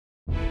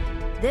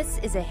This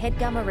is a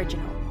HeadGum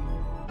original.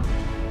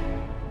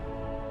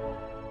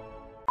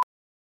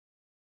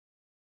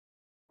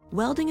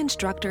 Welding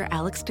instructor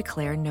Alex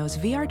DeClaire knows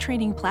VR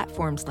training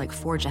platforms like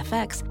Forge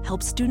FX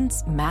help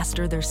students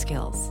master their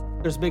skills.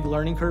 There's a big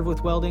learning curve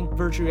with welding.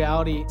 Virtual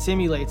reality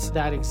simulates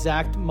that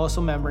exact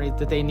muscle memory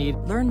that they need.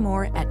 Learn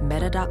more at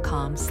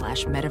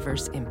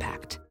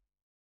meta.com/metaverseimpact.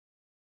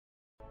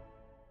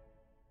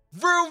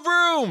 Vroom,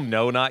 vroom.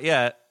 No, not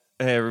yet.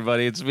 Hey,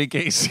 everybody, it's me,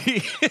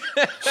 Casey.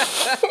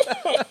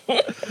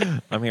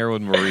 I'm here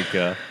with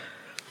Marika.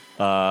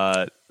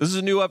 This is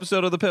a new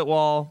episode of The Pit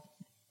Wall.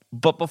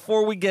 But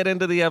before we get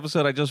into the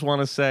episode, I just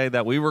want to say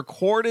that we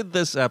recorded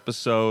this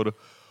episode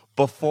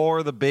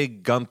before the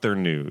big Gunther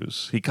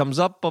news. He comes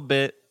up a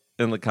bit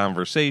in the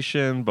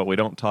conversation, but we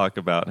don't talk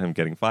about him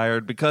getting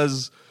fired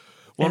because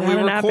when we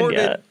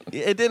recorded,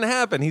 it didn't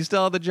happen. He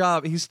still had the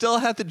job. He still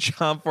had the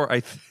job for, I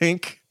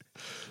think,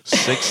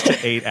 6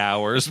 to 8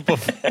 hours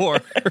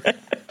before.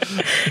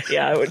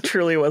 Yeah, it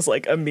truly was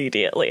like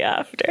immediately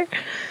after.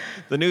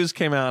 The news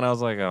came out and I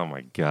was like, oh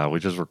my God, we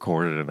just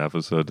recorded an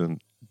episode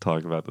and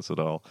talk about this at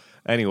all.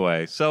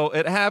 Anyway, so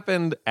it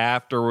happened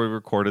after we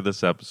recorded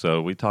this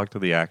episode. We talked to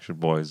the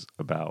ActionBoyz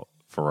about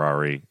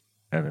Ferrari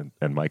and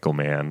Michael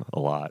Mann a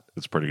lot.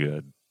 It's pretty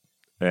good.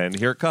 And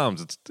here it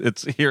comes.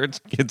 It's here.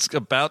 It's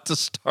about to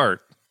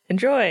start.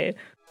 Enjoy.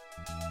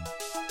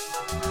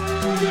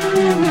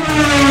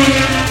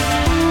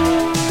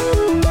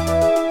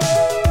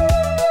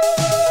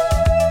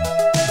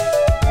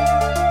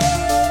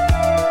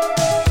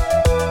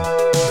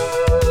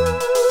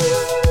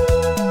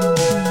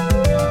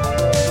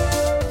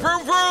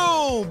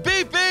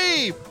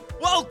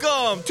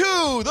 Welcome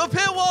to the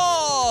Pit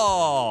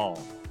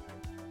Wall.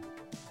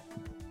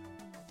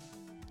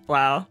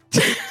 Wow.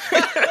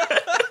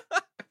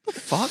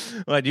 Fuck.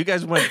 Well, you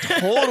guys went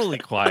totally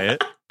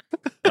quiet.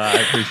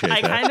 I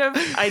appreciate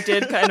that. I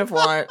did kind of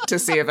want to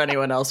see if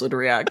anyone else would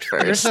react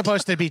first. You're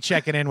supposed to be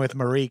checking in with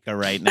Marika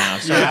right now,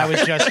 so I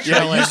was just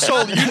chilling.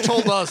 You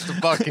told us to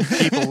fucking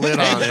keep a lid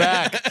on it.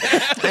 Back.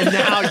 And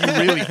now you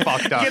really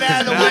fucked up. Get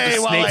out of the way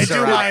while I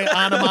do my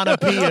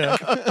onomatopoeia.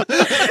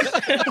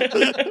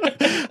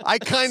 I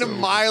kind of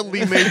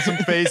mildly made some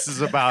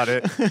faces about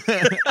it.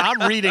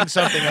 I'm reading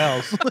something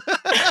else.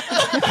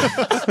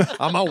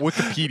 I'm on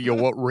Wikipedia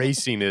what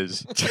racing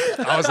is.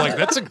 I was like,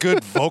 that's a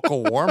good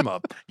vocal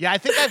warm-up. Yeah, I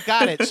think I've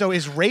got it. So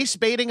is race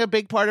baiting a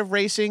big part of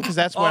racing? Because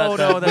that's what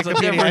that's a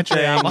different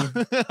thing.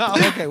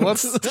 Okay,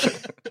 whoops.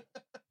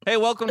 Hey,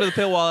 welcome to the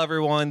Pit Wall,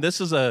 everyone.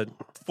 This is a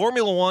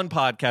Formula One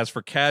podcast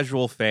for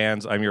casual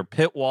fans. I'm your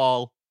Pit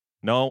Wall.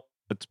 No,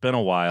 it's been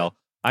a while.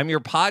 I'm your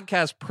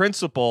podcast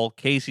principal,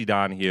 Casey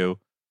Donahue.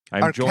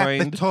 I'm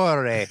joined,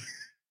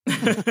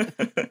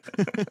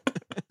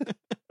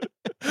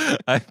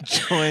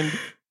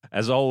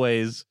 as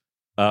always.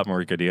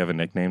 Marika, do you have a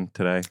nickname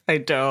today? I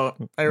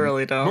don't. I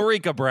really don't.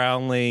 Marika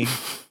Brownlee.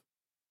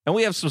 And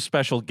we have some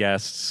special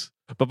guests.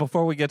 But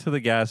before we get to the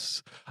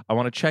guests, I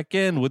want to check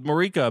in with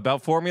Marika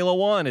about Formula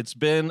One. It's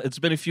been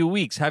a few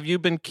weeks. Have you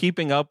been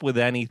keeping up with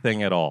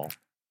anything at all?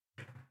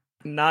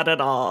 Not at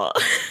all.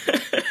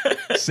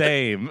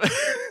 Same.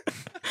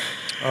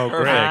 Oh,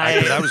 great.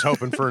 I was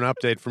hoping for an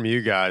update from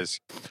you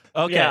guys.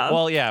 Okay. Yeah.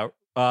 Well, yeah.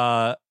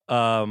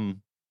 The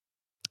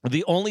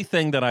only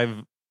thing that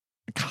I've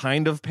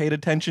kind of paid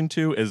attention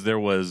to is there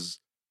was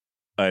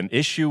an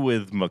issue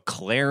with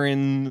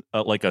McLaren,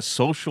 like a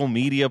social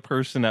media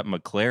person at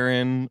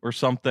McLaren or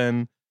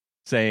something,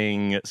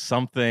 saying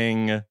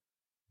something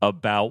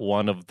about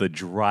one of the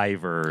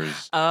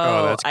drivers.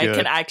 Oh, that's good. I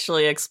can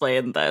actually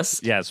explain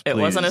this. Yes, please. It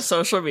wasn't a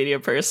social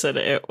media person.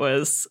 It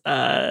was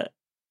a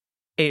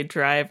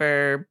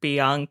driver,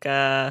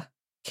 Bianca.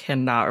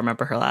 Cannot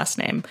remember her last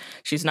name.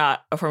 She's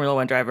not a Formula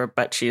One driver,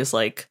 but she's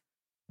like,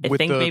 I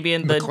think maybe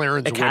in the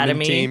McLaren's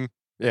academy team.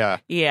 Yeah,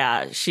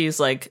 she's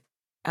like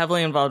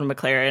heavily involved in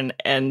McLaren,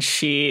 and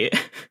she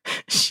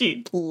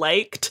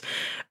liked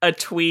a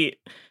tweet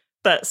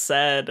that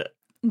said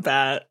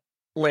that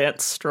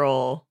Lance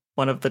Stroll,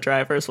 one of the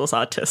drivers, was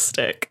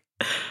autistic.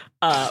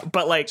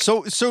 But like,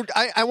 so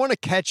I want to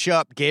catch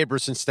up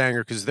Gabrus and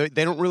Stanger because they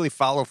don't really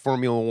follow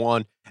Formula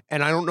One,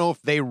 and I don't know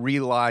if they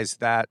realize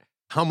that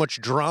how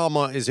much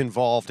drama is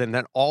involved, and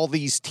that all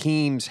these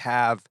teams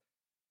have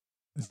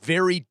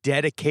very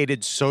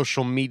dedicated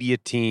social media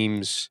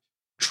teams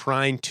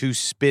trying to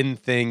spin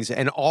things,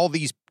 and all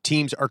these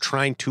teams are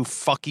trying to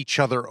fuck each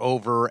other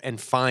over and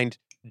find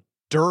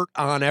dirt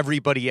on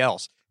everybody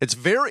else. It's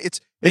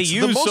they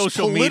use the most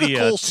social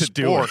media to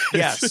do it.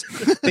 Yes.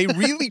 They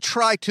really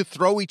try to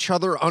throw each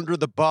other under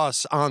the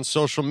bus on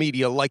social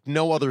media like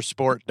no other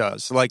sport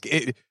does.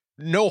 Like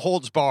no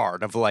holds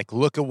barred of like,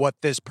 look at what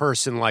this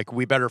person, like,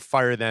 we better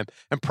fire them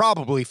and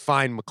probably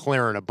fine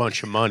McLaren a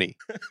bunch of money.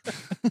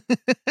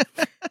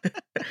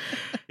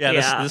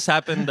 This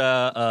happened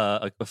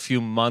a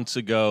few months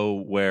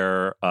ago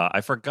where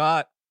I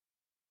forgot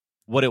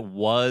what it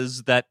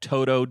was that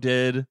Toto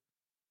did,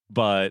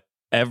 but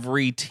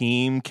every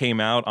team came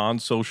out on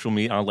social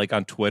media,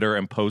 on Twitter,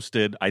 and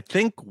posted, I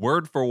think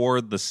word for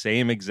word, the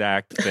same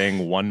exact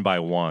thing one by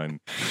one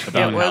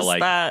about how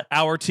like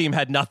our team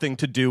had nothing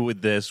to do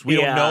with this. We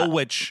don't know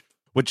which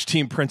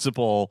team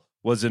principal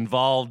was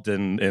involved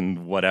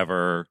in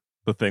whatever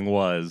the thing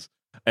was,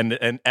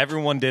 and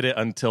everyone did it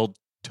until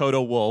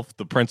Toto Wolff,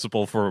 the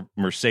principal for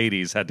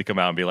Mercedes, had to come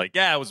out and be like,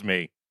 "Yeah, it was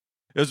me.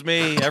 It was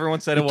me. Everyone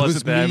said it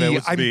wasn't them. It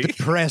was me. I'm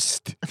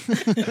depressed.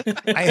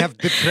 I have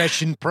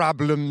depression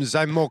problems.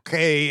 I'm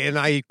okay, and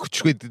I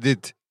tweeted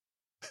it."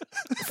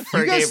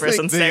 For Gabrus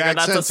and Stanger,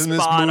 that's a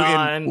spot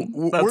on.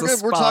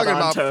 We're talking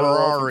about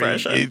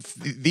Ferrari. If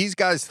these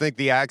guys think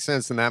the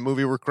accents in that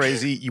movie were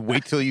crazy, you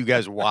wait till you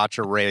guys watch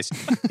a race.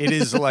 It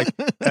is like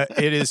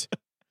it is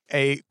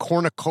a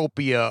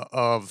cornucopia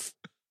of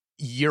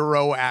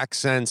Euro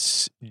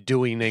accents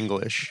doing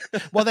English.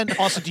 Well, then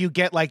also, do you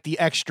get like the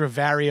extra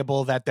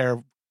variable that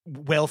they're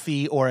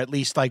wealthy or at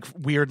least like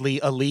weirdly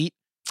elite?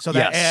 So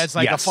that adds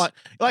like a fun,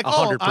 like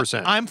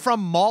 100%. I'm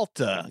from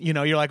Malta. You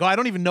know, you're like, oh, I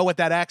don't even know what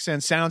that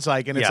accent sounds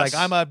like, and it's like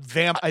I'm a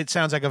vamp. It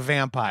sounds like a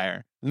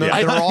vampire. No,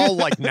 they're all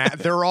like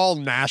they're all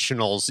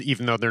nationals,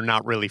 even though they're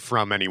not really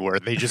from anywhere.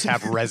 They just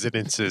have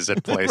residences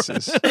at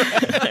places.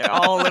 They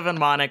all live in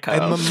Monaco.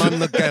 I'm a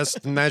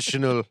Monegasque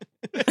national.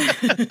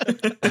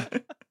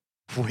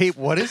 Wait,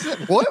 what is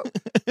it? What?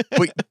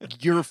 But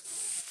you're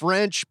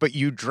French, but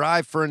you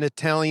drive for an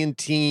Italian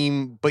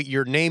team, but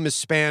your name is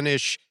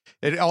Spanish.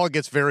 It all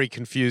gets very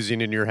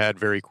confusing in your head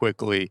very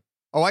quickly.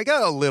 Oh, I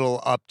got a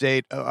little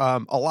update.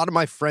 A lot of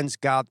my friends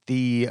got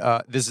the,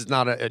 this is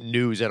not a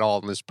news at all,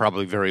 and this is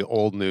probably very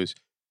old news,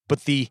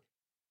 but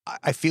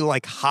I feel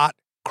like hot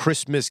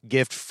Christmas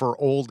gift for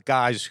old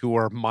guys who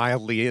are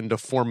mildly into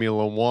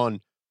Formula One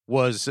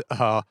was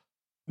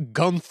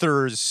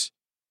Gunther's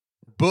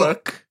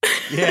book.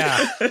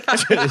 Yeah.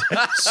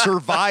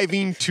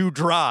 Surviving to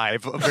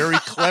Drive. A very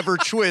clever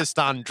twist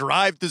on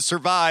Drive to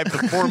Survive,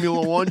 the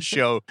Formula One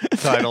show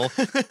title.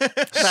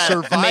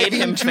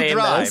 Surviving to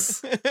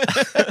famous.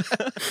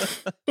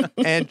 Drive.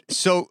 And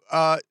so,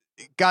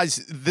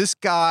 guys, this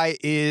guy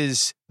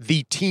is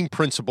the team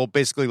principal,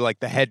 basically like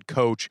the head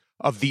coach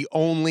of the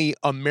only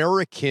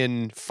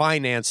American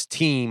finance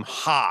team,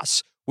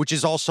 Haas, which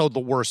is also the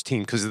worst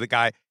team because of the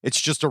guy. It's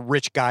just a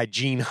rich guy,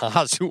 Gene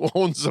Haas, who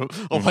owns a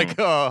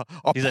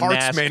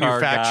parts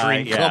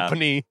manufacturing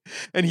company,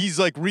 and he's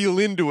like real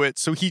into it.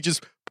 So he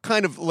just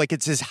kind of like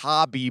it's his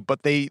hobby,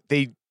 but they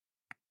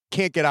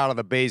can't get out of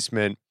the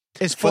basement.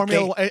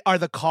 Are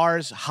the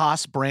cars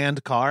Haas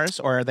brand cars,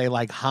 or are they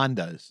like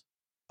Hondas?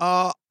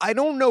 I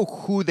don't know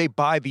who they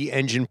buy the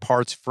engine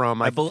parts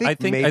from. I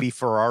think maybe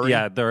Ferrari.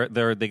 Yeah,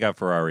 they got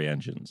Ferrari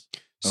engines.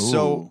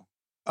 So,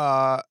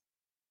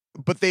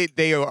 but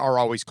they are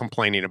always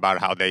complaining about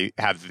how they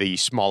have the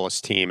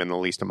smallest team and the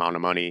least amount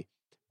of money.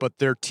 But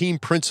their team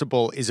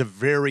principal is a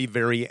very,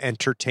 very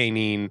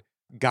entertaining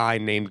guy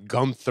named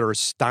Gunther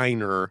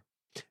Steiner.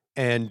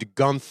 And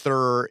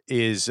Gunther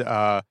is,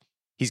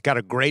 he's got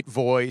a great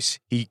voice.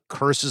 He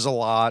curses a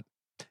lot.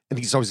 And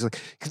he's always like,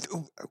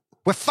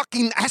 we're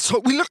fucking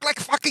assholes. We look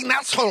like fucking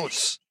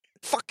assholes.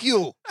 Fuck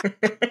you.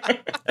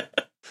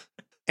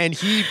 And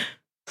he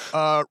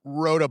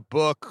wrote a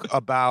book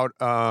about,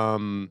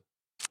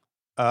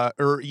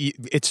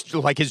 it's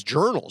like his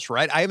journals,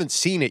 right? I haven't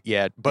seen it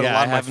yet, but a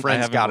lot of my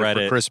friends got it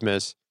for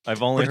Christmas.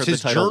 I've only heard the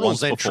title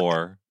once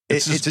before.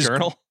 It's his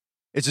journal?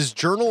 It's his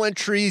journal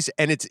entries,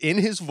 and it's in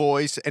his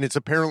voice, and it's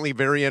apparently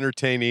very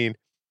entertaining.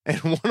 And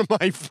one of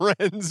my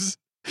friends,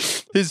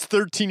 his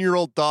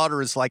 13-year-old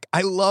daughter is like,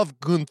 I love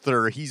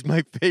Gunther. He's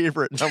my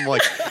favorite. And I'm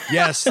like,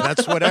 yes,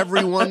 that's what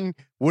everyone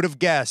would have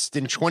guessed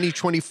in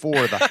 2024.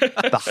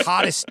 The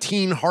hottest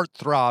teen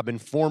heartthrob in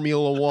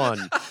Formula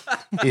One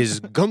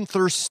is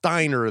Gunther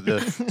Steiner, the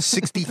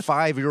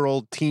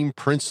 65-year-old team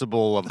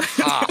principal of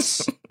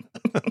Haas.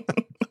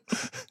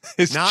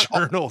 Not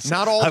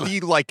all the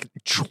like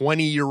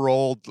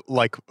 20-year-old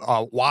like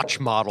watch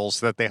models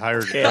that they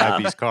hired to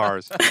drive these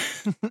cars.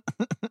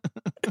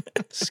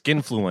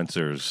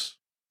 Skinfluencers.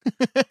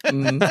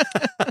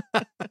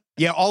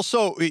 Yeah.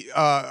 Also,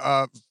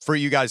 for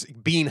you guys,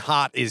 being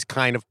hot is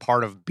kind of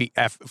part of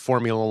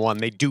Formula One.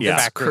 They do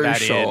factor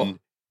that in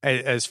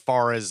as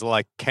far as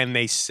like, can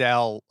they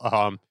sell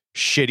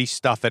shitty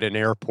stuff at an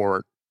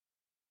airport?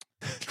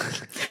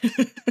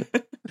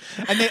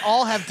 And they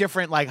all have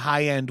different like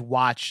high-end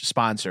watch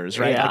sponsors,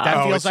 right? Yeah. Like,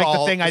 that feels like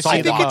the thing I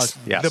see the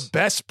most. The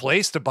best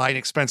place to buy an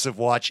expensive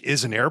watch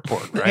is an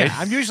airport, right? Yeah,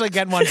 I'm usually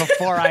getting one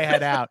before I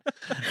head out.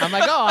 I'm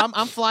like,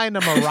 I'm flying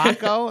to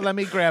Morocco. Let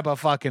me grab a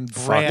fucking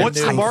brand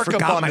What's new. the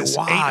markup on this?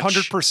 watch.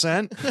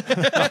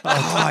 800%?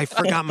 I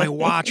forgot my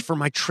watch for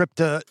my trip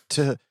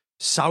to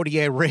Saudi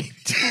Arabia.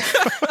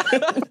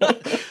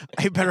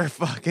 I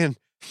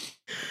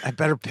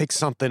better pick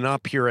something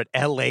up here at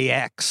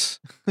LAX.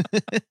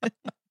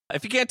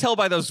 If you can't tell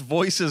by those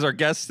voices, our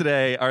guests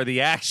today are the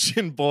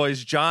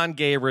ActionBoyz, John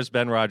Gabrus,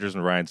 Ben Rogers,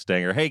 and Ryan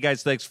Stanger. Hey,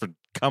 guys, thanks for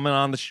coming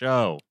on the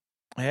show.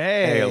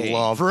 Hey, I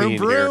love vroom, being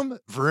vroom, here.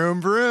 vroom,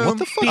 vroom. What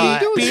the fuck are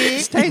you doing?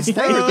 Stay.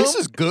 This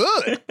is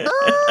good.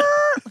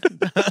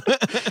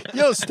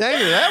 Yo,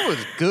 Stanger, that was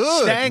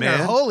good, Stanger, man.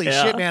 holy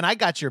Yeah. shit, man! I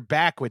got your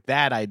back with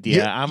that idea.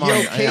 Yeah, I'm yo,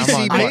 on. Casey,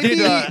 I'm on board.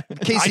 maybe, I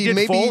did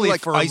maybe Foley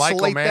like for a Michael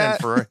isolate Mann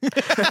that. for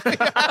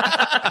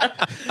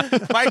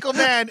Michael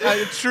Mann,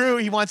 it's true.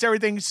 He wants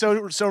everything so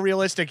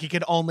realistic. He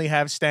can only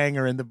have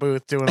Stanger in the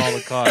booth doing all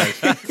the cars.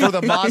 for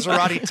the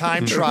Maserati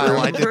time trial.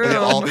 I did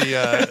all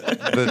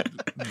the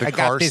I car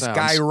got this sounds.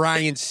 guy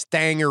Ryan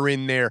Stanger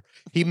in there.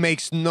 He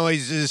makes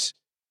noises.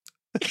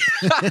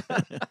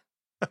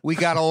 We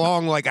got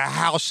along like a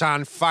house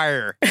on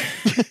fire.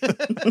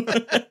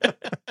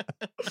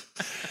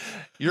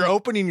 You're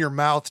opening your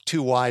mouth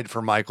too wide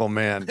for Michael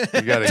Mann.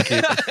 You gotta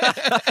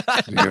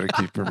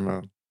keep your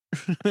mouth.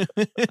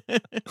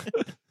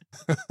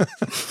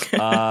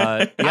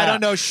 I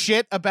don't know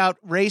shit about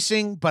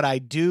racing, but I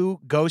do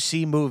go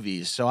see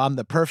movies, so I'm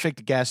the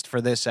perfect guest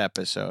for this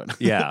episode.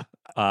 Yeah.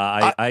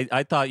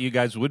 I thought you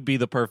guys would be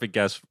the perfect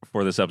guest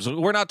for this episode.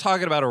 We're not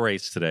talking about a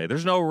race today.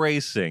 There's no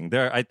racing.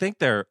 I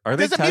think are they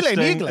There's a testing?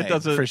 Mille It Miglia,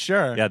 doesn't- for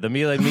sure. Yeah, the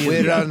Mille Miglia.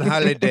 We're on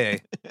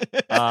holiday.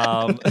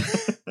 Um,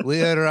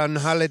 We're on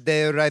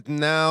holiday right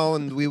now,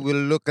 and we will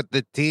look at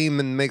the team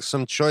and make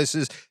some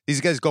choices.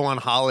 These guys go on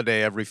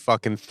holiday every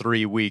fucking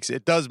 3 weeks.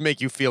 It does make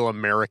you feel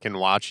American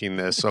watching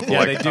this. Of Yeah,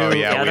 like, they do. Oh,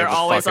 yeah, Yeah, we they're have a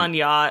always fucking- on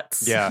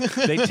yachts. Yeah.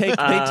 they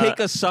take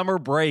a summer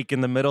break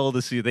in the middle of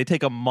the season. They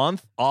take a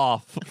month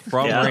off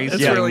from Yeah, racing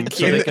it's really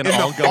so they cute. can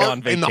all go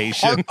on In the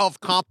vacation. heart of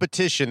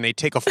competition, they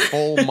take a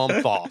full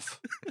month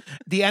off.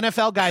 The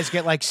NFL guys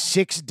get like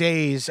 6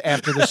 days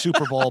after the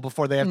Super Bowl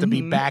before they have to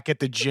be back at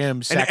the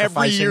gym. And every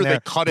sacrificing year their they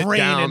cut it brain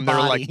down. and They're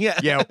body.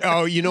 like, yeah,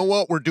 oh, you know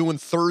what? We're doing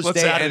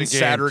Thursday add it and a game.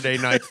 Saturday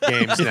night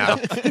games now,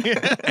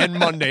 and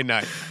Monday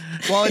night.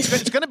 Well,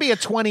 it's going to be a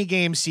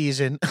 20-game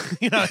season.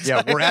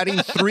 Yeah, we're adding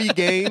 3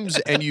 games,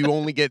 and you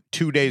only get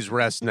 2 days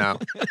rest now.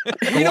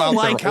 We don't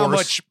like how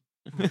much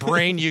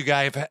brains you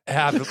guys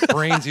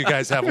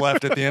have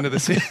left at the end of the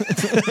season.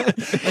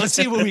 Let's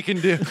see what we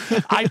can do.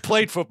 I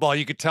played football.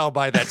 You could tell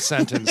by that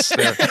sentence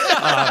there.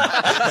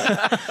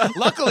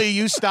 Luckily,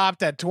 you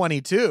stopped at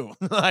 22.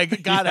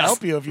 Like, God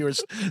help you if you were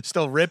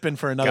still ripping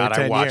for another God,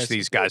 10 I watch years.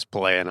 these guys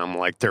play, and I'm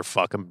like, their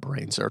fucking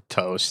brains are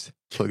toast.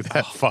 Look at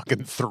that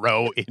fucking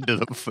throw into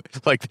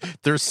the like.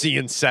 They're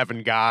seeing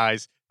 7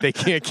 guys. They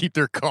can't keep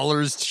their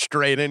colors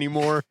straight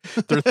anymore.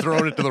 They're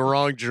throwing it to the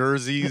wrong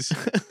jerseys.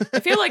 I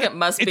feel like it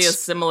must be a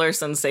similar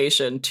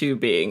sensation to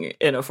being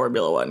in a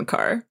Formula One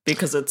car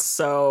because it's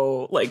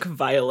so like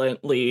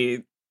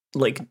violently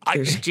like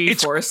there's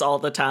G-force all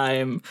the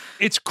time.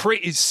 It's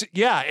crazy.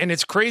 Yeah, and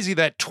it's crazy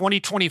that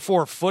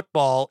 2024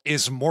 football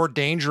is more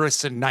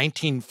dangerous than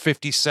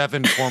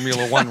 1957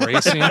 Formula One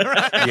racing.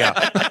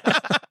 Yeah.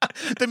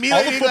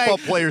 All the football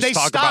players they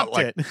talk about, stopped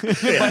like-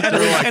 it.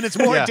 Yeah. And it's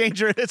more Yeah.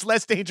 dangerous. It's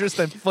less dangerous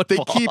than They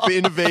football. keep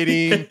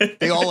innovating.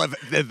 They all have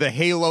the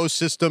Halo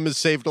system has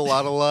saved a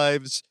lot of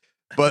lives.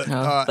 But the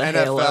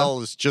NFL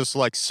Halo. is just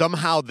like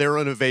somehow their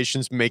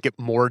innovations make it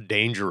more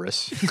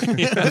dangerous.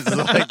 It's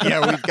like,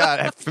 yeah, we've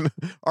got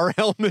our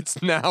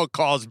helmets now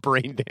cause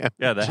brain damage.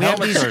 Yeah, the We have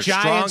helmets these are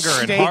giant stronger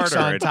and stakes harder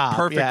on and top,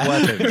 perfect yeah.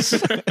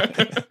 weapons.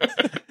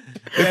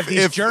 We have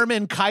these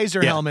German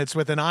Kaiser helmets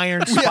with an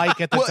iron spike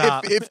at the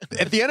top. If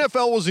the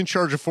NFL was in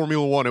charge of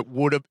Formula One,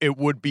 it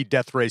would be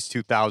Death Race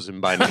 2000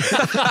 by now.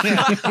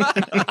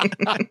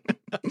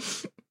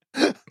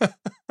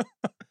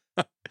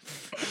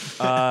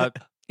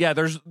 Yeah,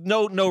 there's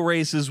no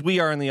races. We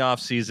are in the off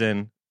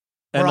season.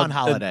 We're on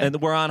holiday. And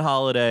we're on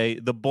holiday.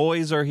 The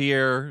boys are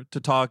here to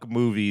talk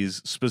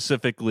movies,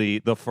 specifically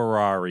the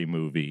Ferrari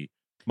movie.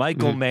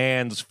 Michael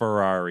Mann's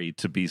Ferrari,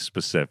 to be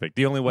specific.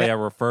 The only way I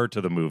refer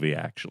to the movie,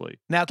 actually.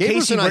 Now, Gabriel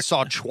Casey, and I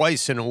saw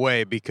twice in a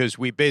way because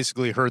we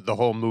basically heard the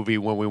whole movie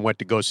when we went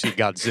to go see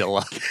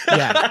Godzilla.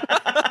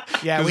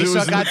 yeah, we it saw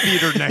was in the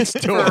theater next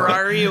door.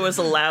 Ferrari was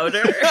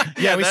louder.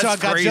 Yeah, we saw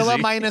that's Godzilla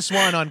crazy.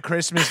 -1 on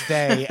Christmas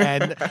Day,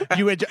 and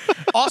you would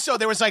also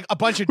there was like a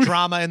bunch of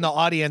drama in the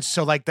audience.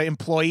 So like the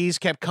employees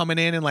kept coming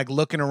in and like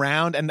looking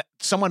around, and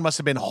someone must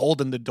have been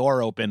holding the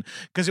door open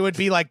because it would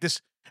be like this.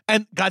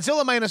 And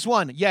Godzilla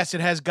 -1, yes, it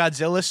has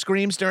Godzilla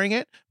screams during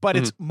it, but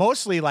it's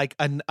mostly like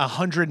a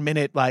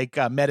 100-minute like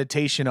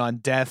meditation on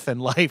death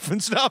and life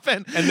and stuff.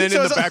 And then so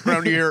in it's the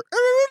background you hear,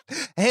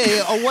 hey,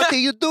 what are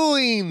you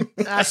doing?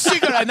 a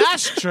cigarette, an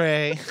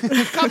ashtray.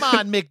 Come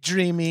on,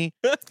 McDreamy,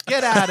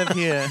 get out of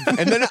here.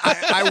 And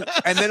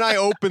then I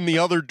open the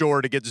other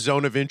door to get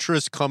Zone of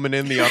Interest coming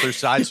in the other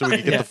side so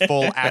we can get the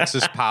full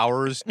Axis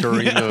powers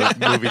during the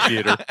movie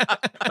theater.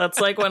 That's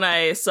like when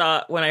I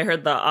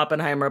heard the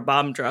Oppenheimer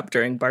bomb drop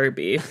during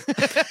Barbie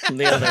in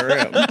the other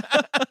room.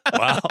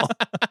 Wow.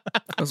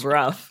 It was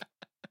rough.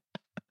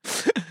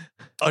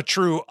 A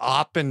true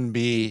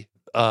Oppenby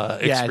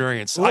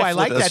experience. Ooh, I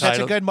like flipped that. the That's a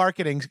title. good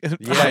marketing.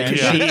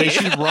 Yeah, they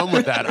should run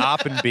with that,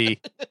 Oppenby.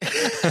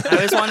 I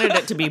always wanted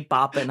it to be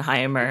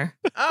Boppenheimer.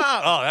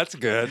 Oh, that's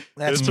good.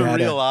 That's It's a meta.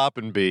 real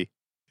Oppenby.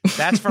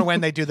 That's for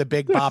when they do the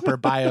Big Bopper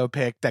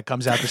biopic that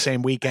comes out the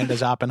same weekend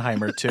as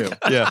Oppenheimer too.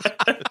 Yeah.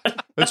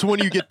 That's when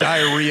you get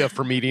diarrhea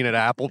from eating at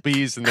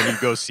Applebee's and then you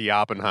go see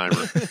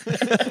Oppenheimer.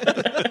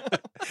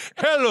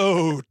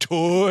 Hello,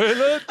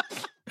 toilet.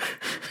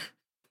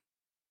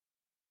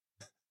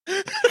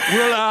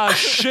 I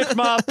shit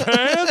my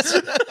pants.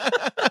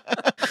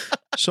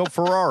 So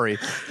Ferrari.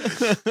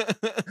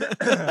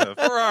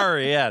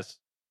 Ferrari, yes.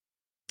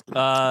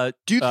 Do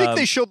you think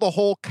they showed the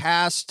whole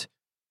cast,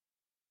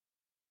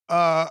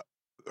 or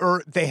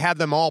they had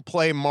them all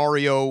play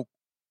Mario,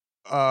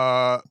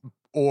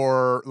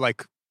 or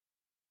like,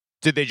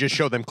 did they just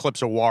show them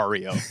clips of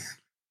Wario?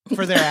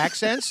 For their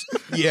accents?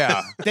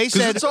 Yeah. They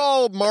said it's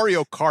all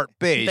Mario Kart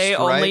based, They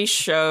right? only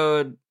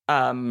showed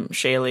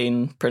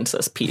Shailene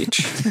Princess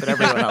Peach, but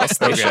everyone else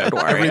they showed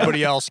Wario.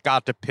 Everybody else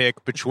got to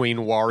pick between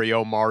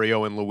Wario,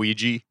 Mario, and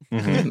Luigi.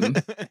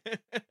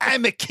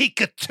 I'm a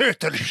kick a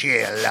turtle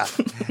shell.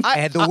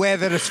 The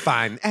weather is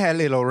fine. A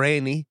little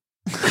rainy.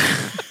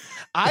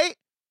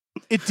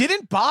 It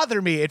didn't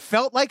bother me. It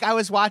felt like I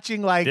was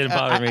watching like Didn't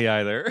bother me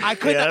either. I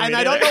couldn't, and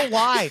I don't know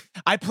why.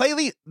 I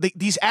play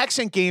these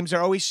accent games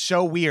are always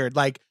so weird.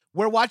 Like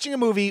we're watching a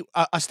movie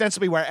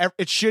ostensibly where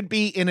it should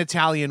be in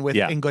Italian with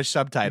English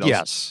subtitles.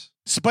 Yes,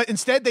 but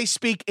instead they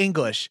speak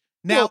English.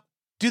 Now,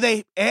 do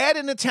they add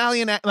an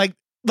Italian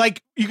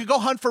like you could go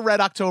Hunt for Red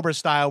October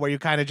style, where you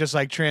kind of just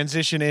like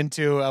transition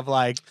into of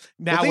like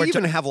now they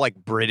even have like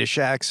British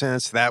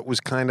accents. That was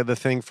kind of the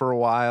thing for a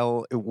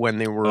while when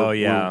they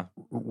were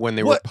when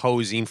they were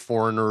posing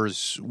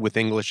foreigners with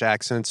English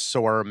accents,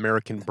 so our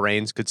American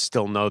brains could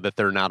still know that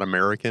they're not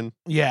American.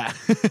 Yeah,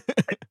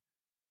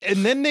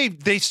 and then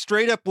they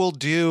straight up will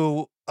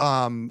do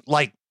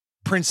like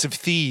Prince of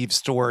Thieves,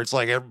 to where it's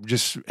like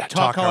just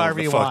talk however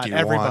you want.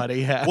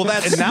 Everybody, yeah. Well,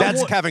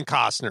 that's Kevin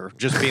Costner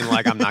just being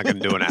like, I'm not going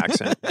to do an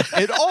accent.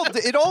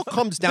 It all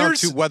comes down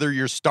to whether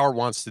your star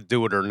wants to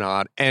do it or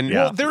not. And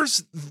well,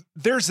 there's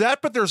that,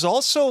 but there's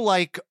also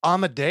like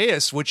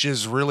Amadeus, which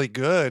is really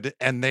good,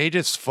 and they're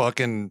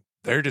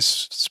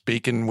just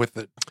speaking with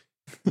the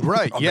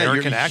right.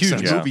 American You're a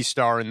accent. huge movie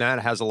star, and that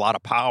has a lot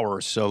of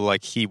power. So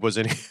like he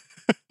wasn't.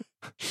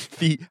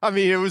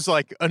 It was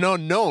like an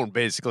unknown,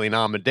 basically, in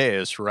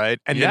Amadeus, right?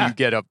 And then you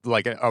get a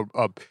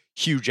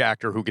huge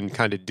actor who can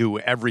kind of do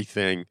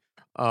everything.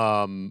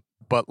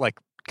 But like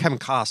Kevin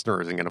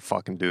Costner isn't going to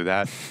fucking do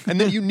that.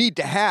 And then you need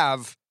to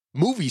have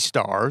movie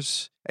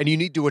stars, and you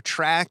need to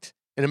attract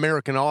an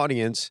American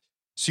audience.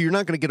 So you're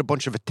not going to get a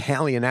bunch of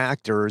Italian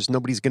actors.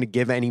 Nobody's going to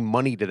give any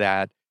money to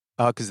that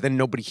because then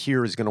nobody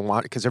here is going to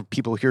watch, because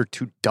people here are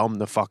too dumb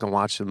to fucking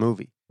watch the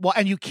movie. Well,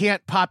 and you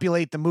can't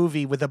populate the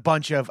movie with a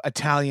bunch of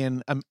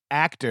Italian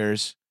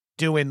actors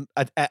doing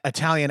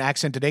Italian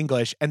accented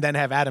English, and then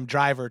have Adam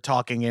Driver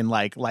talking in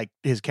like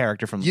his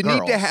character from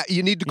Girls.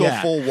 You need to go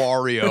full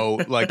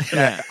Wario. Like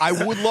I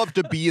would love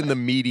to be in the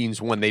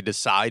meetings when they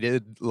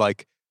decided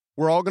like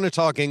we're all going to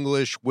talk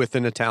English with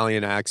an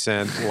Italian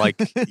accent, like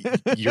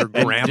your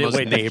grandma's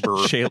neighbor.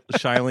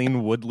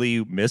 Shailene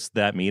Woodley missed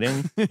that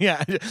meeting.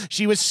 Yeah,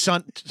 she was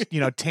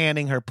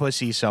tanning her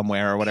pussy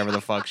somewhere or whatever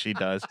the fuck she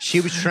does. She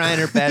was trying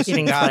her best.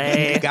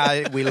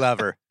 God, we love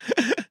her.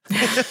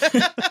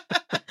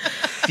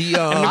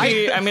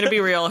 I'm gonna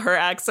be real. Her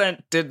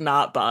accent did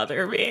not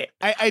bother me.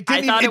 I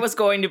thought it was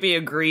going to be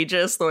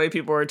egregious the way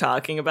people were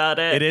talking about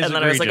it. It is, and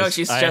then egregious. I was like, oh,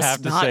 she's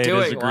just not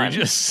doing one.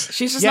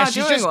 She's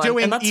just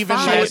doing one, even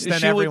fine.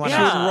 less than everyone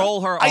else. She would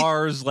roll her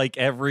R's like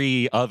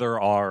every other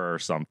R or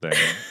something.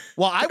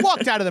 Well, I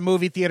walked out of the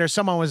movie theater.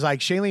 Someone was like,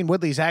 Shailene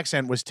Woodley's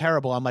accent was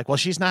terrible. I'm like, well,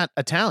 she's not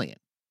Italian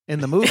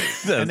in the movie.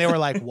 And they were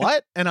like,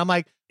 what? And I'm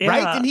like,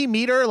 right? Didn't he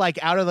meet her like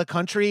out of the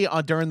country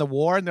during the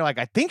war? And they're like,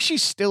 I think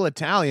she's still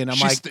Italian.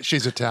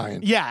 She's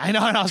Italian. Yeah, I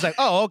know. And I was like,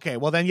 oh, okay.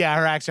 Well, then,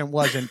 her accent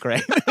wasn't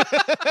great.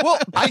 Well,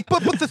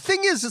 but the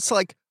thing is, it's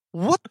like,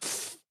 what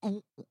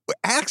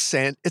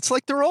accent? It's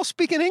like they're all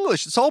speaking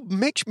English. It's all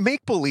make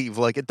believe.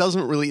 Like it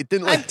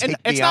didn't like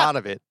take me out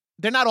of it.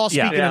 They're not all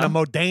speaking in a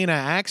Modena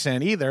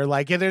accent either.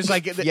 Like there's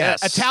like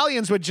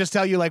Italians would just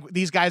tell you like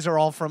these guys are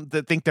all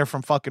think they're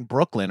from fucking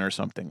Brooklyn or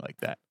something like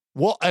that.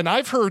 Well, and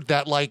I've heard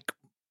that like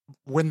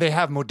when they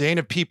have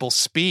Modena people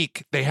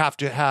speak, they have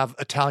to have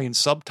Italian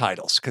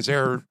subtitles because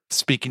they're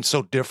speaking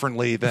so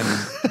differently than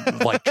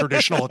like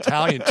traditional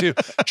Italian too.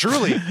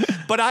 Truly.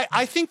 But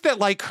I think that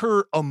like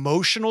her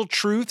emotional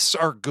truths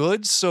are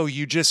good. So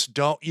you just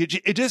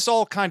it just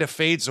all kind of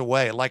fades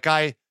away.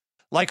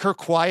 Like her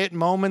quiet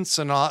moments,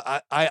 and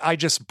I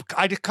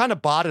kind of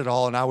bought it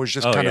all, and I was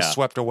just kind of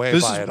swept away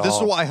by it all. This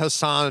is why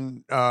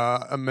Hassan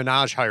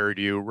Minaj hired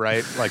you,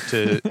 right? Like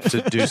to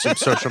do some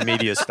social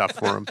media stuff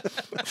for him,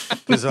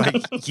 because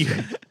like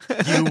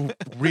you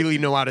really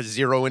know how to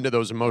zero into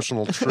those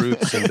emotional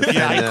truths. And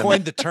I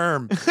coined the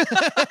term.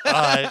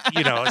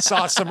 I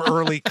saw some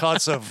early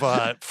cuts of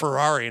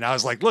Ferrari, and I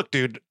was like, "Look,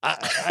 dude,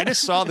 I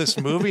just saw this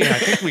movie, and I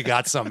think we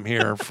got something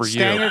here for you."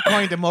 Stanger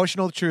coined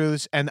emotional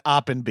truths and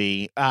op and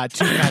B.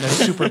 Two kind of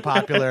super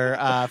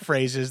popular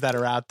phrases that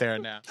are out there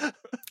now.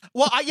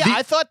 Well,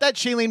 I thought that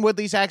Shailene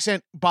Woodley's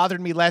accent bothered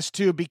me less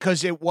too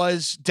because it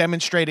was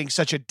demonstrating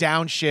such a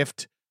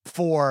downshift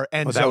for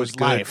Enzo's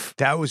life.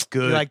 That was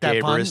good. You like that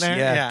pun there?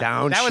 Yeah,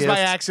 downshift. That was by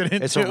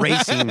accident. It's too. a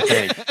racing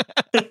thing.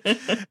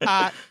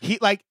 He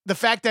like the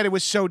fact that it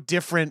was so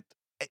different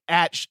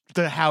at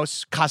the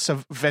house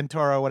Casa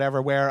Ventura,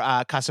 whatever, where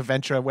Casa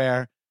Ventura,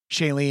 where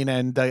Shailene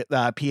and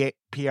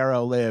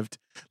Piero lived.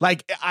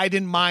 Like, I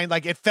didn't mind.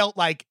 Like, it felt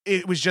like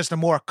it was just a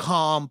more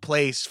calm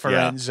place for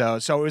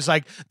Enzo. So it was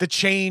like the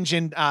change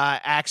in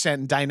accent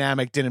and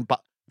dynamic didn't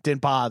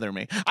bother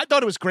me. I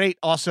thought it was great.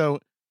 Also,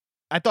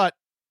 I thought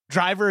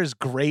Driver is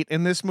great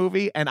in this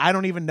movie, and I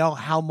don't even know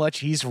how much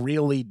he's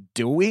really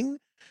doing.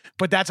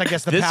 But that's, I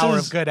guess, the power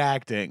of good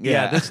acting.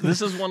 Yeah,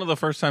 this is one of the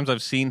first times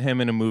I've seen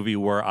him in a movie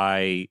where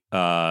I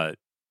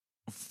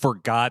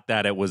forgot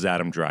that it was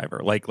Adam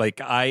Driver. Like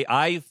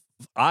I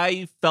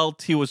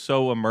felt he was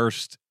so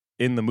immersed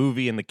in the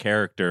movie and the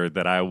character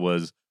that I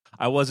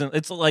wasn't.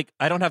 It's like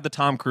I don't have the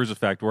Tom Cruise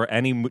effect where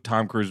any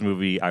Tom Cruise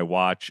movie I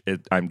watch,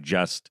 I'm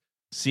just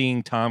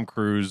seeing Tom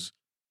Cruise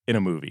in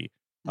a movie.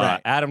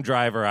 Right. Adam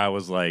Driver, I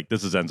was like,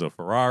 this is Enzo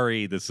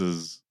Ferrari. This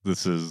is.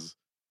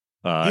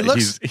 He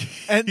looks,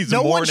 and he's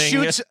no one mourning.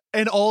 shoots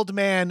an old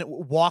man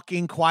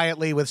walking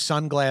quietly with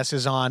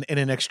sunglasses on in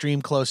an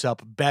extreme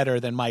close-up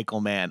better than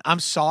Michael Mann. I'm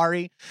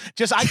sorry.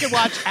 I could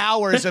watch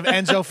hours of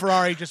Enzo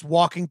Ferrari just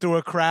walking through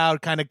a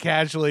crowd kind of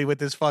casually with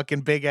his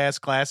fucking big-ass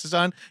glasses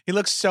on. He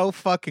looks so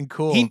fucking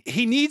cool.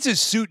 He needs his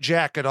suit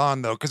jacket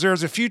on, though, because there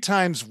was a few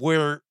times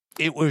where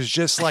it was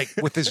just like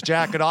with his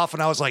jacket off,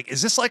 and I was like,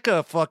 is this like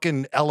a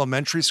fucking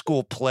elementary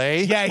school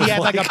play? Yeah, he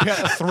had like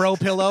a throw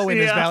pillow in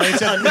his belly.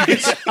 It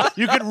said,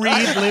 you could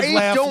read Live,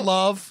 Laugh,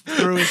 Love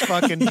through his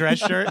fucking dress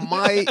shirt.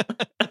 My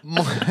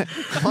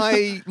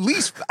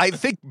least, I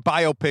think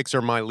biopics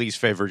are my least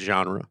favorite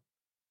genre.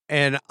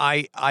 And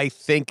I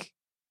think,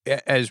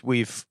 as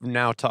we've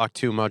now talked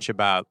too much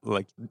about,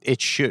 like,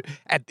 it should,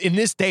 in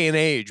this day and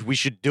age, we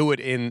should do it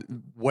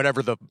in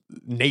whatever the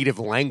native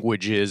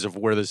language is of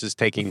where this is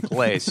taking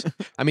place.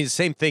 I mean, the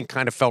same thing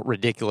kind of felt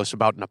ridiculous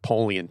about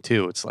Napoleon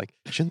too. It's like,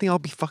 shouldn't they all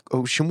be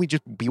shouldn't we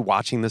just be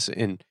watching this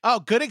in?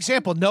 Oh, good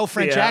example. No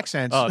French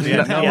accents. Oh,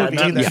 yeah,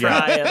 none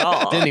try at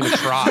all. Didn't even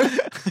try.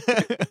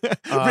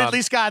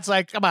 Ridley Scott's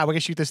like, come on, we're gonna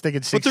shoot this thing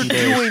in 60 But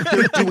days.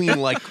 they're doing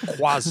like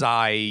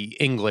quasi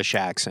English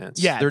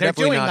accents. Yeah, they're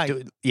definitely doing not like,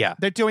 doing. Yeah,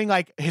 they're doing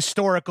like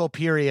historical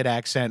period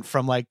accent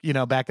from like, you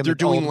know, back in they're the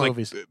doing old like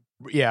movies.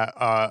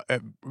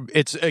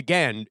 It's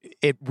again,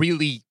 it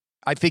really.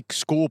 I think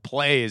School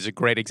Play is a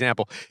great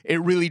example.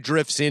 It really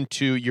drifts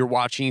into you're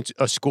watching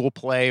a school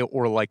play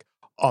or like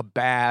a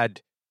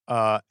bad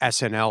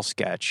SNL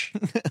sketch.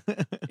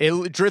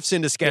 It drifts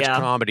into sketch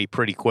comedy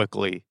pretty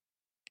quickly.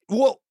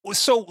 Well,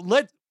 so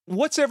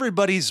what's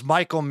everybody's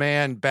Michael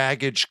Mann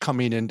baggage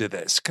coming into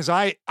this? Because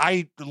I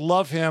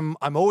love him.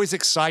 I'm always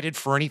excited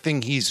for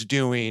anything he's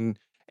doing,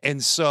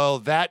 and so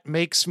that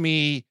makes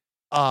me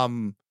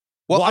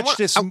watch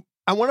this.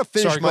 I want to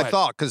finish my ahead.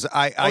 thought because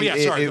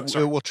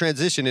it will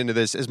transition into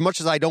this. As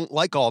much as I don't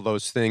like all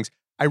those things,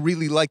 I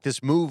really like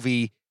this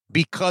movie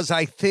because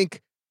I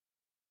think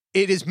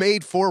it is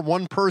made for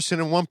one person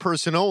and one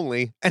person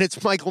only, and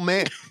it's Michael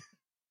Mann.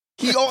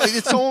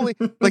 It's only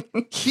like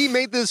he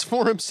made this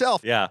for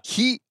himself. Yeah.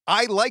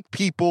 I like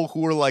people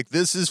who are like,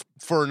 this is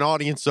for an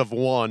audience of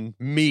one,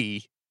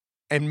 me,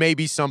 and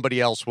maybe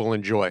somebody else will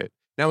enjoy it.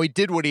 Now, he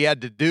did what he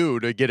had to do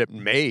to get it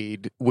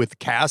made with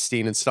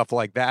casting and stuff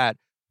like that,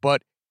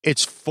 but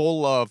it's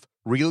full of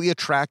really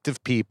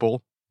attractive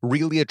people,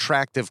 really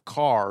attractive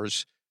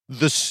cars.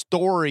 The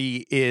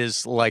story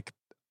is like,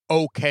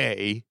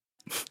 okay,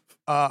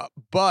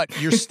 but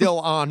you're still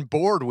on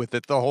board with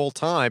it the whole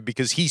time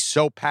because he's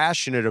so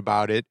passionate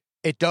about it.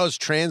 It does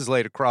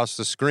translate across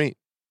the screen.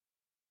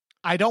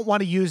 I don't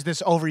want to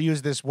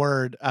overuse this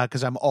word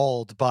because I'm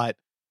old, but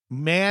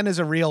Mann is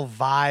a real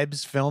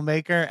vibes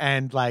filmmaker,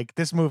 and like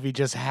this movie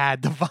just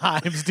had the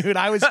vibes, dude.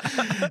 I was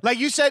like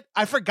you said,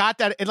 I forgot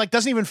that it like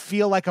doesn't even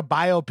feel like a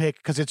biopic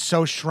because it's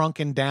so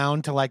shrunken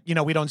down to like, you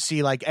know, we don't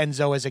see like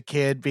Enzo as a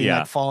kid being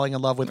like falling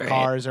in love with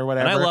cars or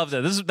whatever. And I love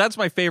that. That's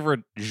my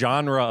favorite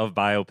genre of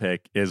biopic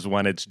is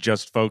when it's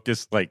just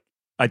focused. Like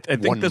I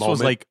think this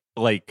was like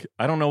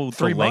I don't know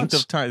 3 the length months.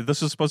 of time.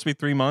 This is supposed to be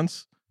 3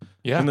 months.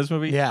 Yeah. In this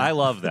movie. Yeah. I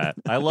love that.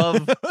 I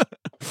love.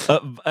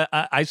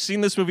 I've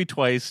seen this movie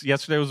twice.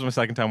 Yesterday was my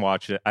second time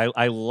watching it.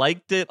 I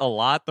liked it a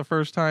lot the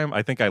first time.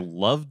 I think I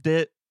loved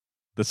it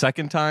the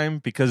second time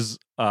because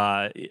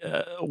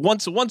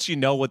once you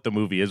know what the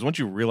movie is, once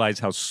you realize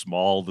how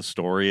small the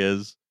story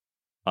is,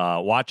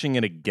 watching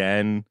it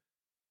again,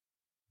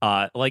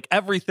 like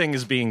everything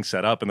is being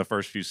set up in the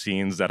first few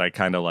scenes that I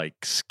kind of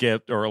like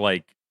skipped or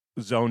like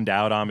zoned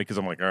out on because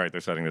I'm like, all right,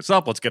 they're setting this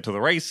up. Let's get to the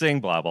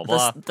racing. Blah blah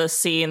blah. The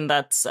scene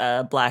that's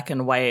black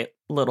and white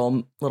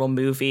little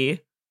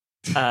movie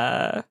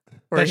where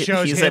That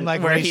shows he's him,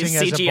 like, where racing he's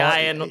as a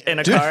CGI in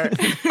a car.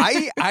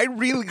 I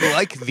really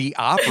like the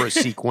opera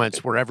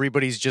sequence where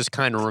everybody's just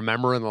kind of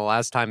remembering the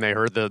last time they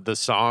heard the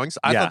songs.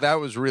 I thought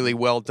that was really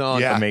well done.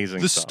 Yeah.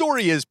 Amazing The stuff.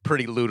 story is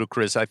pretty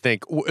ludicrous, I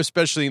think,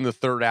 especially in the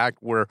third act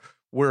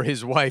where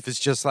his wife is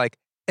just like,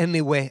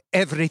 anyway,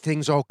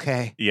 everything's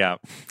okay. Yeah.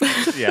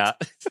 Yeah.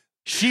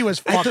 She was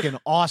fucking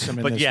awesome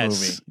in But this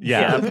yes. movie.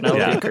 Yeah.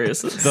 Penelope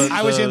Cruz.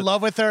 I was in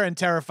love with her and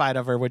terrified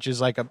of her, which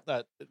is like a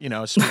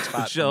sweet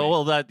spot. for me.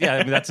 Well, I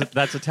mean,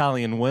 that's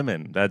Italian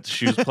women. That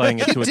she was playing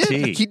it to a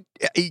T.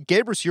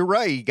 Gabrus, you're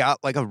right. He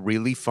got like a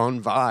really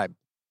fun vibe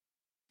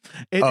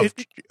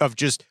It- of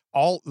just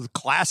all the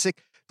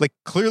classic. Like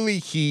clearly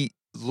he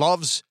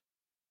loves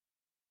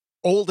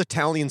old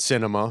Italian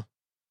cinema,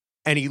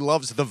 and he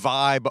loves the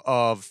vibe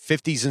of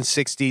 50s and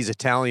 60s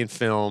Italian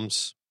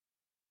films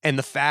and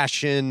the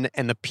fashion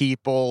and the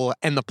people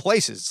and the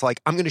places. It's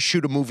like, I'm going to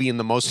shoot a movie in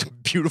the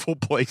most beautiful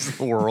place in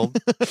the world.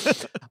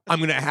 I'm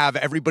going to have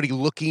everybody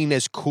looking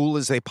as cool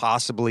as they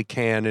possibly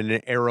can in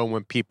an era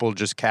when people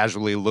just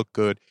casually look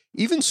good.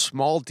 Even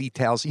small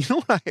details. You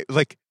know what I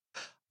like?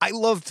 I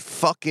loved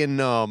fucking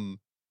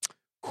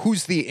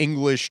who's the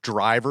English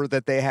driver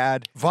that they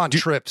had? Von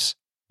Trips.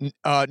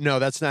 No,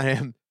 that's not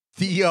him.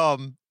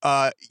 The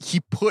he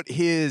put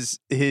his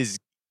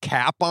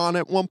cap on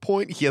at one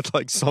point. He had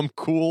like some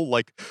cool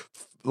like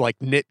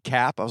knit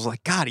cap. I was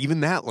like, God,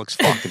 even that looks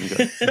fucking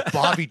good.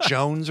 Bobby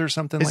Jones or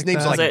something His like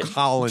name's that. like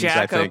Collins,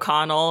 Jack I think.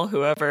 O'Connell,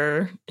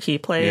 whoever he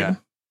played.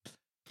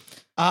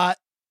 Yeah.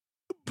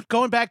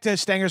 Going back to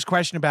Stanger's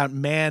question about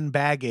man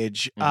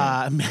baggage,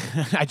 I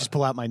just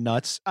pull out my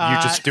nuts. You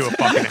just do a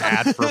fucking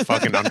ad for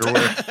fucking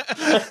underwear.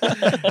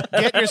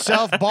 Get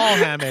yourself ball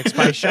hammocks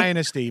by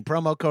Shinesty,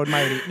 promo code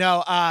Mighty.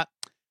 No,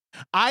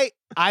 I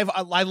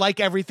like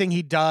everything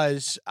he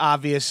does,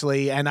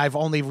 obviously, and I've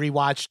only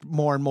rewatched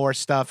more and more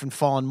stuff and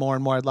fallen more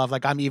and more in love.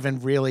 Like I'm even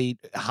really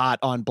hot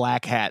on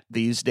Black Hat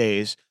these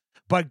days.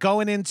 But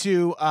going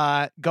into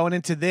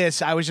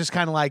this, I was just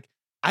kind of like,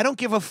 I don't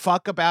give a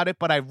fuck about it,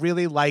 but I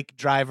really like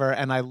Driver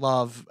and I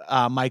love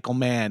Michael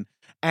Mann.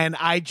 And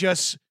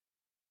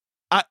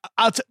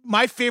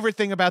my favorite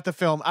thing about the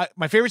film,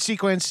 my favorite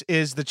sequence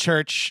is the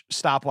church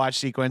stopwatch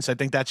sequence. I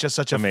think that's just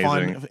such a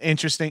fun,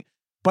 interesting.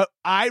 But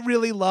I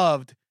really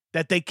loved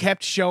that they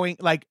kept showing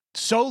like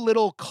so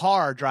little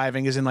car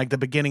driving is in like the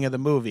beginning of the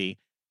movie,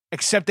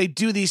 except they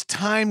do these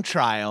time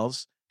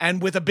trials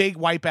and with a big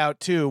wipeout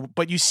too.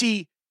 But you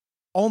see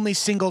only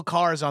single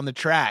cars on the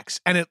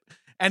tracks, and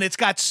it's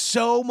got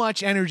so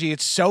much energy.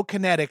 It's so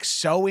kinetic,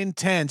 so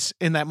intense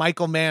in that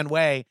Michael Mann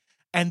way.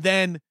 And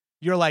then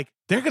you're like,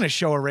 they're going to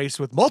show a race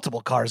with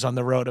multiple cars on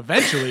the road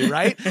eventually,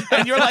 right?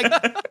 And you're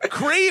like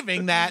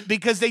craving that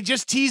because they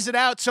just tease it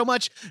out so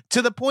much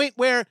to the point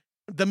where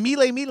the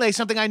melee,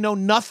 something I know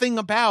nothing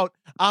about,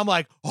 I'm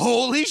like,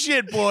 holy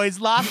shit, boys,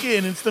 lock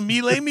in. It's the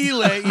melee,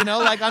 you know,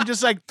 like I'm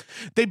just like,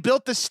 they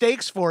built the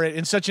stakes for it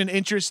in such a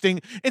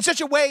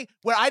way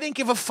where I didn't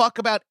give a fuck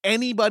about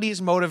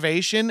anybody's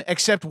motivation,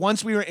 except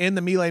once we were in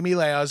the melee,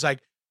 I was like,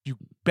 you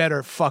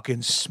better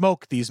fucking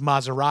smoke these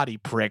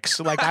Maserati pricks.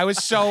 Like I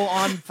was so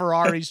on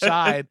Ferrari's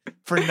side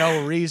for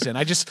no reason.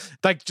 I just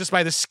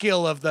by the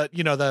skill of the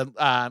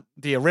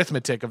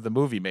arithmetic of the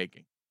movie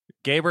making.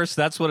 Gabers,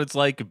 that's what it's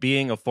like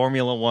being a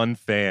Formula One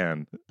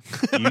fan.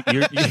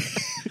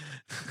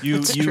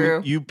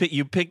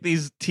 You pick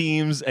these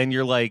teams, and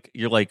you're like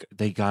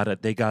they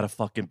gotta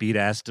fucking beat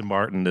Aston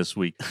Martin this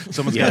week.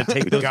 Someone's gotta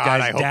take those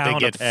guys I hope down. they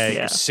get a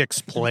peg.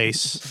 sixth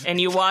place.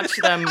 And you watch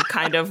them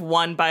kind of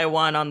one by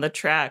one on the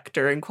track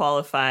during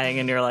qualifying,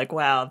 and you're like,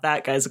 wow,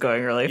 that guy's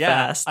going really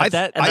fast. And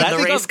then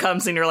the race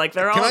comes, and you're like,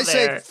 they're all there.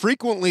 Can I say,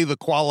 frequently the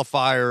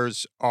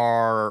qualifiers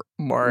are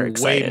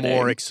way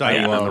more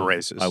exciting than the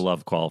races. I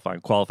love qualifying.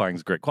 Qualifying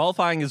is great.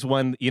 Qualifying is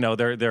when,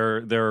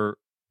 they're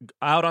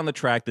out on the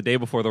track the day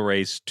before the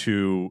race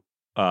to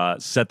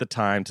set the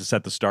time, to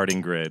set the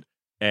starting grid.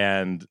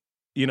 And,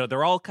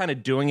 they're all kind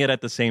of doing it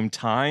at the same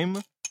time,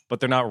 but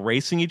they're not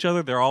racing each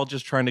other. They're all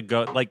just trying to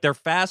go, like, they're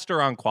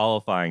faster on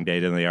qualifying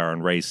day than they are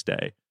on race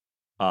day.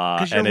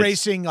 Because you're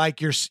racing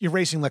you're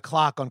racing the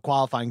clock on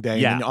qualifying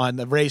day, and on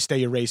the race day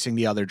you're racing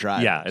the other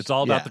drivers. Yeah, it's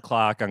all about the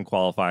clock on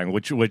qualifying,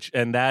 which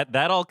and that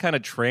all kind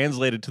of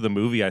translated to the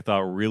movie, I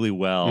thought, really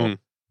well.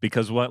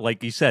 Because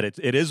like you said,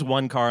 it is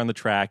one car on the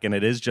track, and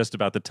it is just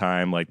about the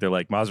time. Like they're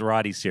like,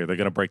 Maserati's here, they're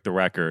gonna break the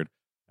record,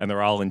 and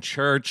they're all in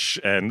church,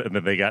 and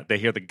then they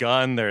hear the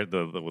gun, they're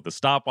with the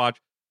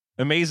stopwatch.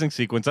 Amazing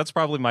sequence. That's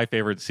probably my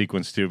favorite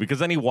sequence too, because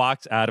then he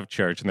walks out of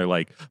church and they're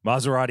like,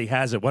 Maserati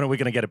has it. When are we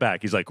going to get it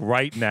back? He's like,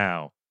 right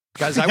now.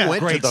 Guys, I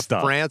went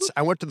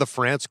to the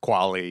France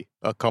quali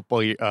a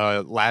couple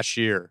last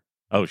year.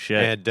 Oh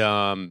shit.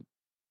 And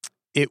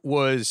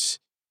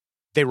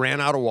they ran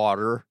out of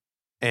water,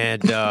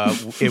 and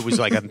it was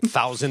like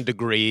 1,000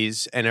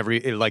 degrees, and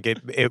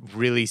it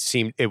really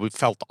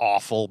felt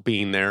awful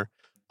being there.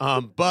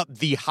 But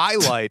the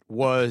highlight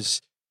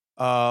was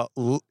Charles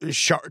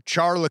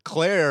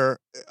Leclerc.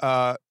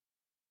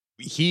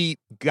 He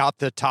got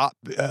the top.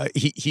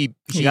 He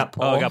got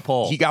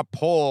pole. He got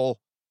pole,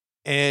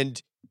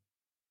 and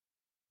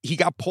he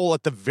got pole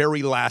at the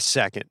very last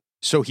second.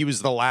 So he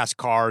was the last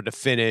car to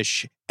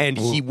finish, and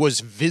he was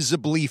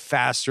visibly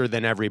faster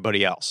than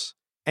everybody else,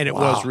 and it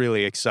was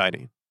really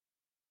exciting.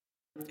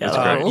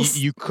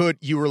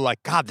 You were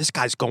like, God, this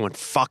guy's going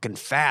fucking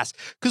fast.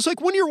 Because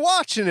like when you're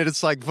watching it,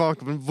 it's like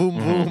fucking boom,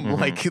 boom.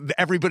 Like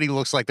everybody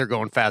looks like they're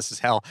going fast as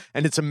hell.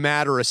 And it's a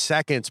matter of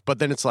seconds. But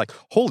then it's like,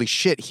 holy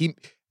shit,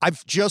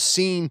 I've just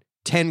seen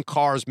 10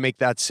 cars make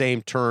that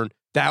same turn.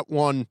 That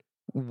one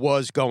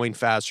was going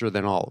faster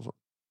than all of them.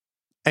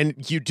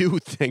 And you do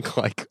think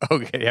like,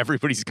 okay,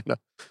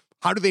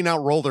 how do they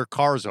not roll their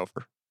cars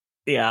over?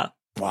 Yeah.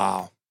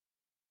 Wow.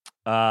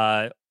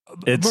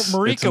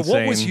 Marika, it's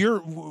what was insane. your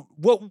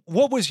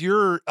what was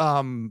your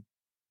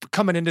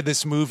coming into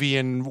this movie,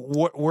 and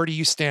where do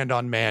you stand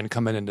on Mann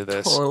coming into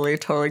this?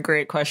 Totally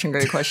great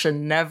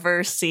question.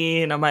 Never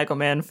seen a Michael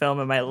Mann film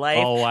in my life.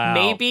 Oh, wow.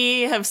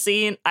 Maybe have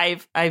seen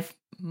I've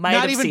might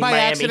Not have even seen by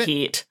Miami accident?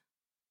 Heat.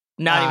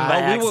 Not even by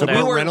we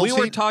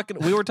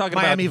accident. were talking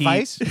Miami about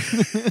Heat.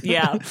 Vice.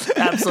 Yeah,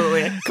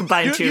 absolutely.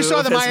 Combined two You saw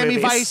of the his Miami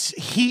movies. Vice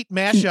Heat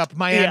mashup,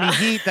 Miami Yeah.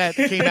 Heat that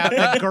came out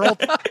that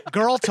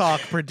Girl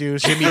Talk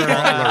produced. Jimmy for,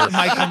 Butler.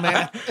 Michael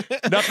Mann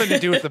Nothing to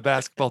do with the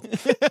basketball.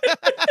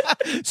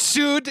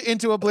 sued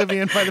into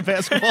oblivion by the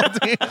basketball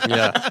team.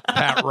 Yeah,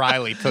 Pat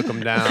Riley took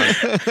him down.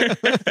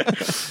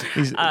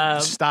 He's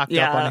stocked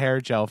yeah. up on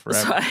hair gel forever.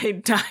 So I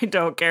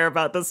don't care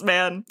about this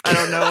man. I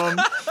don't know him.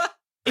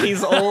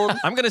 He's old.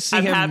 I'm going to see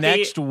I'm him happy.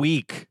 next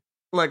week.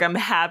 Look, I'm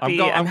happy.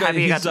 I'm I'm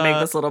happy he got he's, to make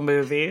this little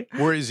movie.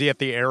 Where is he at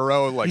the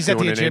Arrow? Like He's at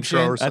doing the an Egyptian.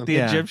 intro or At something? the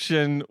Yeah.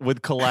 Egyptian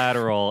with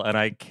Collateral, and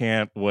I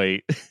can't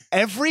wait.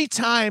 Every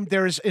time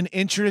there's an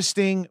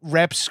interesting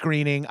rep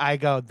screening, I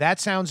go, that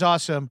sounds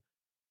awesome.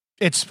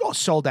 It's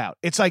sold out.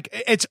 It's like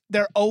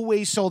they're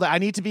always sold out. I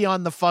need to be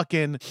on the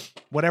fucking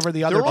whatever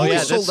the other. They're only yeah,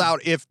 sold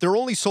out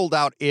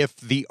if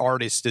the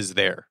artist is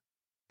there.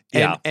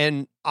 Yeah.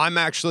 And I'm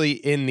actually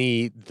in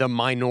the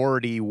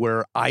minority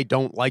where I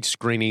don't like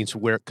screenings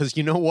because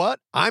you know what?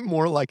 I'm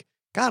more like,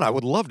 God, I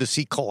would love to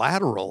see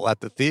Collateral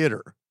at the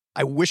theater.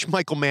 I wish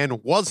Michael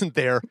Mann wasn't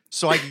there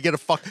so I could get a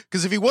fuck.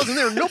 Because if he wasn't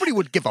there, nobody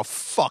would give a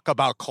fuck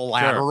about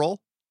Collateral.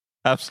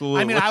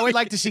 Absolutely. I mean, I would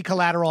like to see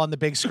Collateral on the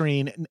big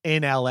screen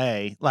in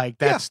LA. Like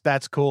that's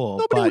cool.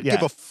 Nobody but would yeah.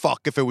 give a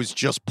fuck if it was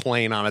just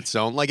playing on its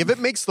own. Like if it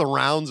makes the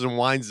rounds and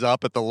winds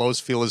up at the Los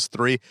Feliz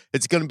 3,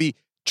 it's going to be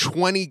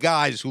 20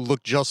 guys who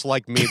look just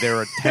like me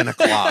there at 10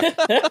 o'clock.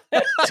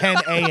 10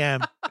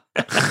 a.m.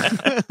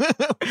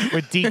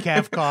 with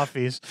decaf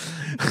coffees.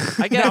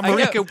 Now,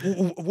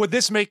 Marika, would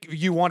this make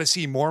you want to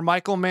see more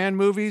Michael Mann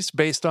movies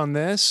based on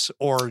this,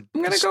 or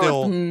I'm gonna still?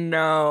 go with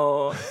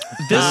no.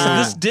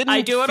 this didn't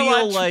I do wanna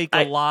feel watch- like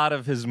I- a lot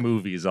of his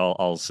movies,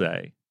 I'll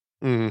say.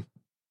 Mhm.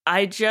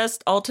 I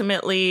just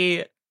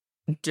ultimately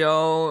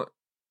don't,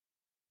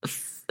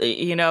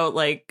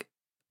 like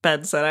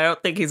Ben said, I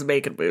don't think he's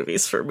making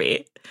movies for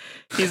me.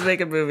 He's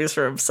making movies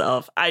for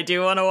himself. I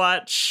do want to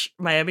watch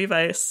Miami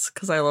Vice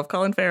because I love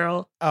Colin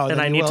Farrell. Oh, and then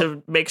I you need will.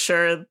 to make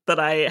sure that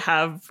I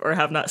have or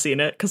have not seen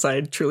it because I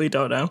truly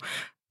don't know.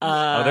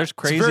 There's a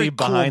crazy very cool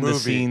behind the movie.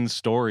 scenes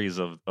stories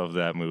of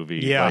that movie.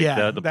 Yeah. Like,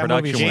 Yeah, the that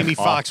production movie- went Jamie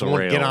off Foxx the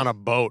won't get rails. on a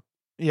boat.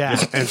 Yeah.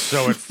 And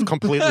so it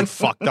completely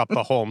fucked up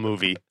the whole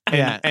movie.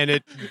 Yeah. And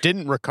it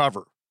didn't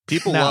recover.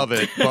 People No. love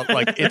it, but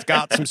like it's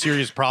got some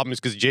serious problems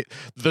because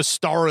the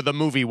star of the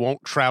movie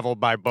won't travel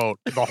by boat.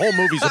 The whole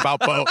movie's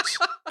about boats.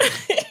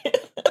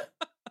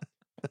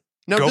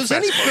 Now, Go does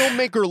any fast.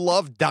 filmmaker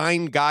love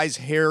dyeing guys'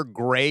 hair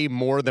gray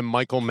more than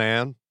Michael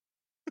Mann?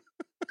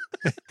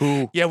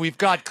 Who? Yeah, we've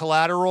got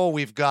Collateral,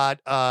 we've got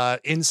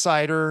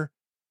Insider.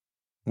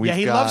 Yeah,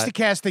 he got, loves to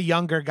cast a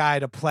younger guy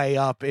to play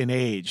up in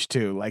age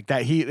too. Like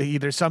that, he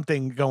there's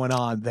something going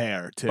on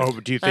there too. Oh,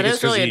 do you think That it's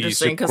is really he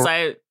interesting because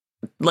I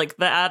like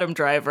the Adam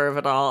Driver of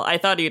it all. I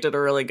thought he did a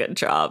really good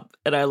job,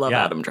 and I love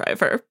Yeah. Adam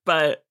Driver,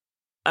 but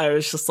I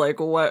was just like,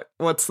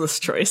 what's this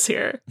choice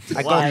here?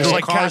 I go Why? through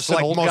Like cars cast an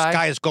like old most guy?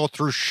 guys go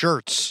through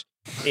shirts.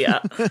 Yeah.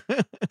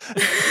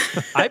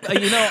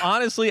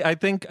 Honestly, I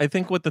think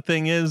what the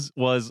thing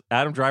was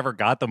Adam Driver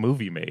got the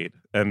movie made,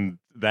 and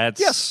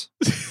that's Yes.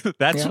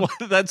 that's Yeah. what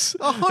that's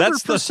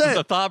 100%.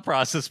 the thought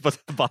process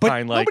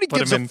behind like Nobody put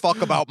gives him a in.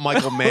 fuck about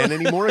Michael Mann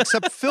anymore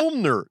except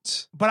film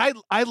nerds. But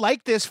I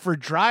like this for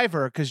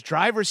Driver because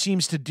Driver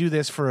seems to do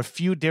this for a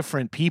few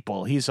different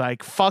people. He's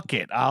like, fuck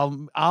it.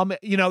 I'll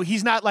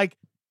he's not like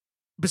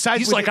besides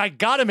He's with like, the- I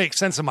got to make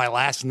sense of my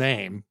last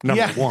name.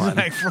 Number one.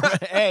 Like,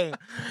 hey,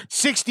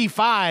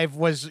 65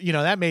 was,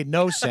 that made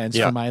no sense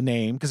Yeah. for my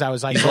name because I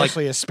was like He's like-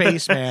 mostly a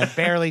spaceman,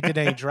 barely did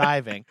any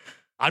driving.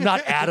 I'm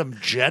not Adam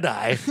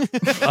Jedi.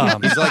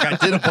 He's like, I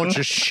did a bunch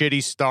of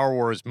shitty Star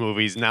Wars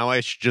movies. Now I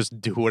should just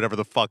do whatever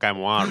the fuck I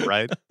want,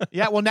 right?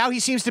 Yeah, well, now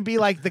he seems to be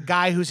like the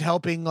guy who's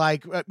helping,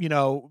 like,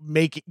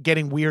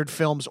 getting weird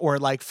films or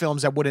like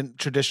films that wouldn't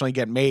traditionally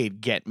get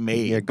made Yeah,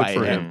 good by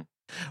for him. him.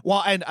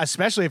 Well, and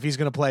especially if he's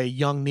going to play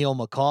young Neil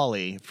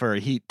McCauley for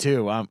Heat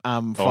 2, I'm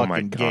Oh my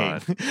fucking game.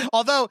 God.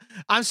 Although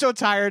I'm so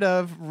tired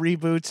of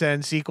reboots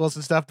and sequels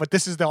and stuff, but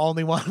this is the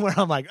only one where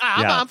I'm like,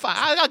 Yeah. I'm fine.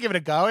 I'll give it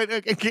a go.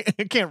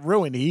 It can't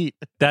ruin Heat.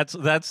 That's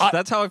how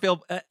I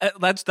feel.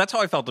 That's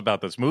how I felt about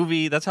this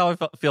movie. That's how I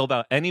feel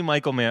about any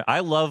Michael Mann.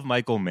 I love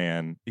Michael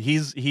Mann.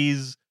 He's.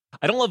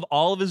 I don't love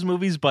all of his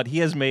movies, but he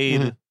has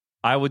made.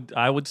 I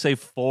would say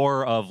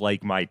 4 of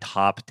like my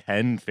top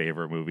 10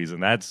 favorite movies,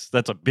 and that's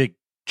a big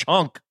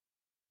chunk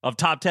of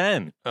top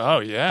 10. Oh,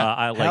 yeah.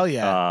 I like, Hell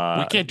yeah.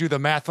 We can't do the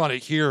math on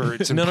it here.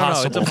 It's No, no,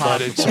 it's impossible,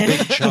 but it's a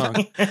big chunk.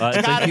 It's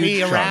a got to huge be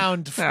chunk.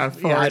 around.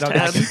 Yeah, I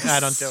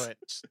don't do it.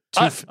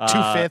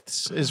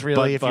 Two-fifths is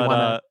really if you want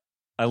to.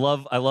 I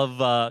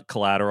love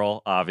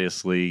Collateral.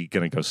 Obviously,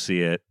 gonna go see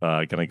it.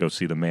 Gonna go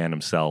see the man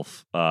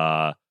himself.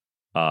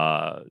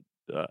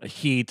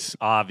 Heat,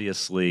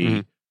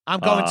 obviously. I'm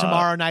going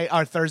tomorrow night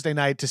or Thursday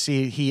night to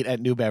see Heat at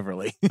New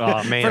Beverly.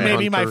 Oh, man. For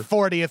maybe my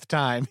 40th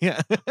time.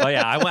 Yeah. Oh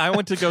yeah, I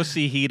went to go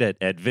see Heat at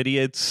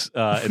Vidiot's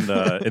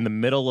in the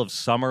middle of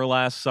summer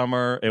last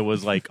summer. It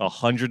was like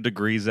 100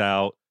 degrees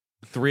out.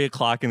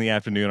 3:00 in the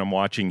afternoon, I'm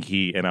watching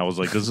Heat, and I was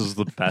like, "This is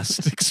the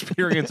best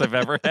experience I've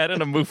ever had in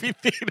a movie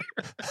theater."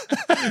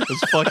 It was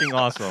fucking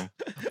awesome.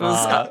 It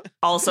was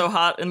also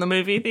hot in the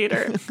movie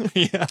theater,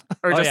 Yeah.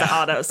 or just yeah.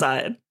 hot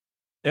outside.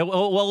 It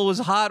was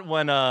hot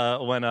when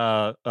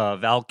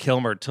Val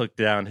Kilmer took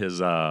down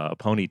his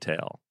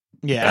ponytail.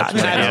 Yeah. That's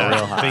when it got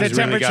real hot. The Things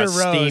really got temperature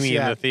rose, steamy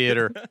yeah. in the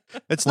theater.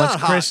 It's Once not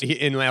hot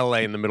in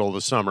LA in the middle of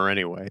the summer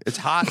anyway. It's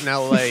hot in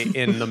LA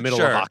in the middle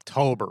of Sure.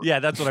 October. Yeah,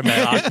 that's what I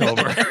meant.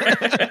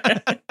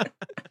 October.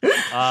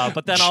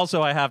 But then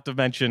also I have to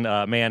mention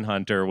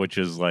Manhunter, which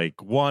is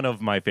like one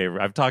of my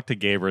favorite. I've talked to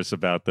Gabrus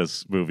about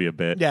this movie a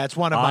bit. Yeah, it's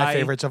one of my I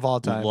favorites of all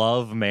time.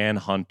 Love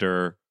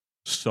Manhunter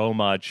so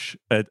much,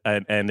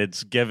 and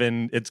it's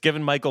given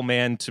Michael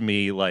Mann to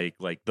me like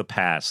the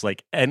pass.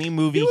 Like any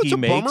movie You know what's he a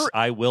makes, bummer?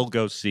 I will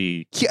go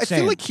see. I Same.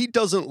 feel like he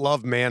doesn't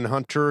love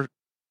Manhunter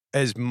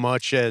as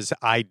much as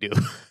I do.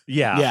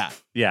 Yeah. I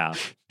Yeah,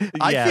 think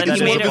then it's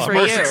he one made of it his for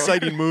most you.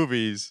 exciting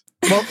movies.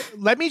 Well,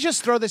 let me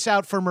just throw this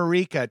out for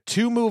Marika.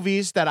 2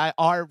 movies that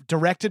are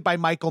directed by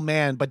Michael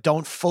Mann, but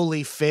don't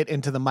fully fit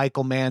into the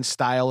Michael Mann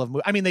style of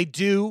movie. I mean, they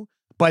do,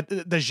 but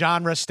the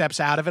genre steps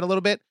out of it a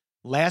little bit.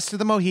 Last of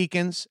the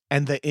Mohicans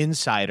and The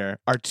Insider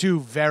are 2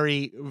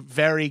 very,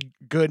 very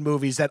good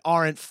movies that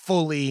aren't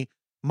fully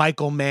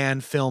Michael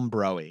Mann film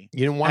bro-y.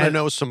 You want to And-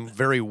 know some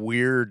very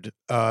weird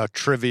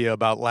trivia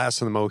about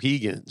Last of the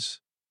Mohegans?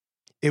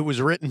 It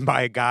was written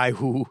by a guy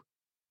who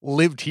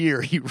lived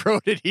here. He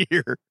wrote it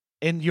here.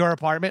 In your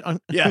apartment?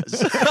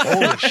 Yes.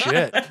 Holy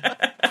shit.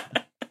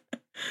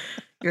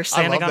 You're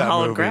standing love on that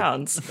hallowed movie.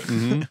 grounds.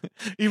 Mhm.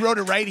 He wrote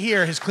it right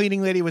here. His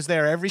cleaning lady was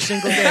there every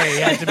single day. He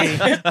had to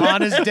be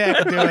on his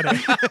deck doing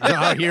it.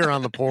 Out here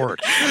on the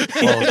porch.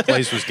 Well, his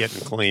place was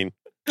getting clean.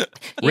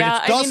 Yeah,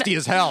 It's dusty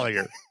as hell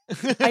here.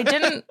 I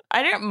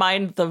didn't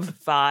mind the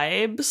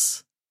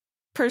vibes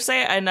per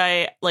se, and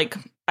I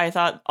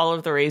thought all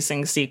of the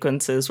racing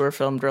sequences were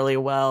filmed really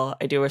well.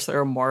 I do wish there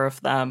were more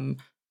of them,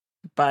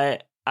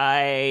 but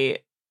I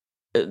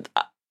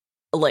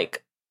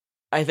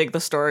think the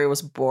story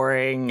was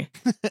boring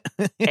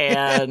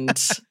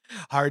and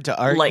Hard to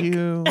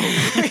argue.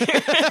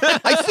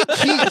 I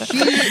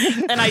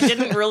think and I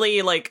didn't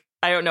really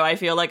I don't know. I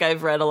feel like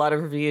I've read a lot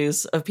of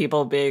reviews of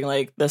people being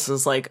like, this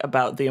is like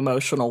about the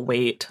emotional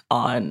weight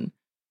on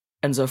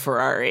Enzo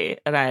Ferrari,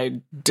 and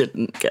I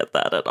didn't get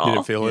that at all. You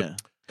didn't feel it? Yeah.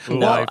 Ooh,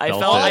 No, I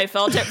it.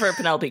 felt it for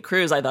Penelope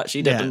Cruz. I thought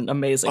she did Yeah. an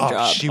amazing Oh,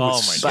 job. she Oh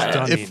was my God.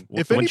 stunning.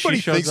 If When she anybody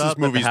shows thinks up this at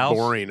the movie's house-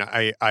 boring,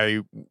 I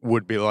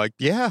would be like,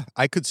 yeah,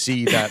 I could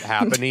see that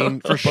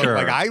happening For sure.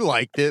 Like I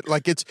liked it.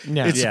 Like it's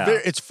Yeah.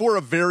 it's for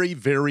a very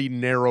very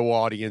narrow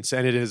audience,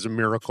 and it is a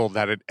miracle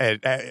that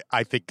it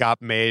I think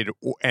got made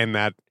and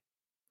that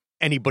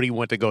anybody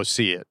went to go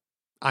see it.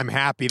 I'm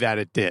happy that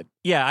it did.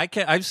 Yeah,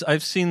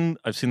 I've seen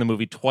the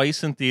movie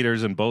twice in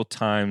theaters, and both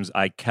times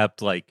I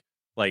kept like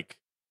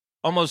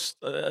almost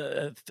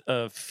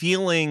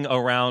feeling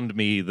around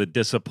me the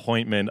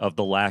disappointment of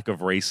the lack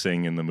of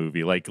racing in the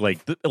movie. Like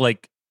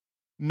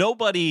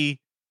nobody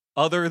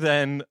other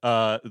than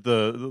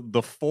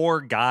the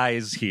 4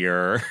 guys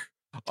here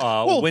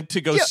went to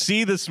go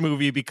see this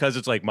movie because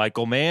it's like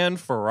Michael Mann,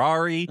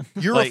 Ferrari.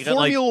 You're like, a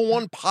Formula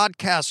One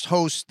podcast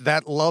host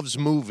that loves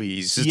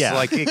movies. It's Yeah.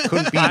 like it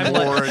couldn't be I'm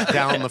like- more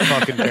down the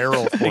fucking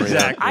barrel for you.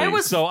 Exactly. I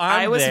was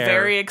I'm there.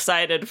 very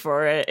excited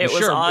for it. It was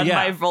Sure, on yeah.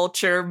 my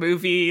Vulture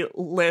movie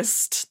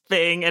list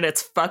thing, and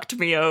it's fucked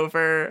me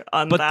over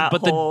on that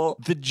but whole.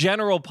 the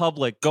general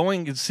public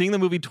seeing the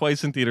movie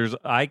twice in theaters,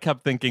 I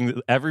kept thinking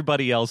that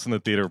everybody else in the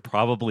theater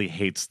probably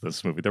hates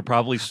this movie. They're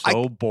probably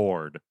so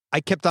bored. I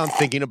kept on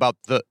thinking about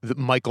the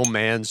Michael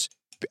Mann's,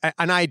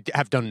 and I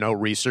have done no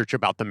research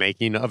about the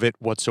making of it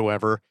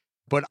whatsoever,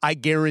 but I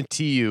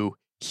guarantee you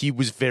he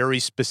was very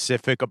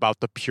specific about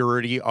the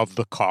purity of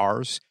the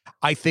cars.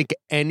 I think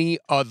any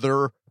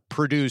other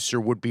producer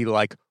would be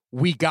like,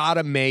 we got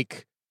to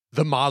make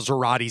the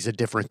Maseratis a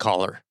different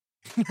color.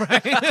 It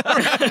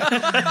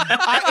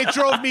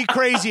drove me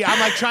crazy. I'm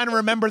like trying to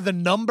remember the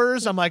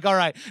numbers. I'm like, all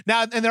right.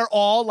 Now, and they're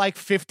all like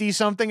 50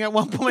 something at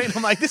one point.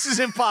 I'm like, this is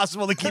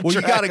impossible to keep Well,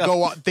 you track got to of.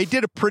 go on. They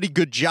did a pretty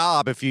good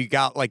job if you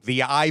got like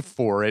the eye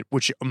for it,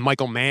 which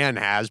Michael Mann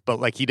has, but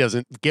like he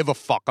doesn't give a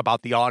fuck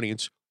about the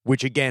audience,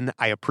 which again,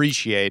 I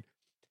appreciate.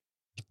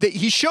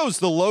 He shows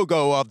the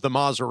logo of the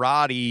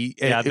Maserati.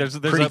 Yeah, there's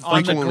pretty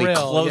on the frequently.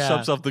 grill.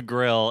 close-ups of the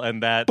grill,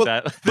 and that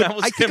But was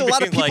I think him a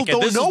lot of being people like,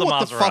 don't "This is know the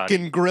what the Maserati."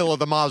 fucking grill of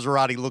the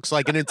Maserati looks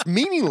like, and it's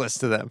meaningless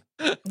to them.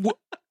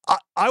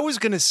 I was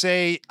gonna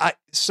say, I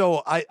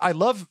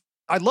love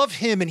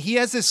him, and he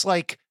has this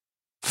like,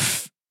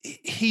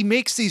 he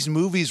makes these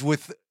movies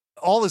with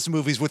all his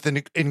movies with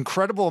an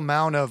incredible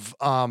amount of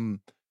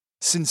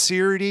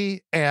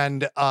sincerity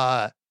and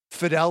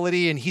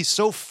fidelity, and he's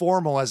so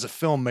formal as a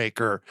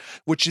filmmaker,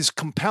 which is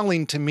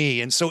compelling to me.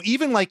 And so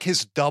even like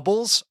his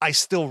doubles, I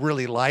still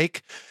really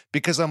like,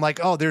 because I'm like,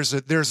 oh, there's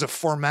a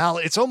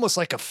formality. It's almost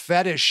like a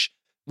fetish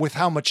with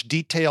how much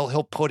detail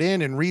he'll put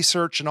in and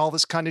research and all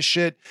this kind of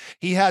shit.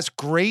 He has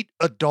great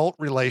adult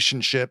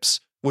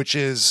relationships, which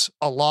is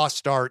a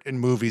lost art in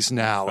movies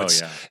now.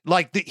 It's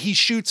like he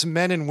shoots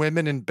men and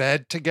women in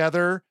bed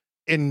together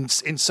in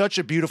such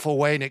a beautiful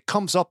way, and it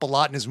comes up a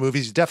lot in his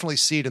movies. You definitely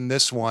see it in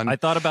this one. I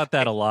thought about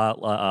that a lot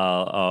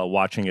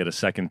watching it a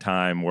second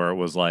time, where it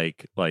was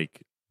like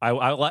I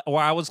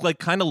was like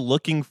kind of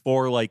looking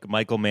for like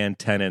Michael Mann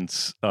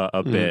tenets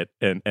a bit,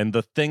 and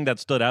the thing that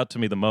stood out to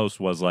me the most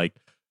was like,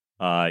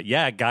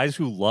 guys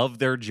who love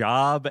their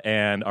job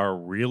and are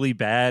really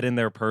bad in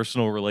their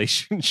personal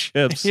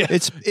relationships.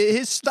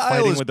 His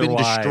style has been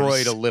destroyed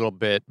wives. a little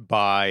bit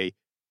by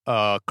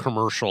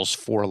commercials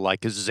for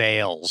like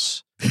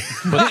Zales.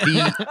 But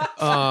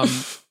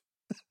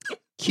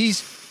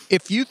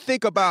if you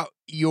think about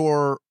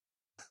your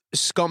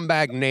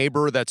scumbag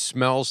neighbor that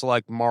smells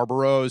like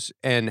Marlboros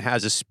and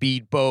has a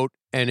speedboat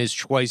and is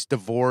twice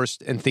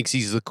divorced and thinks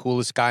he's the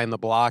coolest guy in the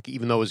block,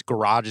 even though his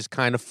garage is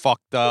kind of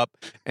fucked up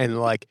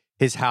and like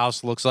his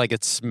house looks like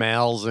it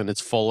smells and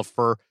it's full of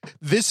fur.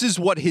 This is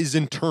what his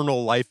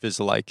internal life is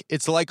like.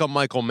 It's like a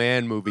Michael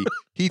Mann movie.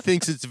 He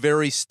thinks it's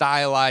very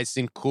stylized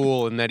and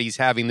cool and that he's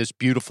having this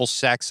beautiful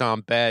sex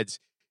on beds,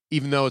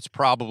 even though it's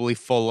probably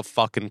full of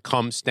fucking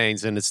cum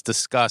stains and it's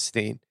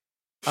disgusting.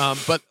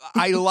 But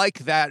I like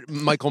that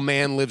Michael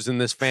Mann lives in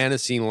this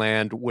fantasy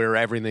land where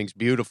everything's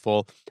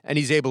beautiful and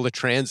he's able to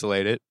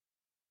translate it.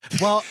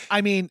 Well,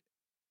 I mean,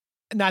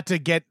 not to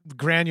get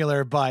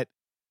granular, but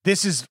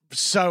this is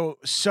so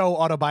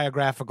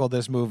autobiographical,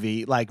 this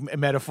movie, like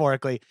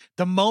metaphorically.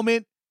 The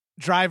moment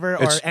Driver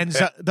or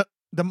Enzo,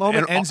 the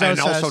moment Enzo says,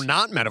 and also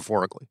not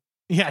metaphorically.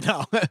 Yeah,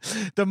 no.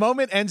 The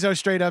moment Enzo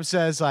straight up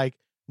says like,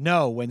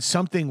 no, when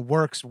something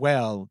works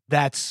well,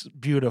 that's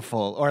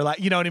beautiful. Or like,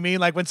 you know what I mean?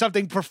 Like when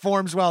something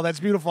performs well,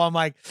 that's beautiful. I'm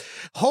like,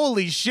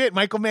 holy shit.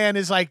 Michael Mann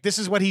is like, this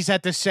is what he's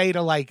had to say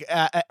to like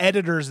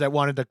editors that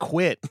wanted to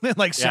quit,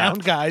 like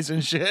sound guys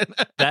and shit.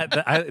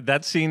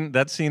 that scene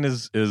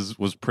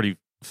was pretty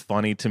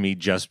funny to me,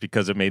 just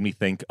because it made me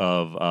think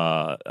of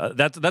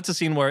that's a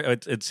scene where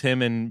it's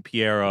him and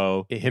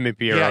Piero, and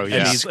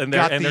and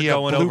they're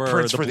going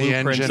over the for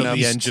blueprints of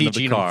the engine of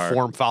the car.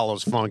 Form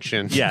follows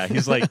function. Yeah,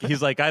 he's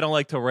like I don't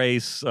like to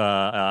race.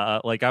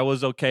 Like I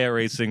was okay at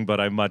racing, but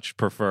I much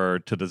prefer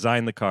to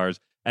design the cars.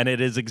 And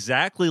it is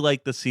exactly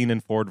like the scene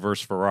in Ford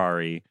vs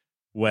Ferrari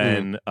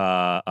when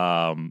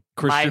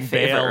Christian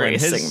Bale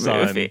and his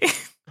son.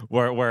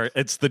 Where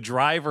it's the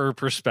driver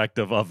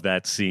perspective of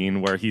that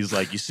scene, where he's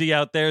like, you see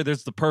out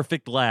there's the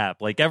perfect lap,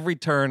 like every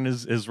turn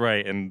is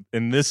right, and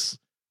in this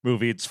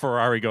movie it's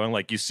Ferrari going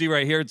like, you see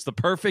right here, it's the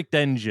perfect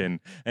engine,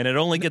 and it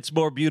only gets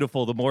more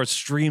beautiful the more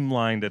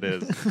streamlined it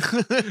is.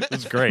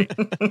 It's great.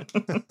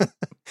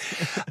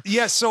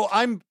 Yeah, so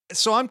I'm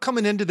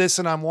coming into this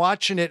and I'm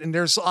watching it, and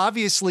there's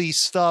obviously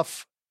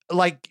stuff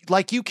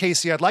like you,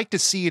 Casey. I'd like to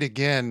see it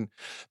again,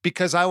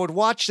 because I would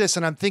watch this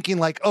and I'm thinking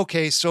like,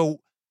 okay,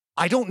 so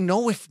I don't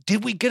know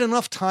did we get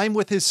enough time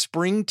with his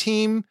spring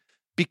team,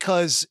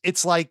 because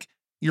it's like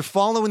you're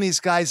following these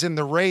guys in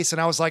the race.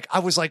 And I was like,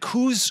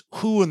 who's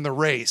who in the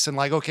race? And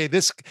like, okay,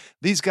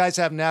 these guys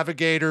have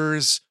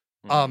navigators.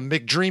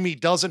 McDreamy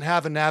doesn't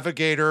have a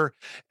navigator.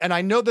 And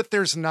I know that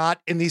there's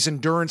not, in these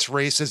endurance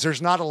races,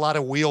 there's not a lot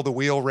of wheel to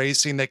wheel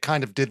racing. They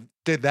kind of did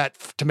that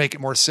to make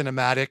it more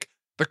cinematic.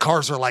 The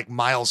cars are like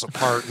miles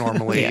apart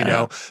normally, you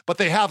know, but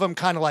they have them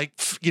kind of like,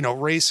 you know,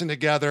 racing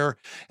together,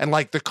 and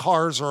like the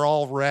cars are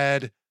all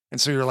red. And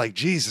so you're like,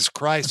 Jesus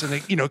Christ.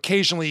 And, you know,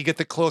 occasionally you get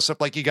the close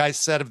up, like you guys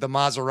said, of the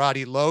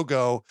Maserati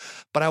logo.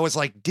 But I was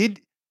like,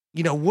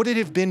 would it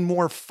have been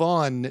more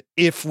fun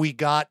if we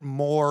got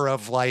more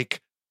of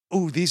like,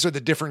 ooh, these are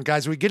the different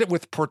guys. We get it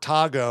with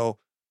Portago.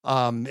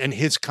 And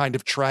his kind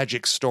of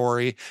tragic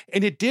story.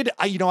 And it did,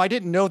 I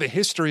didn't know the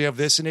history of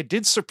this, and it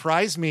did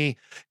surprise me,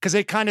 because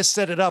they kind of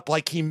set it up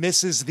like he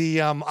misses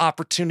the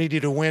opportunity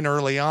to win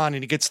early on,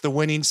 and he gets the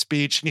winning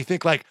speech, and you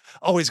think like,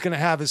 oh, he's going to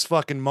have his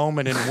fucking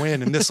moment and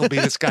win, and this will be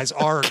this guy's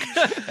arc.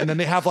 And then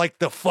they have like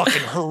the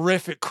fucking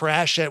horrific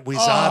crash at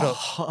Wizzato.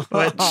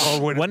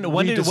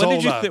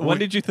 When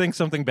did you think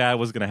something bad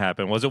was going to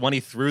happen? Was it when he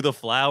threw the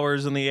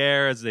flowers in the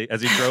air as he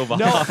drove off?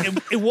 No,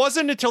 it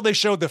wasn't until they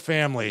showed the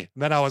family.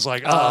 Then I was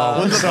like,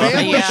 when the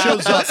family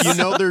shows up, you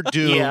know they're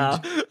doomed. Yeah.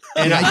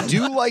 And I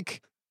do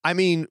like, I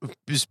mean,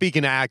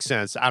 speaking of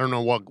accents, I don't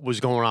know what was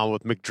going on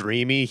with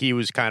McDreamy. He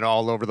was kind of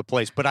all over the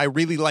place, but I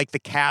really like the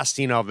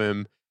casting of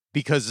him,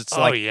 because it's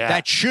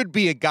that should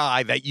be a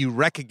guy that you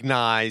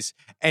recognize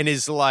and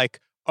is like,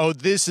 oh,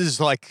 this is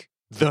like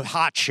the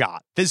hot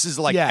shot. This is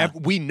like,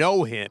 we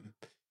know him.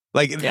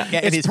 Like, and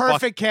it's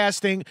perfect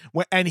casting.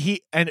 And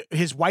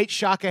his white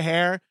shock of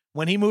hair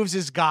when he moves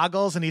his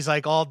goggles and he's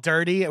like all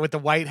dirty with the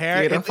white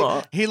hair.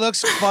 Beautiful. He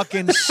looks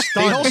fucking They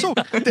stunning. also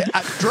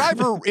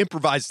Driver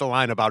improvised the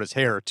line about his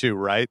hair too,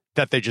 right?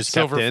 That they just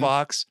kept Silver in,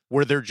 Fox.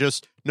 where they're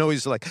just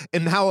he's like,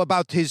 and how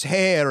about his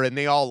hair? And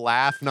they all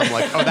laugh, and I'm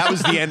like, oh, that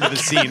was the end of the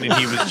scene, and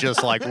he was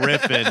just like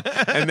riffing,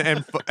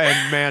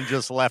 and man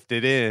just left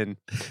it in,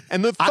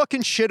 and the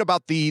fucking shit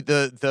about the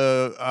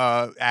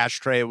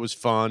ashtray, it was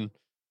fun.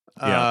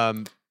 Yeah.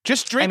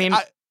 Just drink. I mean-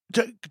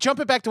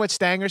 Jumping back to what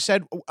Stanger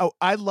said,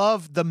 I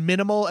love the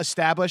minimal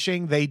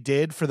establishing they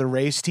did for the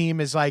race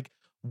team is like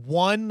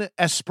one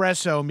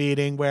espresso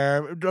meeting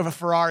where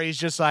Ferrari's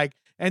just like,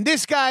 and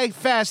this guy,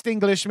 fast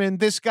Englishman,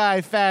 this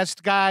guy,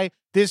 fast guy,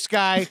 this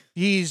guy,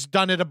 he's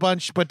done it a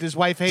bunch, but his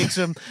wife hates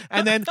him.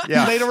 And then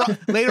later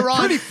on,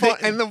 Pretty fun.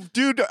 And the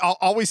dude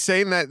always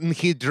saying that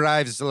he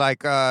drives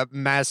like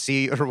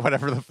Massey or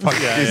whatever the fuck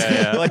it is.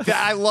 yeah. Like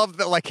that, I love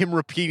that, like him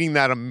repeating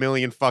that a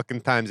million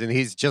fucking times, and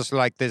he's just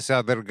like this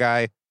other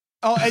guy.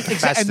 oh, exactly.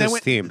 Fastest And then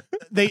when, team.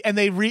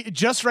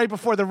 just right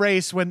before the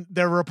race when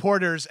they're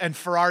reporters and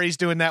Ferrari's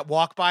doing that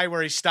walk by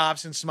where he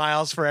stops and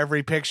smiles for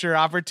every picture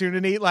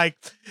opportunity, like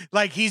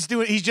he's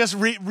just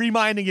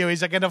reminding you.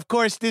 He's like, and of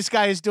course this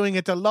guy is doing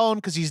it alone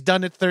because he's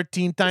done it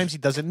 13 times. He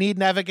doesn't need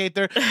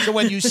navigator. So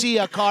when you see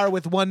a car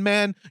with one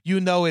man, you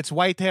know it's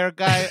white hair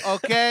guy.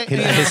 Okay,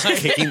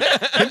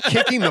 Him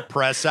kicking the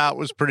press out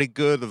was pretty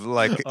good. Of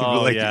like,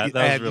 Oh, like yeah,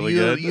 that was really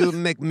good. You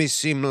make me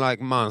seem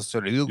like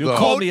monster. You go.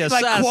 call me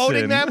like assassin.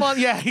 quoting them on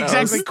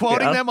exactly was-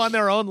 quoting yeah. them on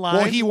their own line.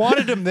 Well, he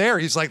wanted him there.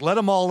 He's like, let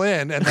them all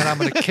in, and then I'm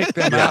going to kick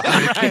them out.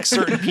 I'm going to kick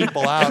certain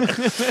people out.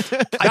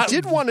 I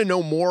did want to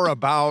know more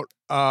about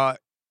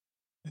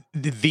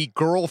the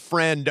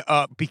girlfriend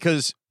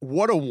because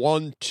what a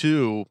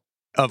 1-2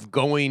 of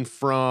going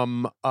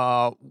from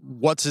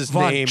what's his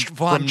name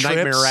Von from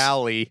Nightmare Trips?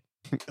 Alley.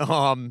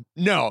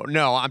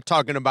 No, I'm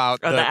talking about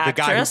Oh, the guy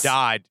who actress?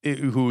 died,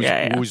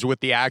 who's with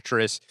the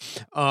actress,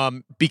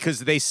 because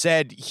they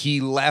said he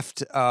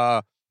left.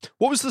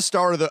 What was the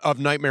star of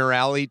Nightmare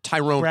Alley?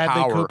 Tyrone Bradley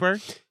Power. Cooper.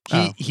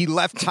 He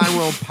left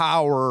Tyrone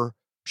Power.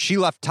 She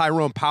left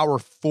Tyrone Power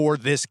for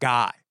this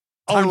guy.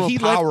 Oh, and Tyrone he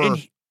left- Power and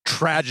he-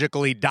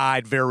 tragically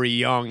died very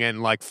young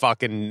and like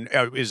fucking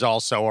is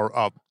also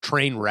a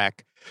train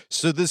wreck.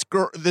 So this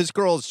girl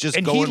is just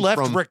And going he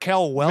left from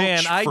Raquel Welch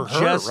Man, I for her,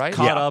 just right?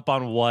 caught up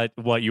on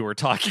what you were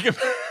talking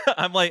about.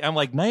 I'm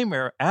like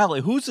Nightmare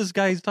Alley. Who's this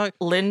guy he's talking?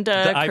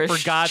 Linda. I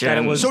forgot that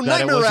it Christian. was So that it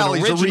Nightmare was an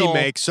Alley's a original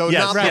remake, so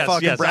yes, not yes, the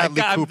fucking yes.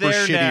 Bradley I'm Cooper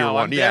there shittier now.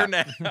 one. I'm Yeah.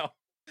 there now.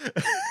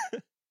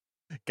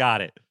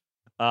 Got it.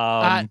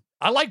 Uh,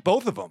 I like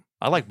both of them.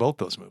 I like both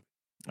those movies.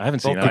 I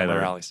haven't Both seen Nightmare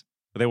either. Alleys.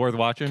 Are they worth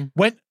watching?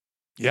 when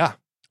Yeah.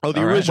 Oh, the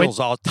All right. original's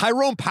all.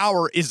 Tyrone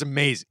Power is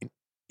amazing.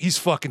 He's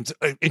fucking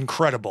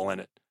incredible in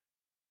it.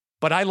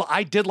 But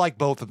I did like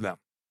both of them.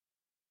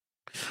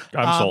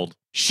 I'm sold.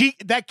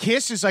 That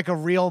kiss is like a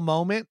real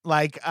moment.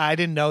 Like I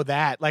didn't know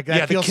that. Like that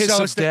Yeah, the feels kiss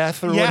so of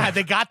death or yeah, whatever.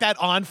 they got that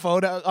on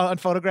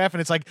photograph,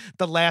 and it's like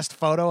the last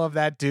photo of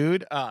that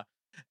dude.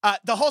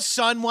 The whole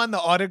son one, the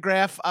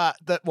autograph.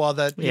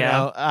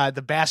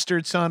 The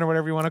bastard son or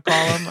whatever you want to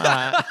call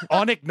him.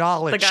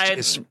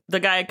 Unacknowledged. The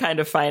guy kind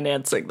of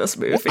financing this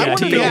movie. I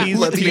wanna know who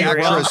Let's the be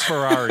real. actress-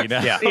 Ferrari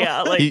now. Yeah.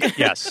 Yeah, like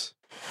Yes.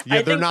 Yeah, I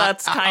they're think not.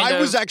 that's kind I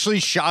was of- actually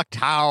shocked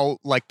how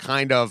like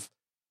kind of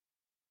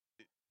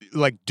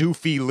like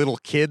doofy little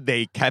kid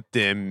they kept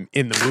him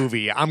in the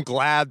movie. I'm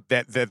glad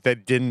that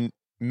didn't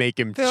make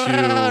him too.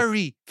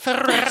 Ferrari.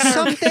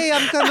 Someday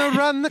I'm gonna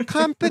run the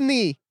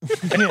company.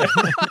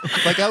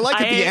 Like I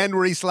like at the end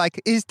where he's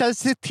like,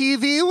 does the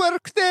TV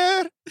work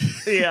there?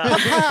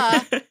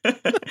 yeah.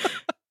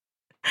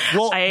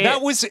 Well, I-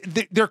 that was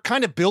they're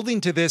kind of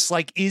building to this.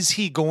 Like, is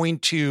he going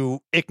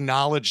to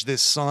acknowledge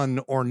this son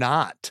or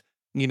not?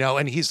 You know,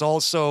 and he's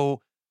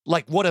also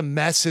like what a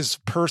mess his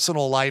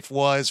personal life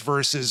was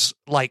versus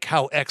like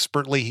how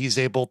expertly he's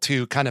able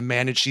to kind of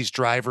manage these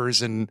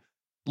drivers and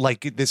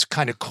like this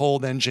kind of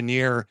cold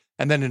engineer.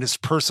 And then in his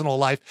personal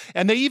life,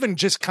 and they even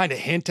just kind of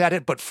hint at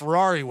it, but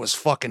Ferrari was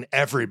fucking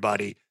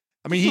everybody.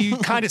 I mean, you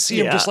kind of see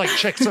him Yeah. just like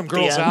check some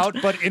girls end. out,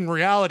 but in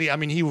reality, I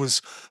mean, he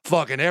was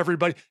fucking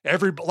everybody,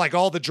 like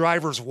all the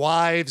drivers'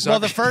 wives.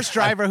 Well, the first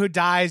driver who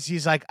dies,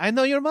 he's like, "I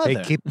know your mother."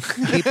 Hey, keep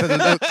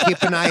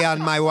an eye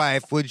on my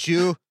wife, would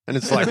you? And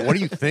it's like, what are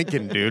you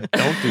thinking, dude?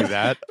 Don't do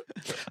that.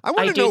 I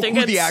want I to do know think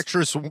who the it's-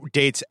 actress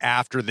dates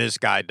after this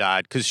guy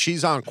died, because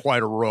she's on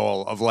quite a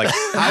roll of like,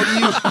 how do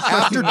you,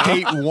 after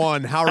date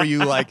one, how are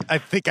you like, I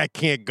think I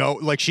can't go.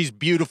 Like, she's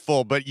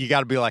beautiful, but you got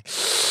to be like,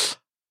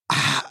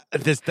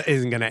 this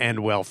isn't going to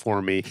end well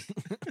for me.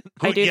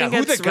 I do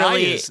think it's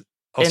really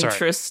Oh, sorry.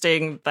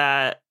 interesting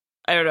that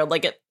I don't know,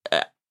 like it.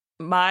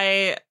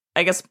 I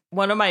guess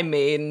one of my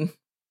main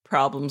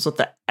problems with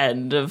the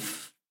end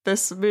of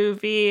this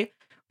movie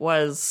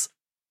was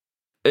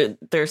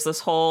there's this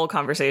whole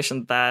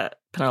conversation that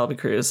Penelope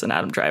Cruz and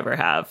Adam Driver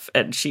have,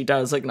 and she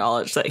does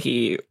acknowledge that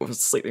he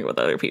was sleeping with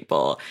other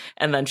people,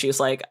 and then she's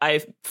like,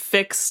 "I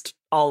fixed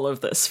all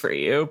of this for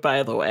you,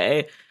 by the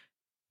way,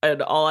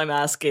 and all I'm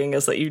asking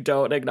is that you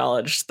don't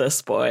acknowledge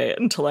this boy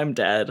until I'm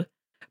dead."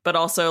 But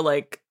also,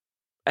 like,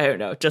 I don't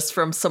know, just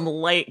from some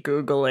light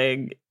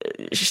Googling,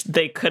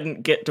 they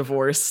couldn't get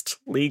divorced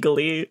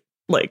legally.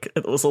 Like,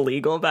 it was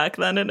illegal back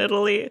then in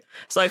Italy.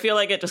 So I feel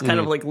like it just kind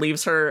of like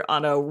leaves her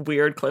on a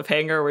weird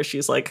cliffhanger where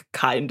she's like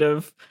kind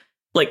of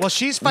like, well,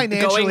 she's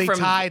financially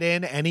tied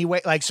in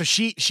anyway. Like, so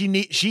she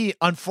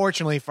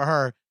unfortunately for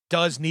her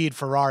does need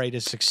Ferrari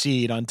to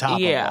succeed on top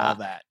of all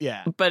that.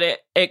 Yeah. But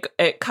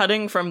it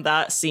cutting from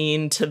that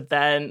scene to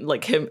then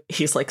like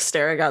he's like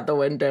staring out the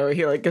window.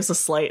 He like gives a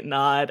slight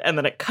nod, and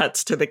then it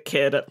cuts to the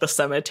kid at the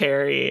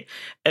cemetery,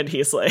 and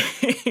he's like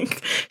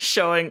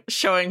showing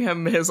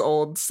him his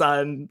old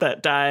son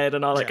that died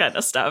and all that kind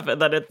of stuff. And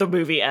then the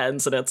movie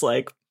ends, and it's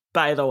like,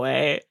 by the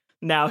way,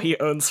 now he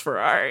owns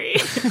Ferrari.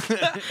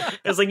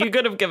 It's like, you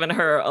could have given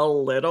her a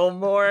little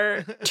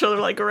more to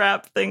like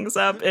wrap things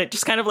up. It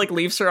just kind of like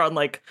leaves her on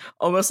like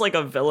almost like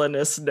a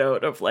villainous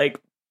note of like,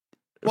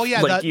 well,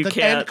 yeah, like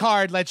the end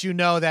card lets you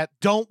know that,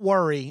 don't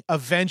worry,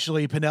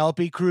 eventually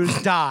Penelope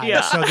Cruz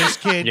dies, so this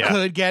kid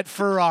could get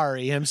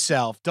Ferrari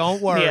himself.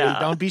 Don't worry,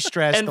 don't be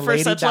stressed. And the for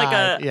lady such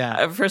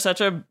died. for such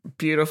a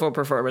beautiful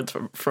performance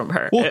from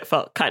her, Well, it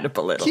felt kind of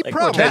belittling. He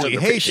probably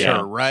hates Yeah.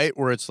 her, right?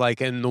 Where it's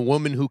like, and the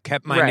woman who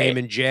kept my name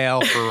in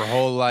jail for her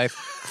whole life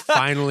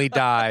finally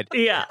died.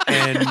 Yeah.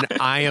 And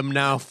I am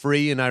now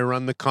free and I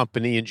run the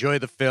company. Enjoy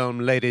the film,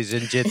 ladies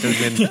and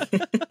gentlemen.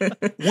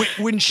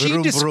 When she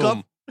Vroom, discovered,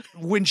 vroom.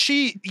 when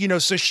she,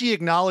 so she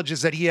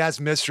acknowledges that he has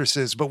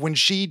mistresses, but when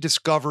she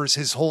discovers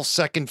his whole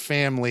second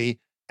family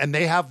and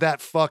they have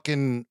that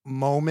fucking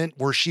moment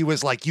where she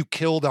was like, you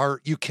killed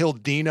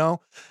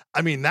Dino.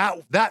 I mean,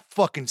 that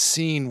fucking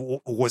scene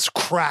was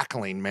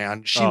crackling,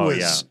 man. She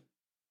was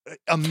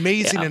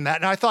amazing in that.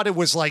 And I thought it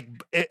was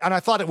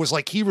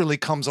like, he really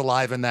comes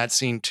alive in that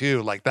scene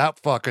too. Like that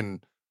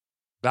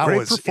Great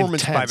was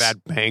performance by intense.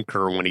 that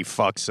banker when he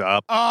fucks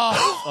up.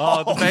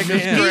 The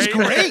banker's He's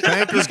great.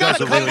 Banker got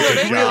does a a really couple good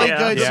of job.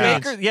 really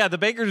good scenes. The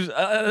Baker's,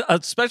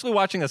 especially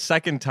watching a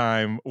second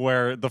time,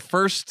 where the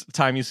first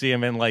time you see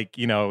him in, like,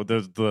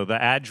 the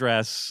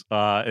address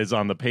is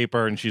on the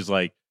paper, and she's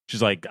like,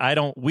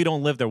 we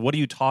don't live there. What are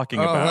you talking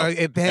about?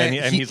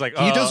 And he's like,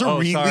 he does a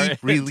really, sorry.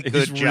 really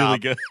good He's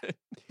job. Really good.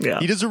 Yeah.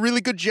 He does a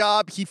really good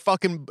job. He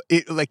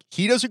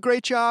he does a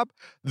great job.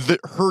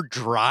 Her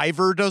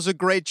driver does a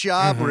great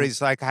job where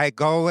he's like, "Hey,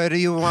 go where do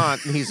you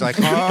want?" And he's like,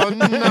 "Oh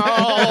no."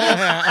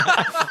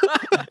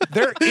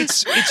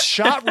 It's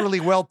shot really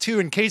well too.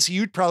 In case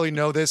you'd probably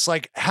know this,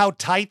 like how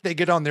tight they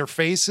get on their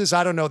faces.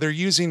 I don't know. They're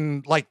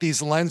using like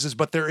these lenses,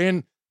 but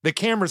the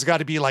camera's got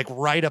to be like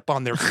right up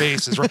on their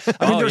faces. Right?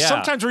 I mean, there's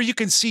sometimes where you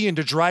can see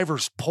into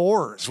drivers'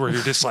 pores where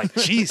you're just like,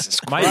 Jesus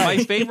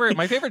Christ.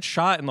 My favorite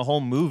shot in the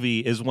whole movie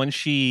is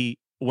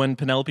when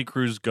Penelope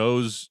Cruz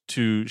goes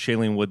to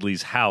Shailene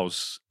Woodley's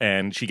house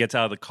and she gets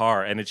out of the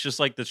car, and it's just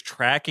like this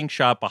tracking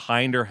shot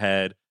behind her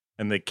head,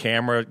 and the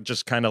camera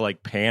just kind of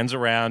like pans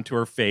around to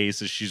her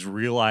face as she's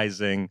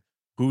realizing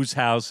whose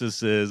house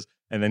this is,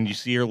 and then you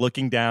see her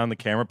looking down, the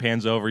camera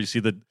pans over, you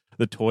see the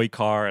toy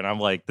car, and I'm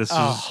like, this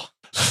is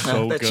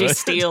so that good. she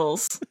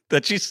steals.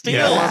 That she steals.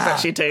 Yeah. That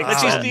she takes. That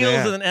she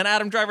steals, and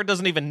Adam Driver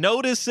doesn't even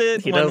notice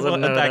it. He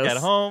doesn't back notice. at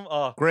home.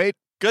 Oh, Great.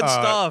 good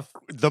stuff.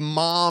 The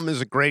mom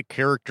is a great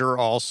character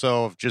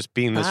also of just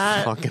being this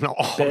fucking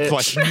bitch.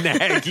 like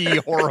naggy,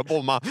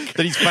 horrible mom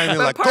that he's finally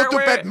The like, go part to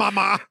where- bed,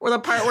 mama. Or the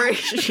part where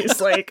she's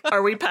like,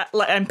 "Are we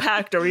I'm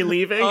packed? Are we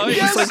leaving?" Oh, And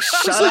yes. he's like, I was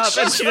 "Shut like, up!"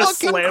 And she's she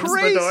just fucking slams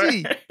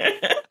crazy. the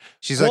door.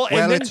 She's Well, like, and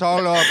well, then- it's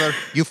all over.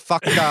 You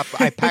fucked up.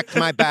 I packed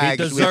my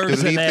bags. We have to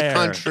deserves an leave the heir.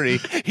 country.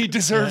 He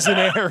deserves an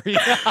heir.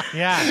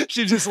 Yeah.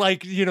 She's just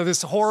like,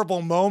 this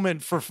horrible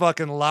moment for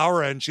fucking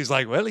Laura. And she's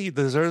like, well, he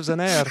deserves an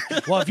heir.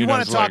 Well, if you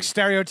want it's to talk like-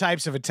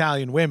 stereotypes of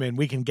Italian women,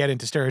 we can get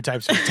into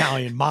stereotypes of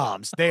Italian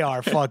moms. They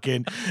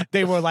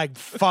were like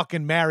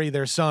fucking marry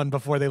their son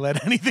before they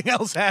let anything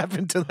else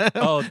happen to them.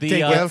 Oh,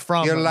 Take Well, it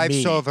from your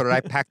life's me. over. I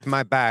packed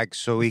my bags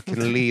so we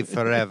can leave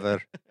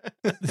forever.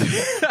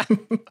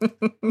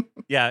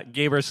 Yeah,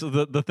 Gaber, so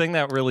the thing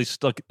that really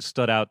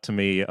stood out to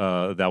me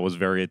that was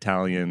very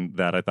Italian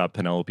that I thought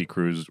Penelope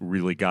Cruz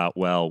really got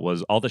well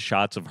was all the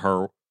shots of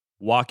her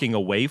walking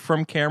away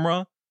from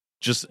camera.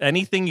 Just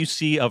anything you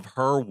see of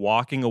her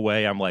walking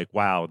away, I'm like,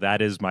 wow,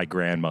 that is my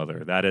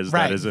grandmother. That is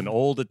an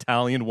old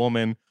Italian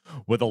woman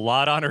with a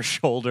lot on her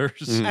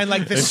shoulders. And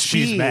like the And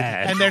she's speed,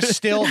 mad. and they're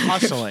still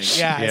hustling.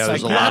 Yeah, Yeah, it's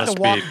there's like a you lot have of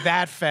to walk speed.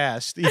 that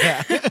fast.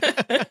 Yeah.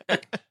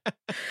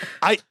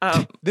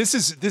 This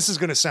is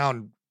going to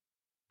sound.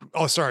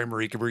 Oh, sorry,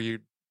 Marika. Were you?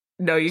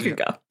 No, you can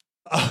go.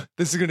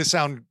 This is going to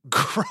sound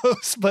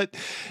gross, but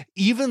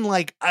even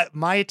like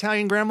my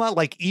Italian grandma,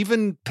 like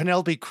even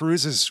Penelope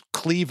Cruz's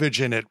cleavage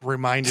in it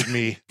reminded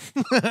me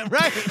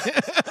Right.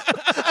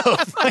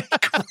 of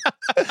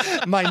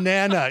my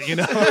Nana,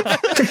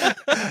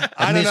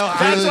 I don't know.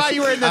 That's why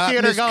you were in the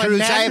theater Miss going, Cruz,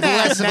 "Nah, I have nah,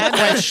 less of nah, a nah."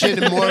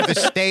 question and more of a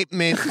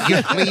statement.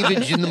 Your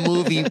cleavage in the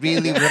movie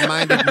really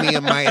reminded me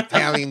of my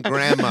Italian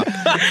grandma.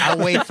 I'll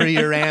wait for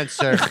your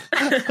answer.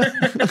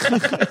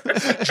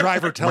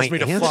 Driver tells My me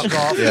to answer? fuck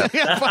off.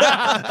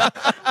 Yeah.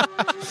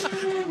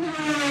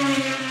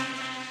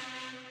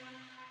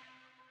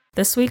 The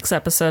This week's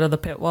episode of The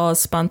Pit Wall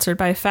is sponsored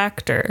by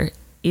Factor.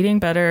 Eating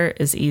better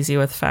is easy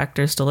with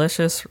Factor's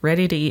delicious,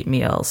 ready-to-eat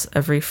meals.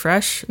 Every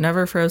fresh,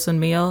 never frozen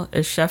meal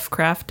is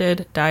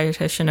chef-crafted,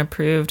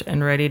 dietitian-approved,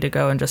 and ready to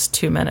go in just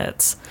 2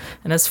 minutes.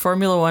 And as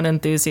Formula One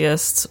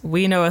enthusiasts,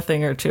 we know a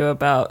thing or two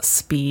about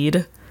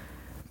speed.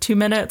 2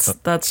 minutes,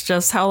 that's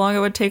just how long it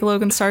would take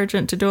Logan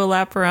Sargent to do a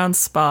lap around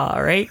Spa,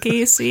 right,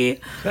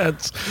 Casey?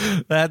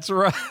 That's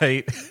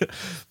right.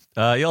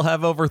 You'll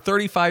have over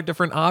 35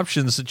 different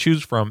options to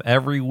choose from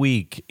every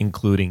week,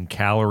 including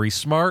Calorie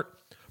Smart,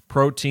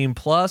 Protein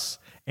Plus,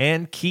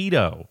 and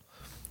Keto.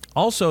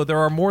 Also, there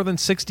are more than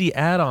 60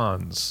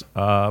 add-ons.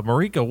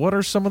 Marika, what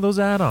are some of those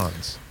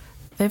add-ons?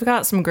 They've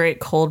got some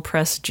great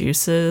cold-pressed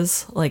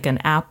juices, like an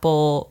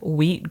apple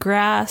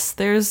wheatgrass.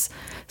 There's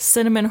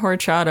cinnamon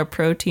horchata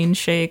protein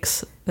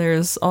shakes.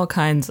 There's all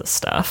kinds of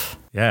stuff.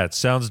 Yeah, it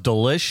sounds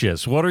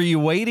delicious. What are you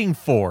waiting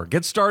for?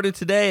 Get started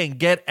today and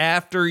get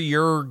after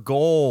your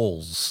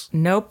goals.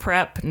 No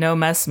prep, no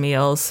mess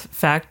meals.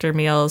 Factor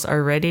meals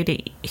are ready to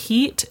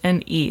heat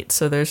and eat,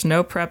 so there's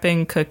no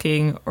prepping,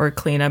 cooking, or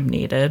cleanup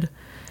needed.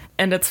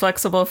 And it's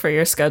flexible for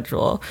your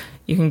schedule.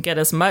 You can get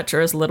as much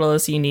or as little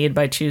as you need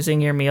by choosing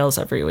your meals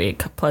every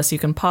week. Plus, you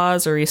can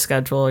pause or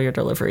reschedule your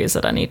deliveries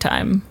at any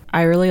time.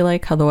 I really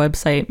like how the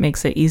website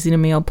makes it easy to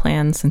meal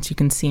plan since you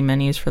can see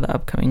menus for the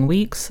upcoming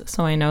weeks.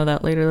 So I know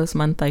that later this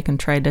month I can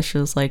try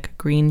dishes like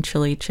green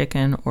chili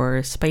chicken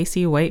or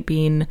spicy white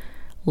bean,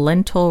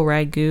 lentil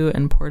ragu,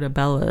 and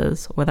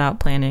portobellos without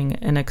planning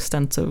an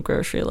extensive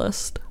grocery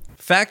list.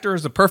 Factor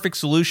is the perfect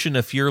solution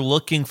if you're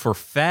looking for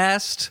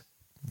fast,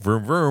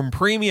 vroom vroom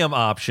premium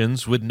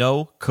options with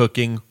no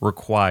cooking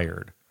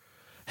required.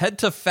 Head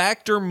to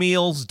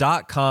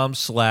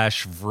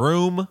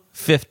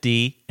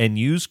factormeals.com/vroom50 and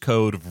use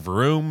code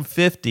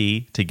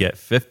vroom50 to get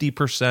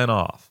 50%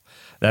 off.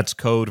 That's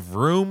code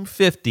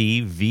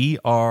vroom50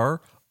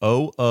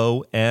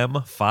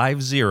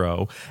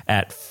 VROOM50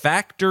 at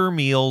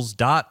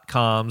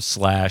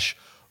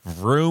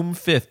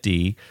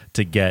factormeals.com/vroom50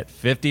 to get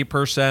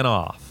 50%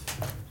 off.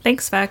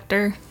 Thanks,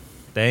 Factor.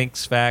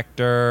 Thanks,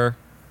 Factor.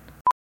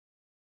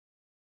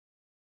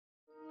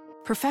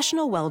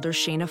 Professional welder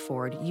Shayna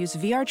Ford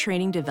used VR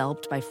training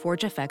developed by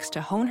ForgeFX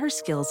to hone her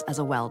skills as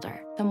a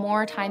welder. The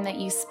more time that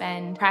you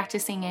spend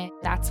practicing it,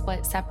 that's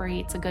what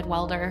separates a good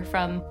welder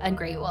from a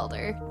great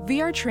welder.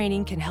 VR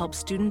training can help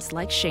students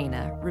like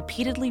Shayna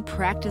repeatedly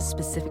practice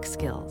specific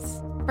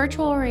skills.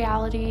 Virtual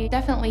reality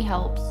definitely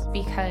helps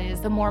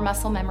because the more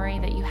muscle memory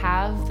that you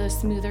have, the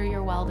smoother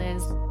your weld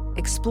is.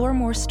 Explore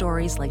more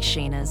stories like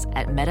Shayna's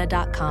at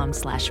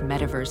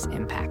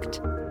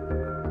meta.com/metaverseimpact.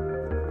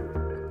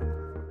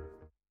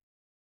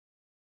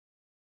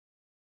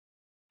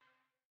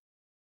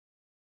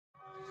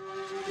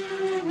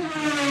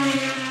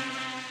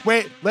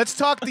 Wait, let's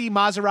talk the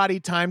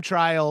Maserati time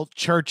trial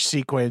church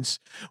sequence,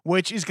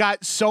 which has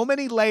got so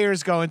many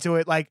layers going to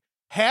it. Like,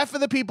 half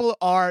of the people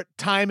are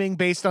timing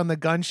based on the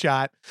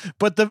gunshot,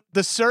 but the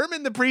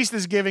sermon the priest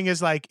is giving is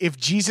like, if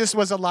Jesus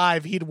was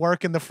alive, he'd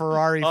work in the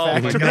Ferrari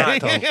factory. my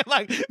God.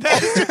 Like,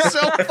 that is just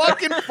so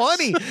fucking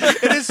funny.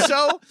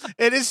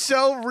 It is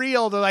so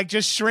real to like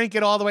just shrink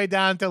it all the way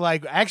down to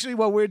like, actually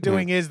what we're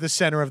doing is the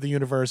center of the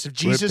universe. If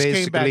Jesus We're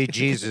came back, basically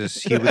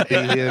Jesus, he would be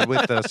here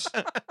with us.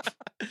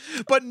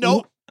 But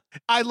no,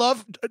 I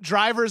love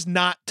drivers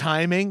not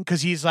timing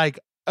because he's like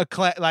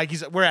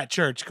we're at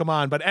church, come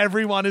on. But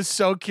everyone is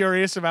so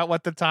curious about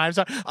what the times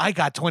are. I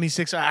got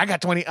 26. I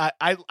got 20.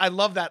 I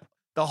love that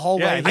the whole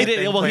way. He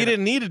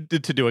didn't need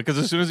to do it because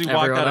as soon as he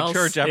walked out of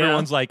church,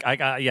 everyone's like, I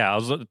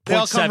was they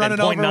all come running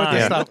over with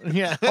this stuff.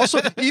 Yeah. Also,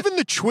 even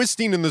the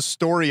twisting in the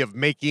story of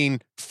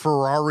making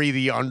Ferrari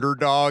the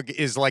underdog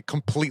is like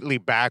completely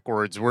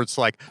backwards, where it's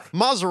like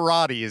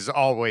Maserati is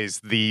always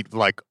the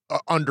like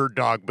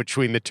underdog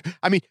between the two.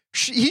 I mean,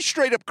 he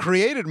straight up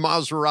created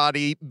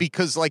Maserati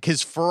because like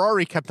his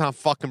Ferrari kept on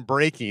fucking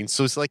breaking.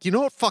 So it's like, you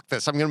know what? Fuck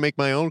this. I'm going to make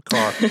my own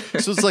car.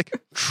 So it's like,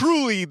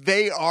 truly,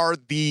 they are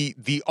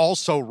the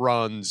also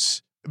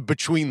runs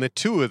between the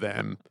two of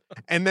them.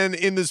 And then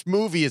in this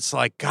movie, it's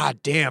like,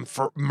 God damn,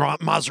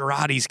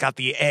 Maserati's got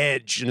the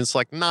edge. And it's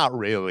like, not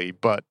really,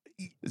 but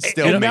it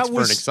still makes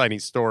for an exciting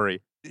story.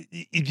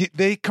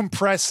 They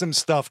compress some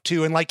stuff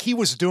too, and like he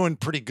was doing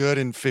pretty good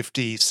in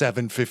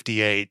 57,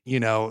 58. You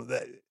know,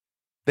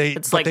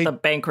 it's like the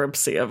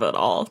bankruptcy of it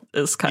all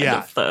is kind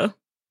of the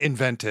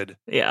invented.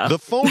 Yeah, the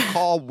phone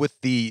call with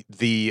the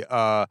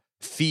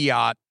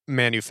Fiat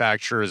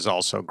manufacturer is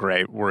also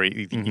great, where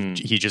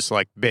he just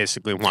like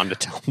basically wanted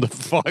to tell him to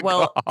fuck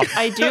off.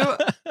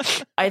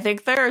 I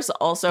think there's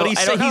also, but he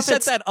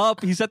set that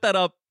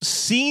up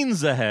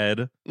scenes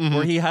ahead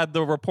where he had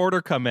the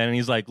reporter come in and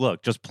he's like,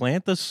 look, just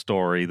plant the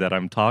story that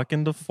I'm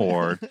talking to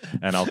Ford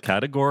and I'll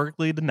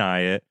categorically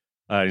deny it.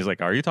 He's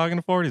like, are you talking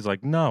to Ford? He's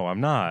like, no,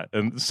 I'm not.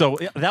 And so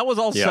that was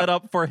all set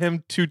up for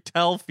him to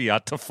tell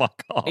Fiat to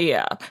fuck off.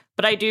 Yeah,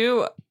 but I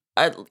don't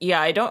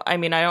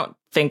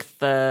think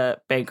the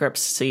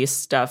bankruptcy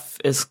stuff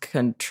is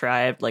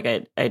contrived. Like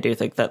I do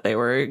think that they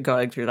were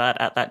going through that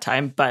at that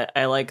time, but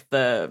I liked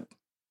that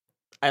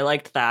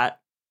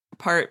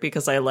part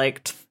because I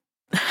liked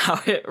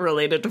how it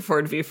related to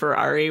Ford v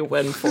Ferrari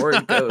when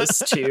Ford goes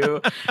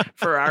to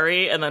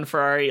Ferrari, and then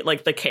Ferrari,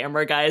 like the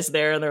camera guy's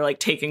there and they're like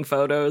taking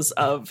photos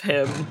of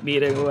him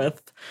meeting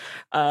with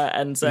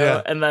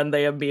Enzo, and then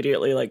they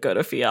immediately like go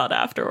to Fiat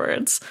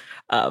afterwards.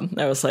 I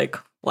was like,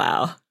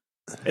 wow,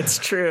 it's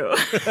true.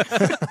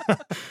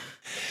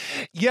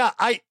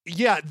 I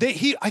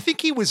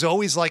think he was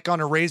always like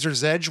on a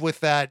razor's edge with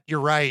that. You're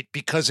right,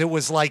 because it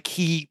was like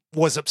he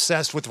was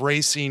obsessed with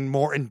racing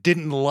more and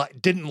didn't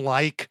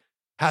like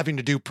having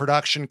to do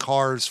production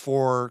cars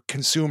for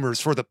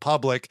consumers, for the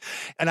public.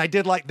 And I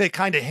did like, they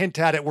kind of hint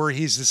at it where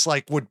he's just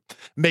like, would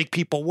make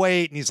people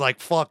wait. And he's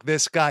like, fuck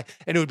this guy.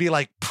 And it would be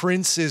like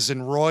princes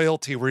and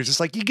royalty where he's just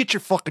like, you get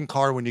your fucking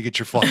car when you get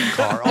your fucking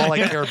car. All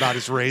I care about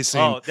is racing.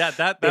 Oh,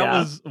 that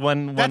was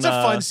when that's a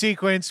fun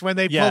sequence when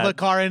they pull the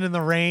car in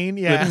the rain.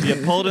 Yeah.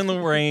 You pulled in the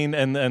rain,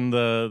 and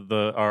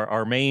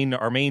our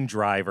main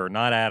driver,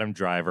 not Adam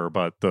Driver,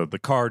 but the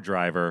car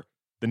driver,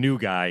 the new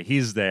guy,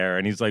 he's there,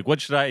 and he's like,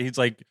 what should I,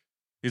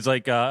 He's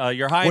like,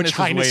 Your Highness is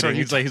waiting.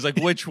 He's like,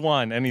 which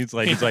one? And he's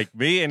like,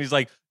 me. And he's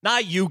like,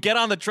 not you. Get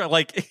on the train.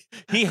 Like,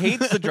 he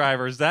hates the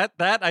drivers. That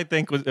I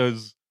think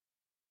was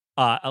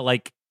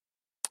like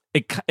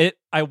it.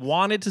 I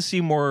wanted to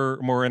see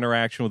more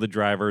interaction with the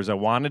drivers. I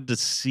wanted to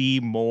see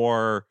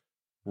more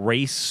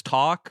race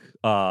talk.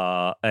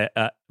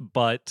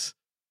 But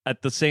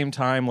at the same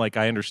time, like,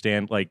 I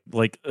understand,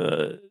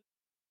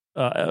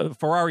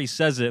 Ferrari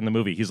says it in the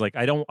movie. He's like,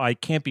 I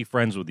can't be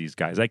friends with these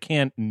guys. I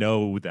can't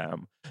know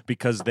them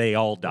because they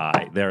all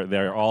die.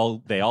 They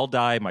all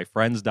die. My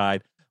friends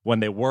died. When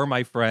they were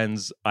my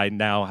friends, I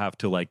now have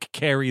to like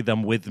carry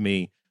them with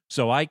me.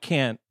 So I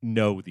can't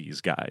know these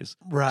guys.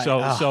 Right.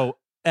 So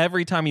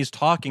every time he's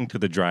talking to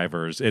the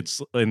drivers,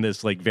 it's in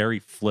this like very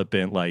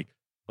flippant, like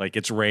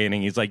it's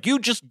raining. He's like, you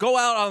just go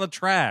out on the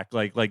track.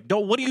 Like,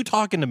 don't, what are you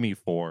talking to me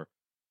for?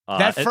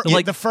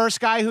 The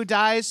first guy who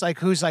dies, like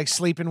who's like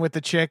sleeping with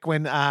the chick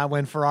when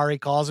Ferrari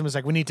calls him, is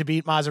like, we need to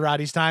beat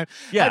Maserati's time.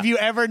 Yeah. Have you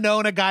ever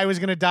known a guy who's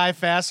going to die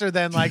faster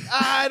than like,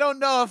 I don't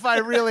know if I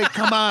really,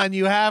 come on,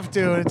 you have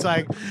to. And it's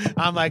like,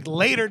 I'm like,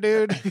 later,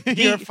 dude,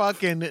 you're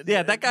fucking.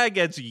 Yeah, that guy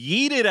gets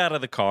yeeted out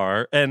of the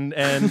car and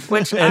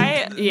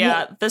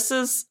this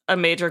is a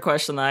major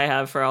question that I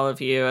have for all of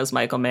you as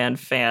Michael Mann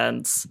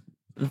fans.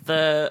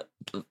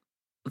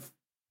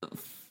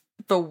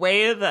 The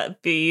way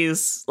that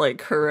these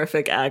like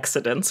horrific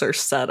accidents are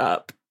set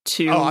up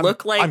to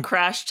look like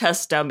crash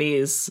test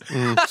dummies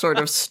sort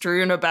of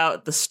strewn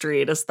about the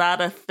street. Is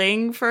that a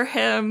thing for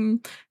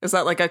him? Is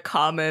that like a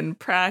common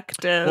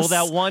practice? Well,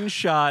 that one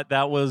shot,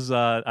 that was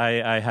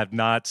I had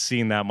not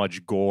seen that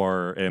much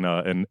gore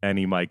in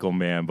any Michael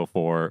Mann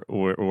before,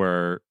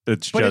 where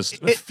it's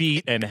just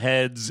feet and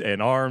heads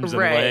and arms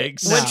and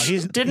legs. No,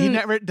 he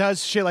never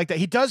does shit like that.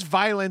 He does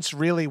violence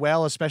really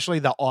well, especially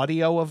the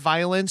audio of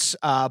violence.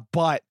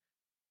 But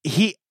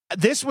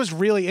this was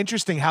really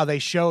interesting how they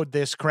showed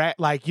this crack.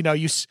 Like, you know,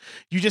 you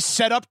just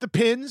set up the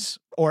pins,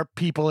 or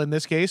people in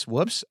this case,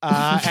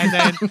 and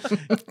then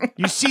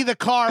you see the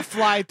car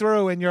fly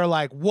through and you're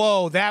like,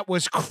 whoa, that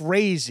was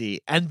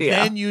crazy. And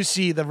then you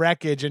see the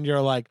wreckage and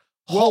you're like,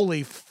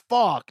 holy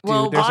fuck, dude.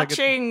 Well,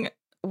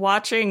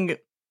 watching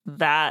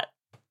that,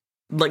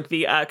 like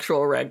the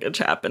actual wreckage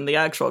happen, the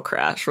actual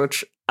crash,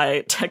 which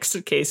I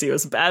texted Casey, it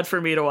was bad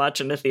for me to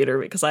watch in the theater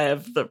because I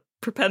have the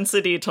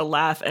propensity to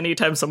laugh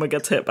anytime someone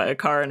gets hit by a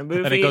car in a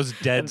movie, and it goes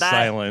dead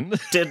silent.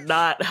 Did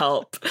not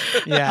help.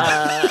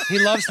 Yeah, he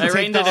loves to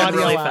take the audio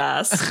really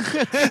out.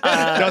 fast.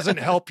 Doesn't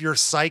help your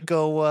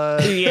psycho.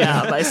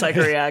 My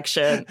psycho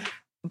reaction,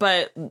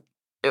 but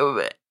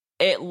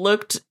it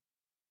looked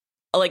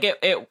like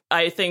it.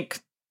 I think,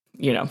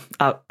 you know,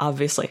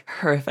 obviously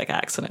horrific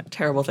accident,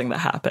 terrible thing that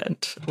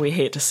happened. We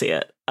hate to see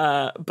it,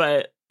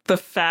 but the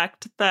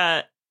fact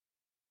that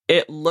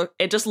it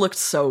just looked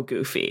so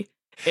goofy.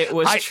 It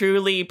was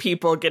truly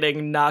people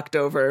getting knocked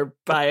over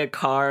by a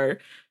car.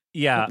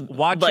 Yeah,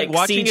 like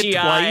watching CGI, it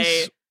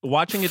twice,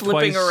 watching it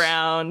flipping twice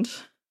around.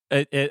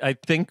 I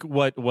think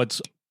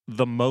what's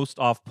the most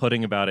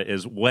off-putting about it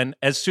is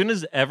as soon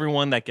as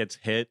everyone that gets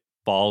hit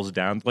falls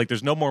down, like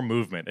there's no more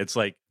movement. It's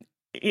like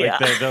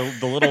the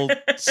little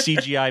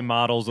CGI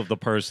models of the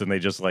person, they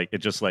just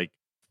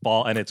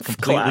fall, and it's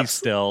completely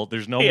still.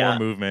 There's no more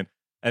movement,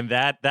 and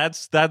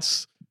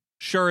that's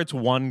sure, it's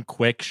one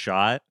quick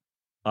shot.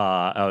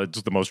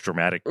 It's the most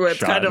dramatic it's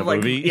shot kind in of the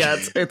like movie.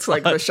 it's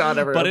like the shot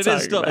everyone's but it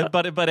is still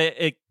about. but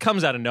it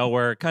comes out of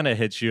nowhere. It kind of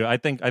hits you. I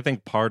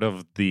think part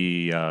of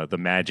the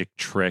magic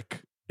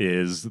trick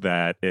is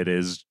that it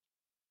is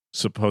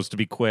supposed to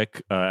be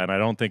quick, and I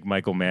don't think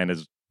Michael Mann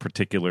is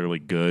particularly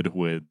good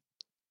with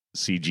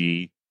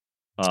CG.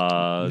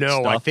 No,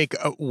 stuff. I think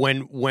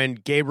when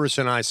Gabrus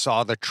and I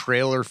saw the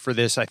trailer for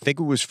this, I think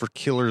it was for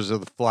Killers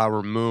of the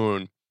Flower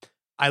Moon,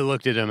 I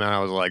looked at him and I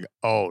was like,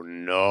 oh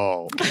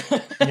no.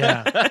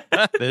 Yeah.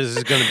 This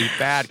is going to be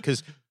bad,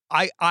 because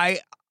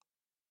I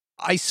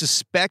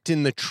suspect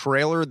in the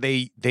trailer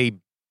they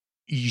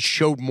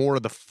showed more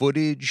of the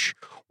footage,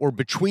 or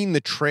between the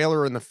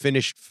trailer and the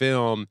finished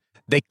film,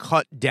 they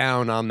cut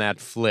down on that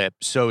flip,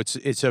 so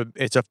it's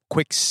a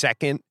quick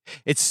second.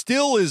 It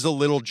still is a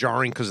little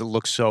jarring because it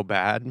looks so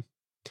bad.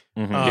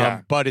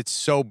 But it's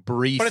so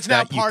brief. But it's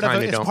now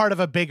that part of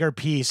a bigger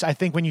piece. I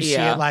think when you see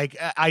it like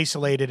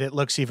isolated, it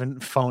looks even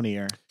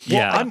phonier.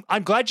 Well,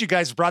 I'm glad you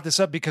guys brought this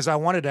up because I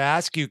wanted to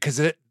ask you because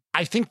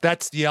I think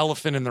that's the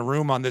elephant in the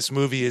room on this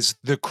movie is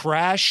the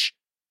crash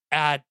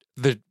at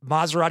the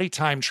Maserati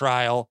time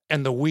trial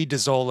and the Wii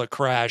Dazola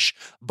crash.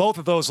 Both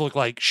of those look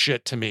like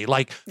shit to me.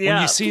 Like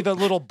when you see the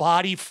little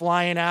body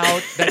flying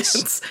out, that's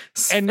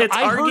it's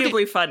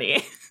arguably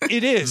funny.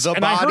 It is. The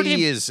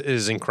body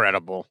is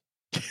incredible.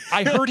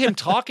 I heard him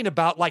talking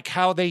about like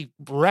how they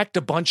wrecked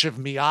a bunch of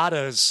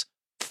Miatas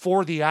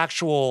for the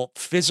actual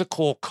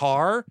physical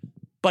car,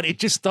 but it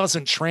just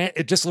doesn't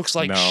it just looks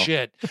like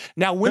shit.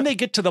 Now, when they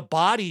get to the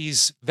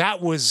bodies,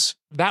 that was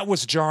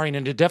jarring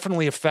and it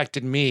definitely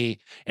affected me.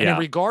 And in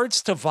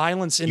regards to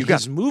violence in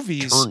his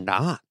movies, turned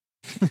on.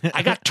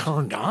 I got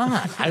turned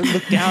on. I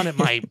looked down at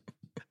my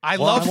I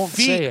love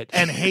feet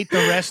and hate the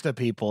rest of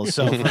people.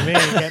 So for me,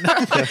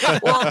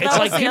 it's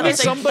like give me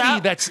somebody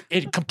that's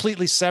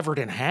completely severed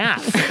in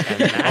half, and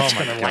that's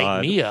going to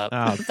light me up.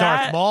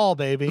 Darth Maul,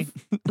 baby.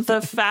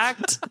 The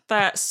fact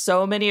that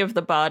so many of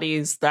the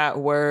bodies that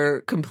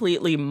were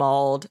completely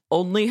mauled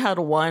only had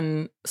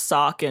one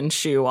sock and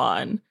shoe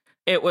on.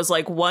 It was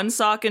like one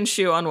sock and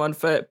shoe on one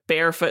foot,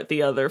 barefoot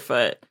the other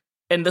foot.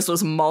 And this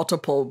was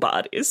multiple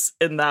bodies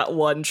in that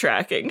one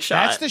tracking shot.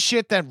 That's the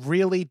shit that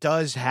really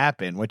does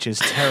happen, which is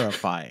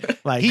terrifying.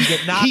 Like you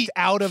get knocked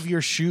out of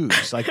your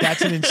shoes. Like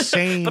that's an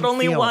insane But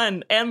only feeling.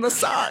 one, and the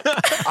sock.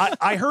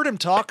 I heard him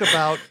talk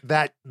about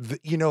that,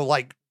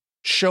 like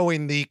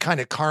showing the kind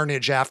of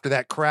carnage after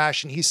that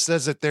crash. And he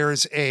says that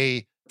there's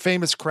a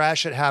famous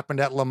crash that happened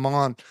at Le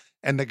Mans.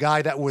 And the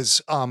guy that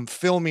was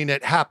filming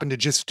it happened to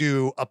just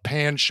do a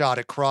pan shot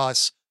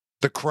across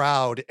the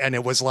crowd, and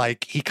it was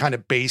like he kind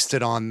of based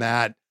it on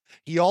that.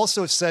 He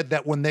also said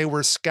that when they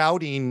were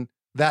scouting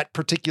that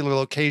particular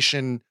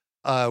location,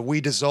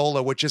 Wii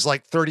Dazola, which is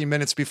like 30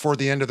 minutes before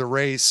the end of the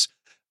race,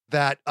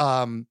 that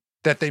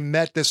they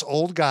met this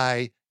old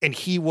guy, and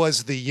he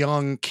was the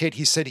young kid.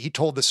 He said he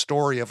told the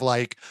story of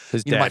like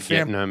his dad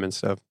getting him and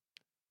stuff.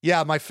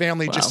 Yeah, my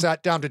family just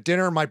sat down to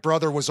dinner. My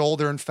brother was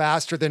older and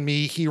faster than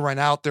me. He ran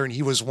out there, and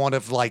he was one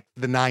of like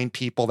the 9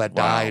 people that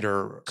died.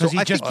 Or because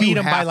he just beat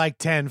him by like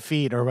 10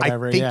 feet or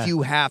whatever. I think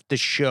you have to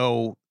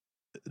show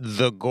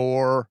the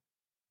gore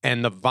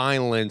and the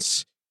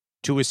violence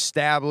to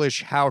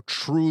establish how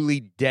truly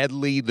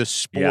deadly the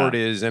sport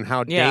is and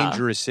how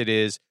dangerous it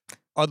is.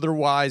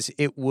 Otherwise,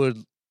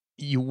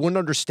 you wouldn't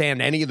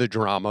understand any of the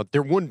drama.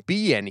 There wouldn't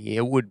be any.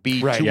 It would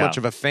be too much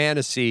of a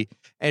fantasy.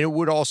 And it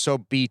would also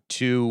be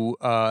too,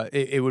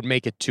 it would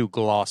make it too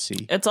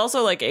glossy. It's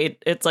also like,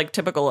 it's like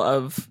typical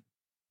of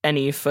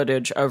any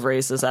footage of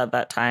races at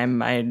that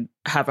time. I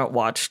haven't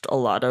watched a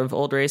lot of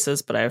old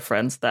races, but I have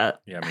friends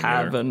that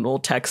have and will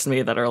text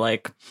me that are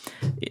like,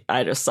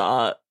 I just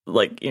saw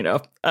like,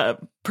 a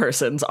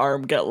person's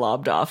arm get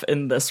lobbed off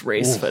in this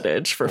race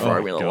footage for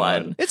Formula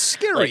One. It's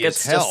scary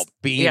as hell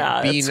being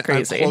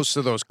close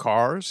to those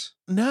cars.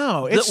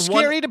 No, it's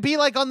scary to be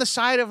like on the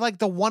side of like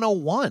the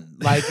 101,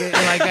 like you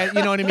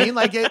know what I mean?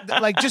 Like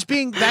just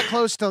being that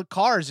close to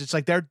cars, it's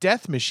like they're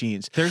death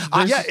machines. There's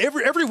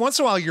every once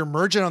in a while you're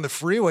merging on the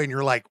freeway and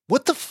you're like,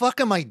 what the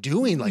fuck am I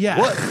doing? Like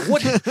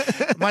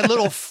what my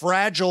little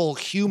fragile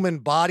human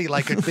body,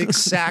 like a big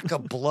sack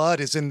of blood,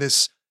 is in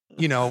this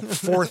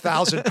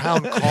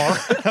 4,000-pound car.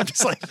 I'm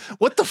just like,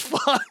 what the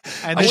fuck?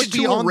 And I went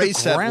to a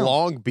race at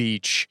Long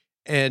Beach,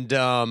 and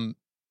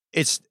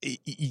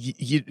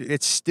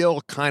it still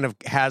kind of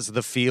has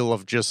the feel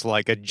of just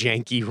like a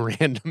janky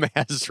random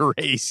ass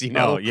race,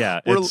 Oh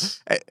yeah,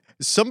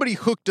 somebody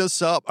hooked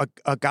us up.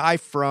 A guy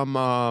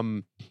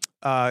from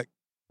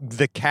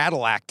the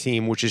Cadillac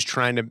team, which is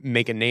trying to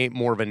make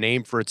more of a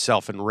name for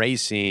itself in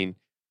racing,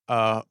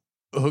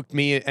 hooked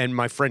me and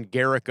my friend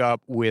Garrick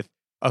up with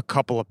a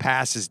couple of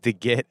passes to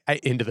get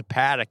into the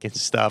paddock and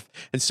stuff.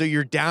 And so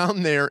you're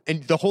down there,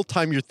 and the whole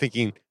time you're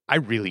thinking, I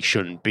really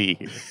shouldn't be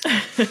here.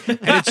 And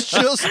it's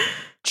just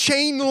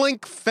chain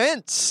link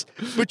fence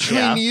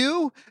between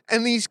you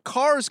and these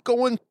cars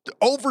going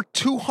over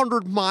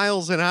 200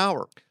 miles an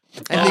hour.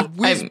 And they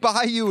whiz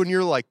by you, and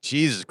you're like,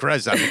 Jesus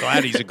Christ, I'm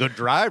glad he's a good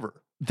driver.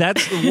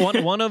 That's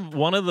one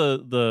of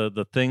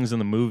the things in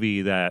the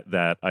movie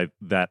that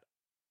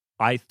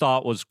I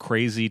thought was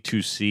crazy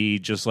to see,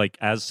 just like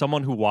as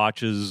someone who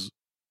watches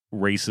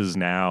races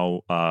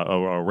now,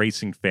 a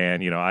racing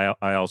fan.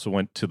 I also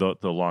went to the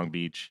Long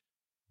Beach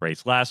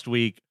race last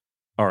year.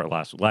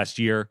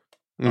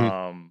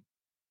 There's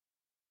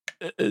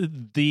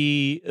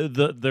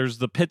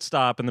the pit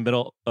stop in the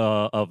middle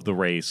of the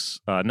race,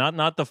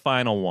 not the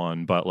final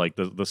one, but like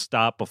the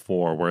stop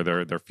before, where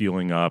they're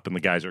fueling up and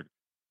the guys are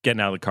getting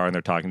out of the car and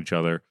they're talking to each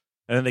other,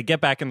 and then they get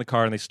back in the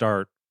car and they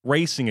start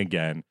racing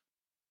again.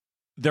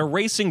 They're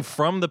racing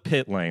from the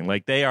pit lane.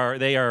 Like they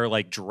are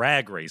like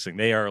drag racing.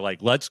 They are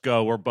like, let's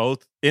go. We're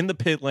both in the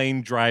pit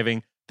lane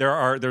driving.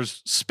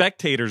 There's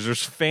spectators,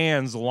 there's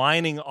fans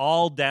lining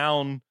all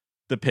down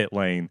the pit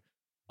lane.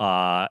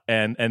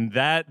 And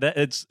that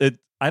it's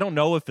I don't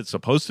know if it's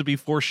supposed to be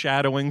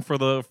foreshadowing for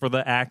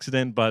the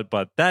accident,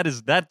 but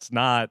that's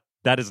not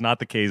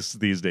the case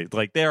these days.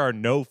 Like, there are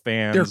no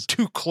fans. They're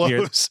too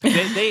close.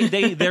 They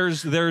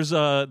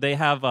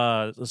have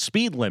a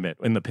speed limit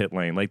in the pit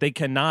lane. Like, they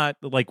cannot,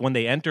 like, when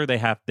they enter, they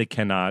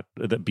cannot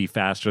be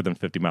faster than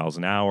 50 miles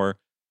an hour.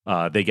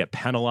 They get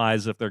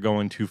penalized if they're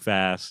going too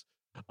fast.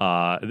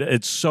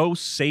 It's so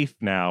safe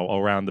now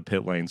around the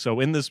pit lane. So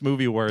in this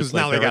movie where it's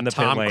now like they in got the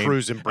pit Tom lane,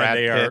 Cruise and Brad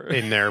Pitt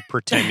in there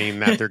pretending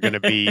that they're going to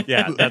be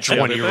that's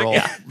the other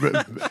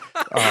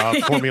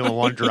 20-year-old Formula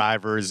One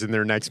drivers in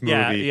their next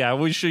movie. Yeah.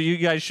 You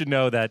guys should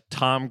know that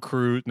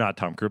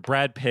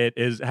Brad Pitt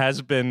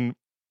has been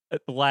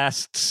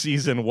last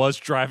season was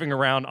driving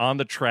around on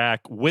the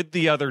track with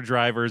the other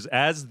drivers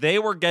as they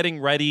were getting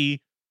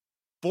ready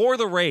for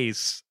the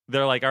race.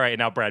 They're like, all right,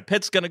 now Brad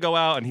Pitt's going to go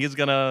out and he's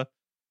going to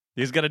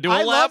do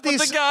a lap with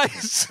the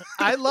guys.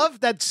 I love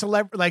that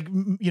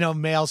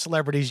male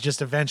celebrities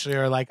just eventually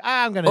are like,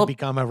 I'm going to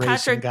become a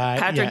racing guy.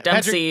 Patrick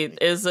Dempsey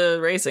is a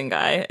racing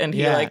guy, and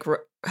he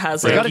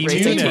has a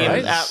racing team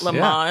at Le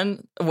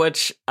Mans,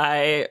 which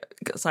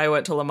because I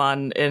went to Le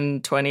Mans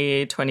in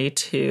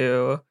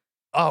 2022.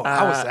 Oh,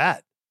 how was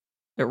that?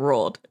 It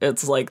rolled.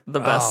 It's like the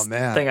best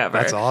thing ever.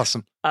 That's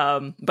awesome.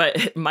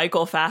 But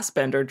Michael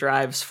Fassbender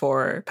drives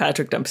for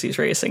Patrick Dempsey's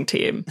racing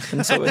team,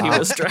 and so he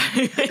was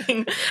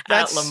driving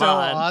at Le Mans. So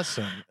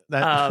awesome.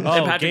 And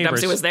Patrick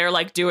Dempsey was there,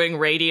 like, doing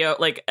radio,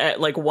 like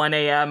at like 1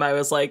 a.m. I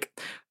was like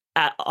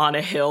on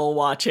a hill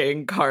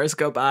watching cars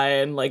go by,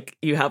 and like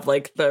you have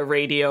like the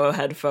radio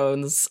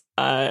headphones,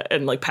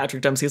 and like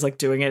Patrick Dempsey's like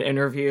doing an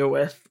interview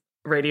with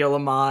Radio Le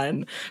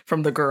Mans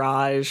from the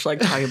garage, like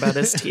talking about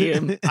his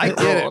team. I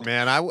get it,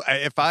 man.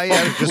 If I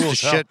had just a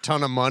shit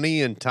ton of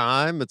money and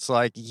time, it's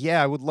like,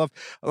 I would love,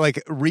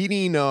 like,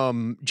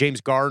 reading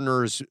James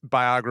Gardner's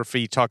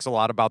biography. Talks a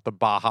lot about the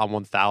Baja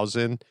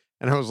 1000.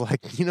 And I was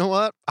like, you know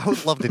what? I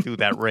would love to do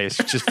that race.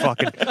 Just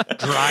fucking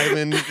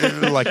driving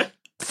like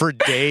for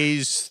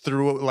days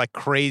through like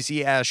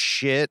crazy ass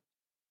shit.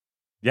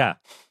 Yeah,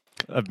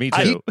 me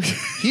too.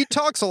 He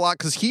talks a lot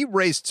because he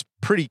raced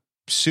pretty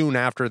soon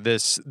after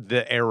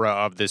the era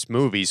of this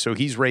movie. So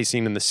he's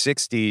racing in the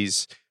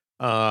 60s.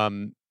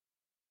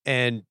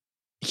 And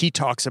he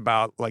talks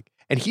about like,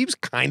 and he was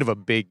kind of a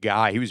big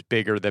guy. He was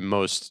bigger than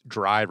most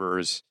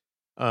drivers.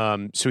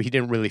 So he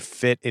didn't really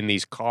fit in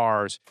these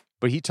cars.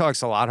 But he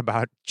talks a lot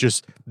about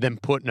just them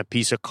putting a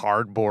piece of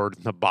cardboard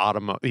in the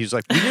bottom of. He's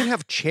like, we didn't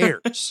have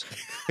chairs.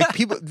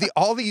 Like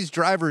all these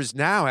drivers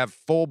now have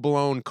full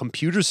blown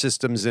computer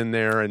systems in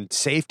there and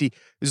safety.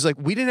 It's like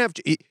we didn't have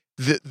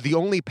the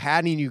only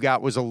padding you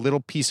got was a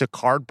little piece of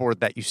cardboard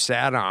that you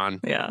sat on.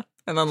 Yeah,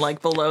 and then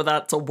like below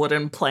that's a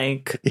wooden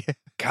plank. Yeah.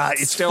 God,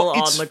 it's still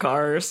on the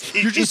cars.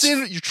 You're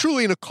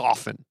truly in a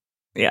coffin.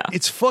 Yeah,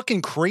 it's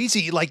fucking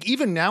crazy. Like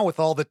even now with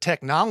all the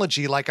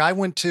technology, like I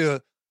went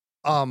to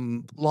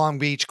Long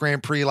Beach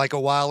Grand Prix like a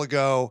while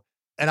ago,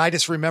 and I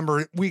just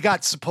remember we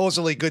got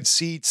supposedly good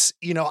seats.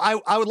 You know,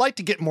 I would like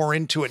to get more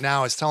into it now.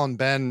 I was telling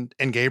Ben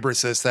and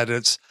Gabrus this,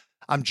 that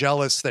I'm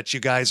jealous that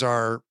you guys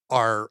are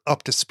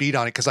up to speed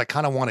on it, because I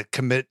kind of want to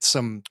commit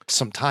some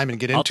time and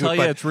get into it. I'll tell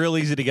you, it's real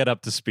easy to get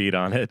up to speed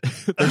on it.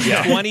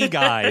 There's 20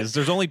 guys.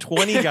 There's only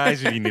 20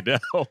 guys you need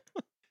to know.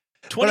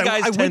 20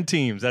 guys, 10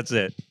 teams. That's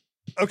it.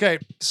 Okay,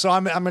 so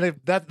I'm gonna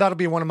that'll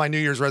be one of my New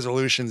Year's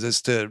resolutions,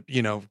 is to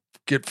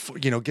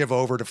give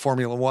over to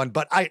Formula One.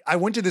 But I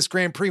went to this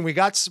Grand Prix and we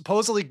got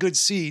supposedly good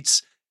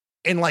seats,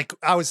 and like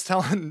I was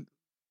telling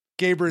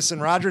Gabrus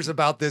and Rogers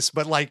about this,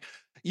 but like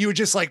you would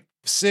just like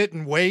sit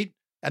and wait,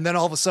 and then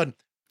all of a sudden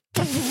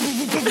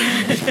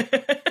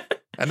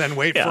and then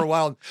wait for a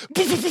while.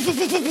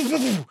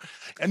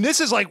 And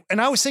this is like, and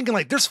I was thinking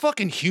like, there's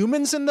fucking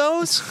humans in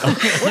those? What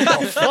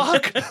the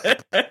fuck?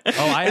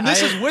 And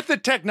this is with the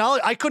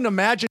technology. I couldn't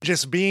imagine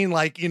just being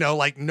like,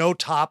 like no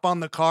top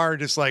on the car,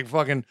 just like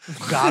fucking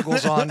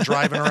goggles on,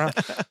 driving around.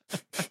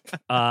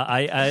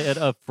 I had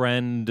a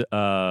friend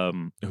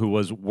who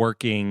was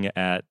working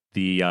at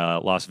the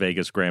Las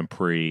Vegas Grand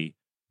Prix,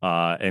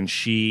 and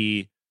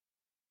she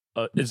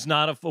was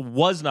not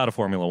a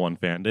Formula One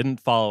fan, didn't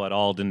follow at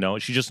all, didn't know.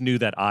 She just knew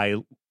that I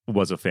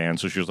was a fan,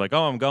 so she was like,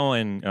 "Oh, I'm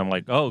going." And I'm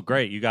like, "Oh,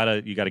 great! You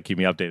gotta keep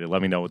me updated.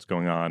 Let me know what's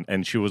going on."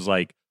 And she was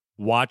like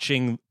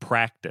watching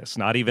practice,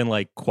 not even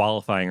like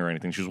qualifying or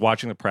anything. She was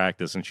watching the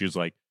practice, and she was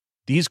like,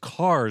 "These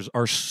cars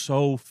are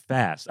so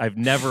fast. I've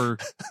never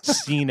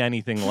seen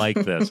anything like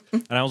this."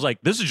 And I was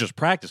like, "This is just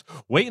practice.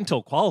 Wait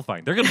until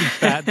qualifying. They're gonna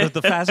be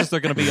the fastest they're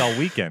gonna be all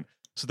weekend."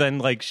 So then,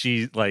 like,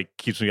 she like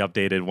keeps me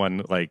updated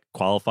when like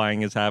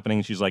qualifying is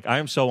happening. She's like, "I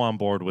am so on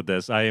board with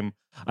this. I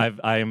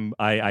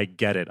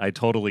get it. I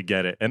totally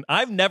get it." And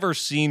I've never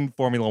seen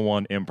Formula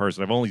One in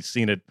person. I've only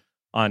seen it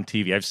on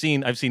TV. I've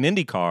seen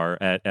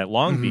IndyCar at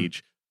Long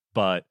Beach,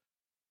 but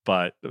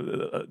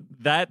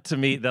that to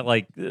me, that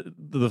like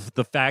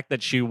the fact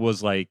that she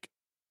was like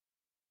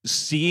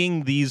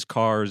seeing these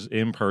cars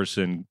in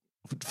person,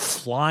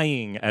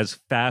 flying as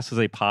fast as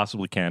they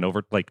possibly can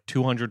over like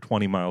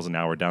 220 miles an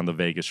hour down the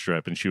Vegas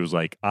Strip, and she was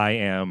like, I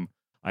am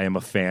I am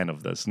a fan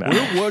of this now.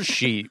 Where was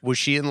she? Was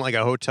she in like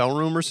a hotel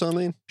room or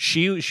something?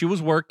 She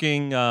was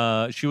working.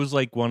 She was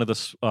like one of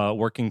the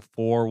working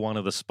for one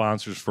of the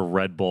sponsors for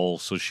Red Bull.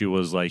 So she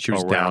was like She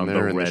was around down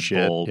there the in the Red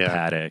shit, Bull yeah.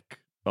 paddock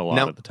a lot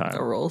Now- of the time.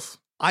 The rules.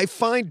 I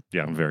find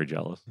Yeah, I'm very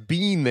jealous.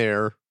 being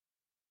there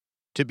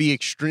to be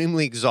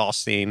extremely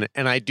exhausting,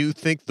 and I do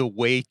think the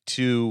way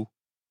to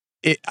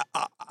it,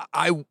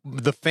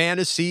 the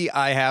fantasy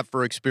I have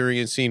for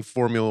experiencing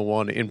Formula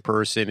One in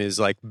person is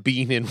like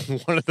being in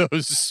one of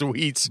those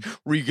suites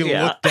where you can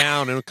Yeah. look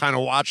down and kind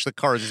of watch the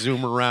cars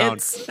zoom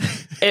around.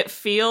 It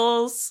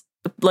feels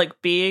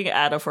like being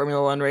at a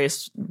Formula One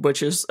race,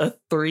 which is a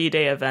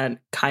 3-day event,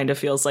 kind of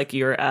feels like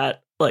you're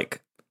at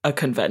like a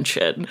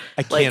convention.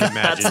 I like, can't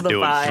that's imagine the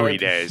doing vibe. 3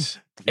 days.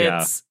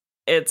 Yeah.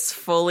 It's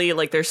fully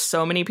like there's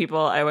so many people.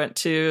 I went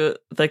to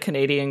the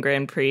Canadian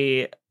Grand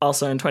Prix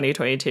also in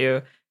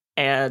 2022,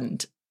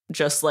 and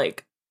just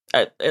like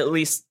at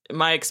least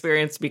my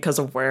experience, because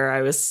of where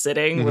I was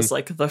sitting, was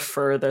like the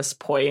furthest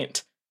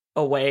point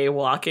away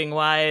walking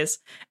wise,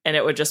 and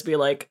it would just be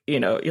like, you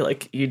know,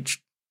 you'd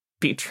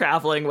be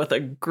traveling with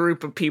a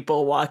group of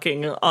people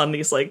walking on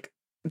these like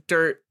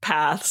dirt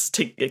paths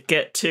to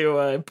get to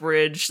a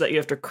bridge that you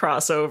have to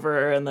cross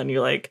over, and then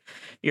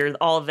you're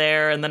all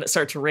there, and then it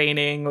starts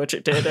raining, which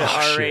it did at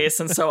our shit. race,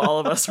 and so all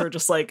of us were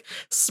just like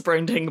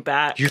sprinting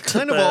back. You're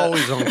kind of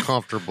always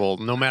uncomfortable,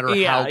 no matter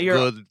Yeah, how you're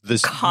good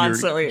this.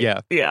 constantly,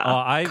 Yeah. yeah,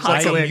 I- It's like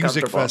constantly a music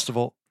uncomfortable.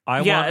 festival.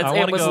 I Yeah,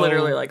 want it was go,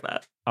 literally like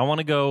that. I want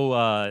to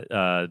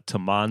go to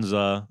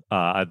Monza.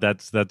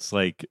 That's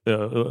like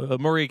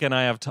Marika and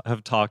I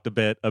have talked a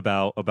bit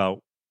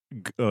about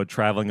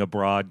traveling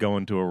abroad,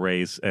 going to a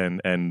race,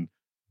 and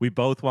we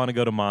both want to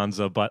go to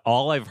Monza. But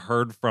all I've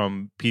heard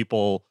from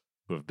people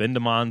who have been to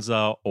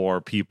Monza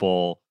or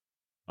people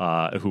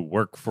who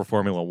work for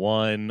Formula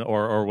One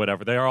or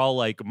whatever, they are all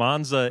like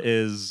Monza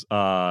is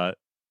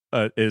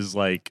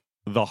like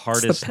the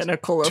hardest. It's the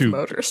pinnacle of to-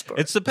 motorsport.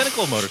 It's the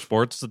pinnacle of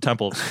motorsports, the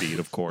temple of speed,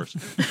 of course.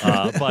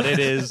 But it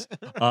is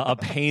a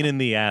pain in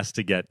the ass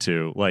to get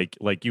to. Like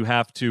you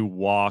have to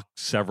walk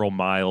several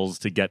miles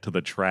to get to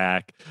the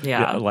track.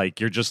 Yeah. Like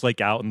you're just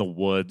like out in the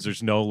woods.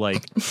 There's no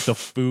like the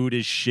food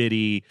is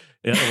shitty.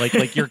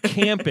 Like you're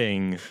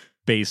camping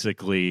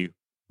basically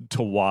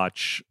to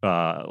watch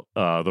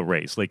the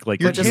race. Like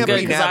You're Which is good,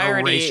 camping 'cause at I a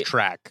already-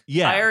 racetrack.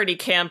 yeah. I already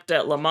camped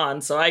at Le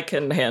Mans, so I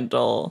can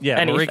handle Yeah,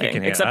 Marika anything. can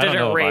handle- Except I it don't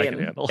didn't know if I rain.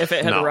 can handle. If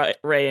it had No.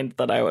 rained,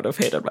 then I would have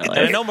hated my And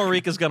I life. know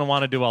Marika's gonna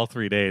want to do all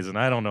 3 days, and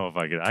I don't know if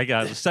I could. I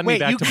got send me Wait,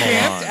 back you to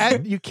camped Milan.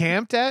 at? You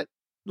camped at?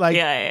 Like,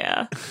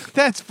 Yeah.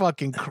 that's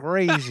fucking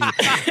crazy.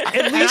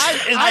 At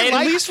least, I at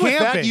like least with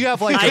that, camping. you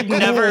have like I've a cool-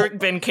 never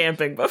been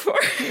camping before.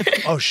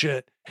 Oh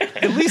shit!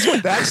 At least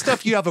with that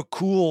stuff, you have a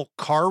cool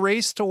car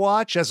race to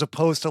watch, as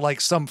opposed to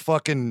like some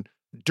fucking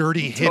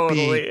dirty hippie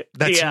Totally.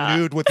 that's Yeah.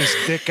 nude with his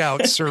dick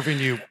out serving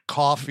you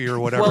coffee or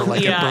whatever. Well,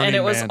 like a yeah, Burning and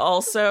it was Man.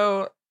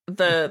 also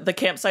the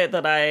campsite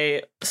that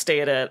I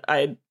stayed at.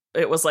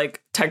 It was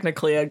like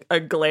technically a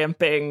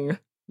glamping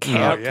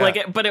camp,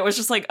 yeah. but it was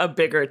just like a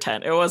bigger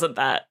tent. It wasn't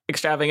that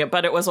extravagant,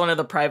 but it was one of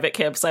the private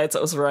campsites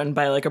that was run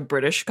by like a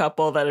British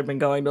couple that had been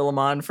going to Le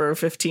Mans for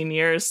 15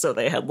 years. So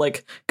they had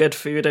like good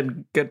food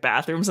and good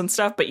bathrooms and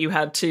stuff, but you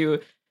had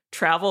to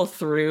travel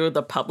through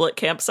the public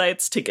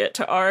campsites to get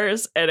to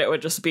ours, and it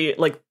would just be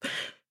like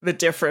the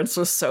difference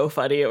was so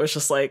funny. It was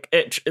just like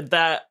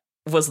that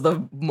was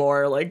the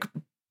more like,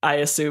 I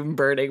assume,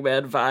 Burning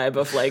Man vibe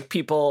of like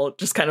people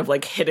just kind of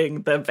like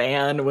hitting the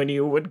van when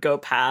you would go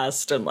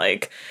past, and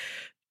like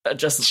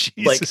just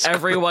like Jesus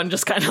everyone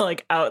just kind of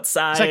like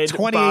outside. It's like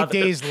 28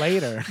 days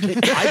later.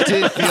 I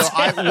did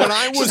feel when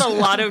I was just a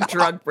lot of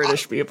drunk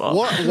British people.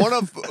 one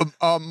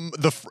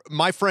of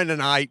my friend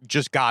and I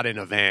just got in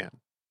a van.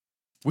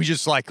 We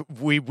just like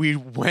we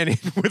went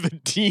in with a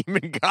team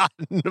and got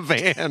in a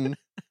van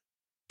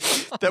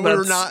that we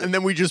were That's- not, and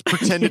then we just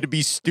pretended to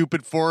be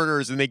stupid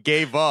foreigners, and they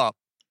gave up.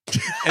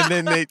 And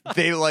then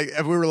they like,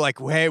 and we were like,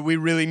 hey, we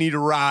really need a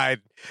ride.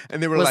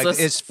 And they were Was like, this,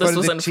 it's for this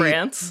was the in team.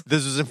 France?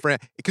 This was in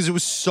France because it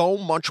was so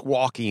much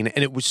walking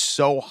and it was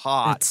so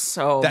hot. It's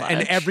so much.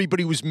 And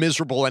everybody was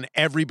miserable, and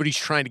everybody's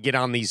trying to get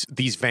on these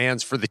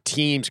vans for the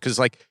teams because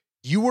like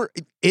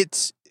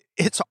it's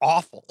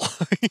awful.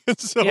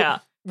 So Yeah.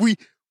 we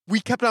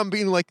kept on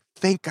being like,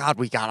 thank God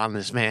we got on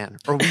this van,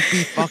 or we'd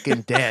be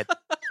fucking dead.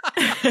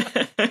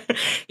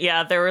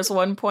 Yeah, there was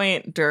one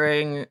point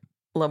during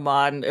Le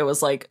Mans, it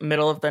was like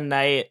middle of the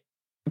night,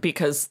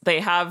 because they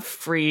have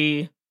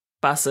free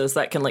buses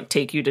that can like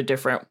take you to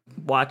different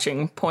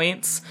watching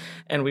points,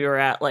 and we were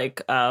at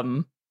like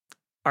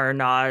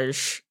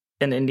Arnage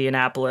in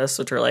Indianapolis,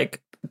 which are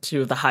like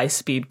two of the high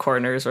speed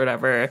corners or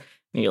whatever.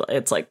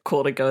 It's like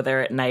cool to go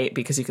there at night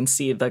because you can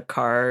see the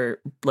car,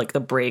 like the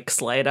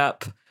brakes light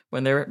up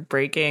when they're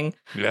braking.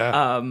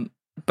 Yeah.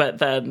 But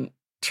then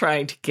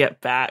trying to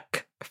get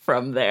back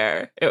from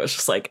there, it was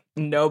just like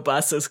no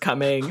bus is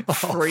coming,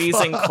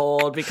 freezing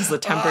cold because the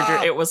temperature,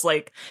 it was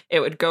like it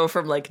would go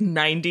from like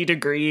 90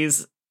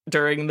 degrees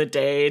during the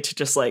day to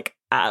just like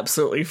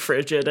absolutely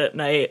frigid at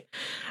night.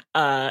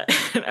 And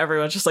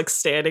everyone's just like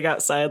standing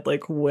outside,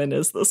 like, when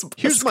is this bus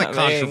Here's my coming?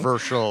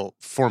 controversial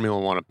Formula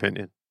One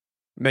opinion.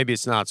 Maybe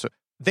it's not so.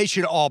 They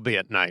should all be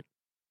at night.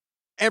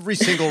 Every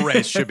single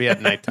race should be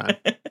at nighttime.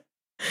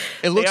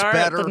 It looks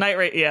better. The night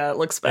race, yeah, it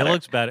looks better. It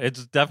looks better.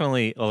 It's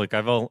definitely like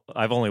I've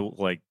only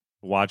like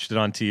watched it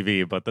on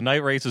TV, but the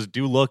night races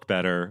do look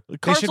better. The They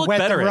cars should look wet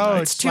better the at night.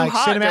 roads. It's too like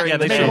hot cinematic. during the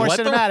Make day. it more Wet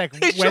the- cinematic. they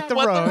Wet should the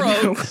wet the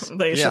road. roads.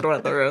 They should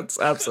wet the roads.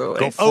 Absolutely.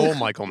 Go full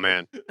Michael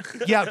Mann.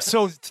 Yeah,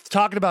 so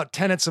talking about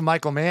tenets of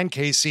Michael Mann,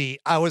 Casey,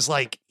 I was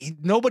like,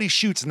 nobody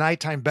shoots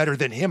nighttime better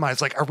than him. I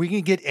was like, are we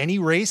going to get any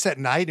race at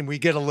night? And we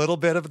get a little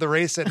bit of the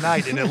race at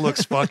night, and it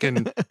looks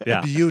fucking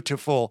Yeah.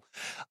 beautiful.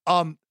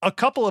 A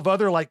couple of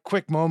other like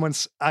quick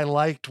moments I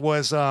liked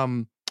was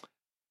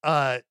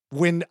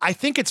when I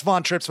think it's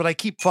Von Trips, but I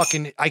keep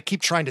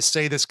trying to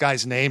say this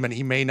guy's name, and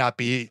he may not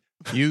be.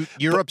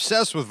 You're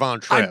obsessed with Von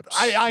Trips.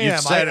 I You've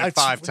am. said I- it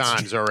 5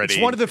 times already.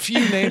 It's one of the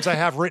few names I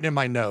have written in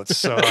my notes,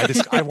 so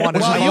I want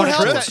to. Well, Von you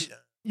helped, Trips?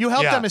 you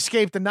helped Yeah. them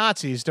escape the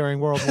Nazis during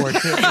World War II.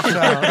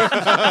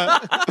 So.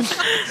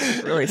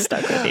 Really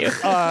stuck with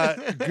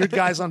you. Good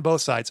guys on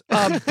both sides.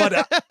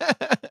 But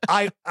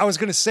I was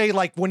going to say,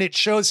 like, when it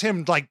shows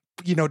him, like,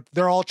 you know,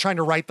 they're all trying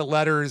to write the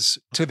letters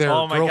to their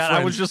Oh my girlfriend.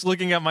 god! I was just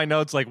looking at my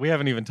notes. Like we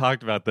haven't even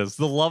talked about this.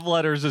 The love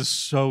letters is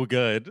so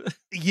good.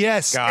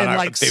 Yes, God, and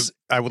like,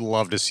 I would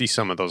love to see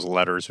some of those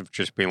letters of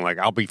just being like,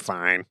 "I'll be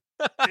fine."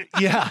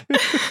 yeah.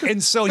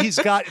 And so he's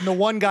got the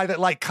one guy that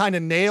like kind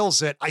of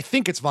nails it. I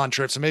think it's Von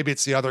Trips, so maybe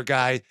it's the other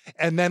guy.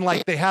 And then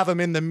like they have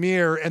him in the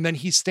mirror, and then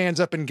he stands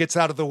up and gets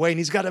out of the way, and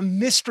he's got a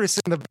mistress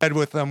in the bed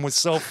with him. Was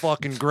so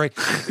fucking great.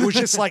 It was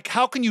just like,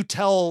 how can you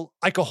tell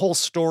like a whole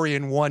story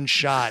in one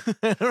shot?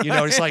 You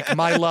know, it's like,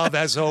 my love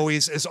as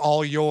always is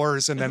all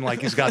yours, and then like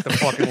he's got the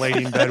fucking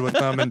lady in bed with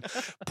him, and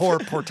poor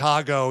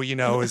Portago, you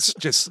know, is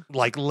just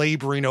like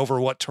laboring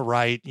over what to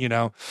write. You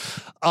know,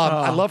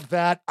 I love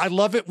that. I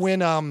love it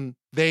when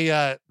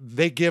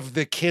they give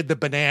the kid the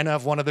banana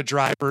of one of the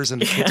drivers,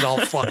 and the kid's all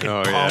fucking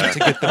Oh, pumped yeah. to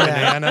get the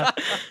banana.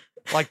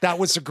 Like, that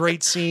was a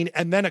great scene.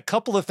 And then a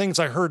couple of things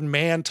I heard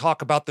Mann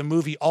talk about the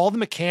movie. All the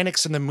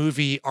mechanics in the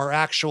movie are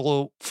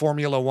actual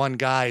Formula One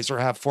guys or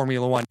have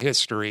Formula One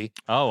history.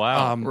 Oh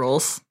wow!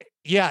 Rules.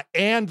 Yeah,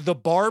 and the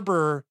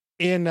barber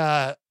in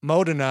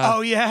Modena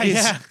Oh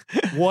yeah,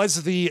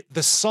 was the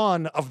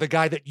son of the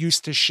guy that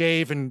used to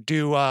shave and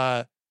do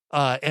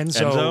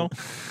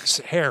Enzo's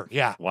hair.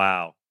 Yeah.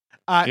 Wow.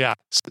 Yeah.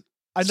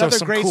 Another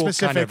some great cool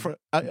specific.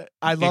 kind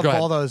I love go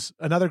ahead. all those.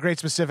 Another great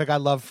specific I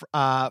love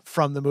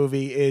from the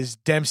movie is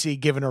Dempsey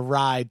giving a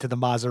ride to the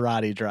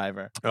Maserati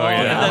driver. Oh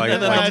yeah,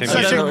 and then like that's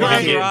Timmy such a Turner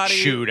great-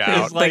 shoot is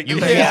out. like, You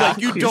he's can't-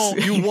 like, you don't,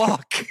 you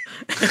walk.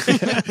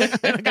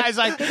 And the guy's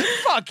like,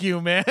 "Fuck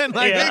you, man!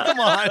 Like, Yeah. hey, come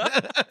on."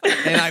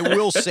 And I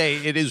will say,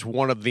 it is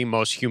one of the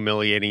most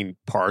humiliating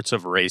parts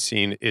of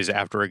racing is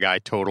after a guy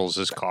totals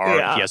his car,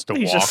 Yeah, he has to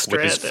he's walk just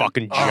with his stranded.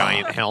 fucking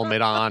giant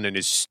helmet on and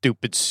his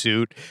stupid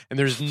suit, and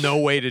there's no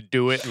way to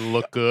do it and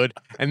look good.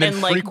 And then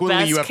And like frequently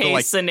best you have case to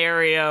like,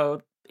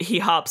 scenario, he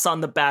hops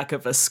on the back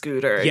of a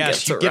scooter. And yes,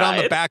 gets you a get on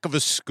the ride. back of a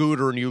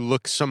scooter and you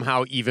look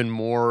somehow even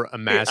more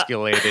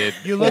emasculated,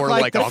 You look or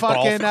like, a the golf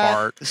fucking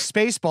cart.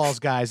 Spaceballs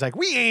guys. Like,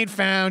 we ain't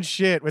found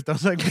shit with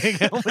those like big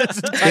helmets,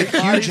 and The tight huge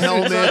bodysuits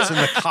helmets on.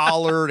 and the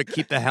collar to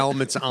keep the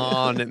helmets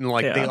on, and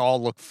like they Yeah.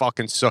 all look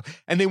fucking so.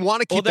 And they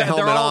want to keep Well, the they're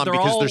helmet all- on they're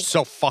because all- they're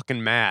so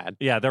fucking mad.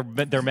 Yeah, they're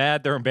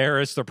mad, they're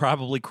embarrassed, they're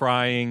probably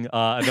crying.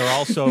 And they're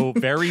also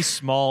very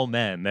small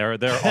men. They're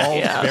all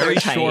Yeah, very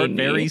they're short, tiny.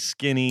 very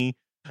skinny.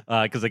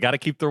 Because they got to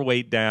keep their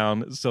weight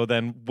down. So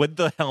then, with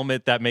the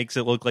helmet, that makes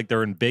it look like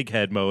they're in big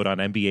head mode on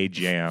NBA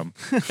Jam.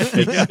 It's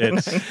got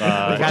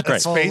the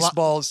great. full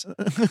Spaceballs.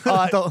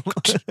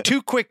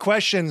 Two quick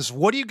questions.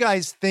 What do you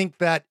guys think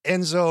that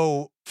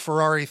Enzo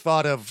Ferrari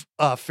thought of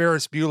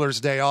Ferris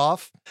Bueller's Day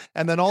Off?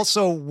 And then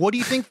also, what do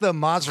you think the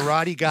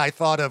Maserati guy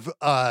thought of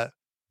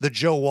the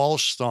Joe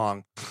Walsh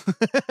song?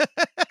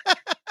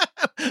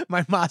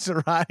 My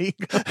Maserati.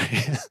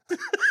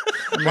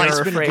 Life's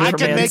We're been afraid good. I for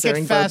can make it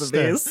answering both of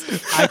faster.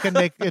 these. I can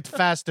make it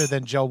faster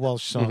than Joe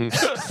Walsh song.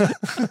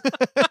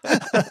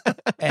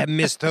 And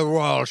Mr.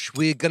 Walsh,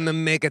 we're gonna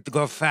make it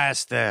go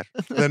faster.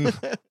 Then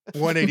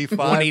 185.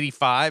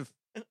 185.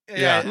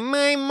 Yeah.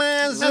 My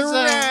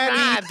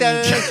Maserati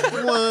does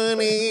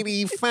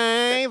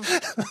 185.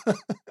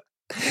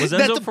 Was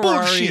That's Enzo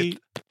Ferrari?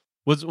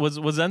 Was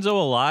Enzo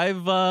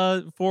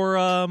alive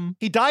for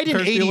He died in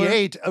Ferris Bueller?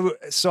 88,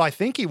 so I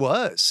think he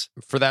was.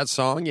 For that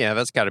song, yeah,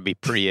 that's got to be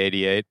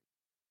pre-88.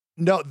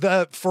 No,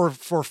 for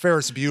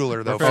Ferris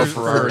Bueller though. Ferris-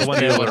 For Ferrari. when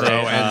they- Bueller, when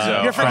they, oh,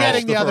 Enzo. You're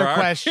forgetting the the other Ferrari.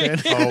 question. Oh,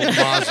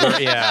 Maser,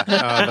 yeah.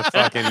 The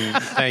fucking,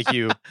 thank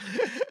you.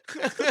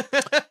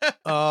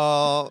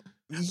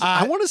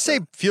 I want to say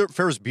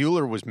Ferris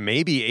Bueller was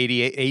maybe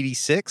 88,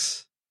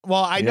 86.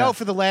 Well, I Yeah. know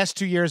for the last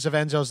 2 years of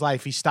Enzo's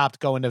life, he stopped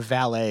going to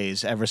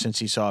valets ever since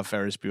he saw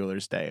Ferris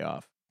Bueller's Day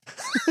Off.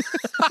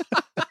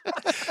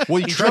 Well,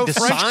 he tried drove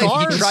French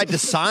cars. He tried to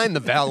sign the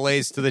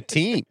valets to the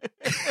team.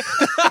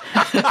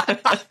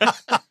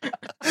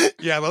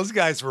 Yeah, those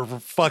guys were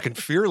fucking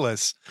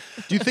fearless.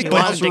 Do you think He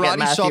wanted to get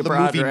Maserati saw Matthew the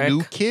movie Broderick.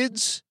 New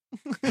Kids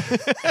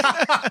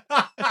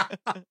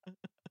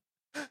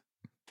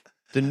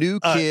The New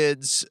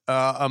Kids,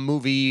 a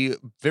movie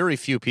very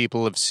few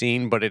people have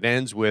seen, but it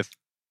ends with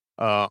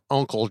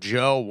Uncle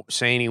Joe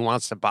saying he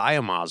wants to buy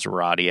a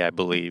Maserati, I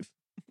believe.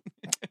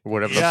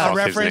 Whatever the fuck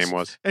his name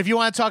was. If you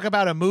want to talk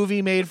about a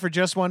movie made for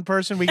just one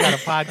person, we got a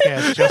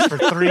podcast just for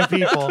 3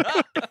 people.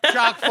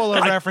 Chock full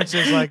of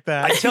references like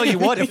that. I tell you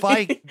what, if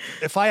I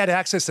had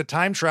access to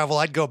time travel,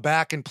 I'd go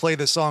back and play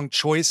the song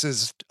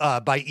Choices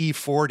by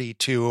E40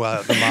 to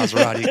the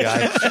Maserati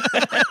guy.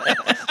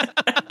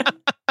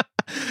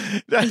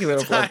 You would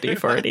have loved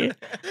E40.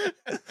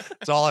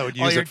 That's all I would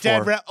use it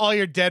for. All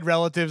your dead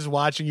relatives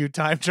watching you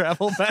time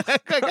travel back.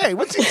 Like, hey,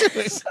 what's he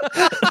doing?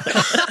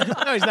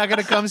 No, he's not going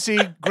to come see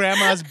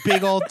grandma's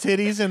big old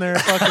titties in her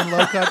fucking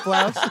low-cut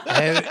blouse.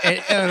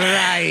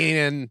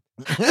 Ryan,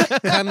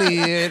 come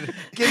here.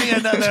 Give me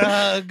another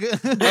hug.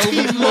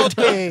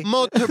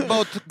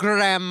 Motorboat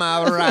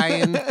Grandma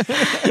Ryan.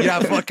 Yeah,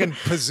 fucking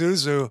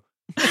Pazuzu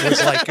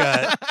was like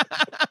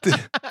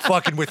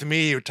fucking with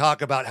me. You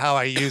talk about how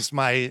I used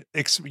my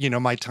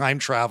my time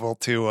travel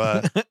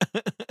to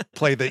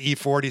play the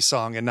E40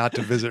 song and not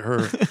to visit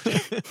her.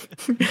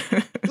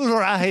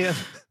 Ryan,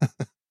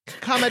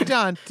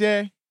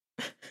 Commandante.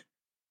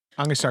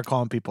 I'm gonna start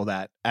calling people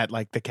that at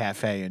like the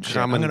cafe and shit.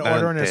 I'm gonna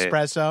order an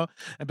espresso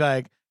and be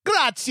like,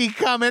 "Grazie,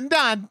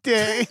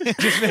 Commandante."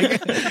 Just make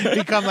it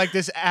become like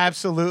this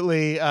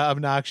absolutely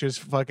obnoxious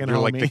fucking. You're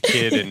homie. like the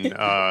kid in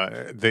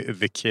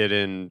the kid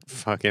in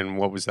fucking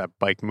what was that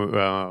bike movie?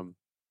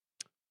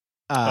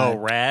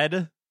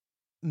 Rad?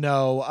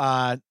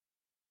 No,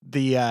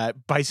 the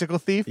bicycle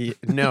thief.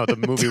 No, the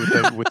movie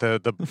with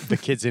the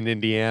kids in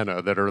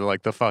Indiana that are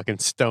like the fucking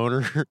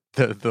stoner,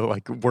 the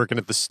like working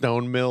at the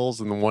stone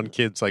mills, and the one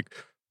kid's like.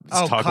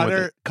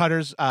 Cutters.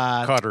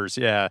 Cutters,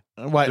 yeah.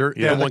 What?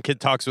 The one kid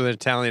talks with an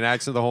Italian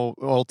accent the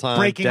whole time.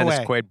 Breaking Dennis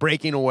away. Quaid,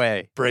 breaking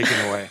away.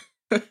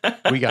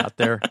 We got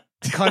there.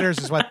 Cutters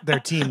is what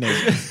their team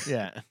name is.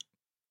 Yeah.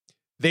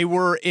 They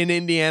were in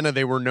Indiana.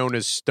 They were known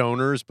as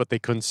stoners, but they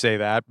couldn't say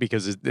that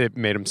because it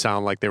made them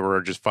sound like they were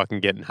just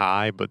fucking getting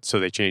high. But so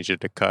they changed it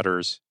to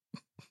Cutters.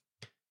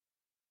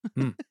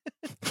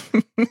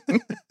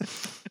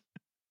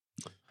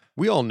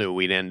 We all knew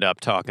we'd end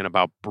up talking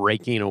about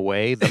Breaking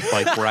Away, the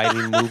bike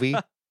riding movie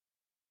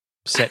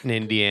set in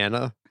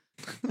Indiana.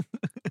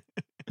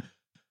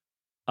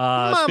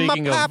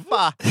 Speaking of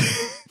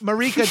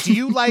Marika, do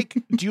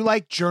you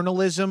like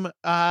journalism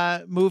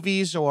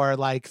movies or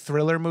like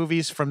thriller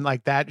movies from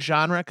like that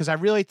genre? Because I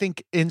really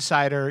think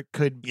Insider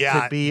could be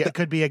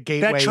a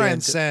gateway. That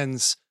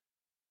transcends.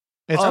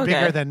 It's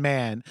bigger than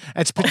Mann.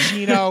 It's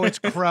Pacino. It's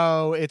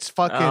Crow. It's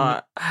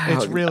fucking.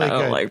 It's really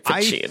good. Like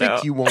I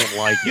think you won't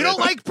like it. You don't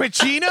like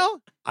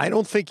Pacino? I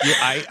don't think you.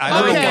 I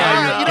don't know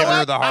why you're giving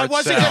her the hard I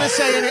wasn't sell.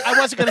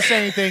 gonna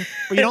say anything.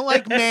 But you don't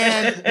like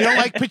Mann. You don't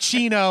like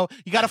Pacino.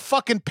 You got a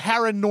fucking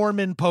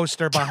Paranorman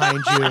poster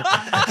behind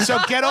you. So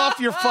get off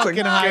your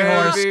fucking high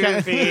horse.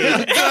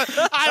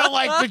 I don't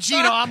like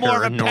Pacino. I'm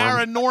more of a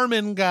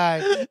Paranorman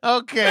guy.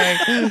 Okay.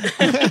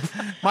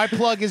 My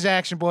plug is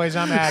ActionBoyz.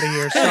 I'm out of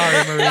here. Sorry,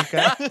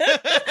 Marika.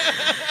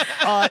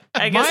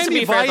 I guess to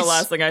be fair, the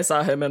last thing I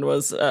saw him in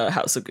was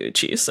House of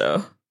Gucci.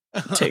 So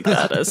take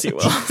that as you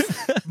will.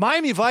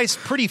 Miami Vice,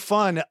 pretty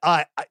fun,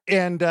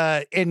 and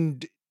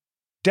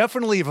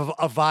definitely a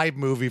vibe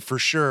movie for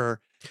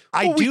sure.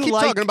 We keep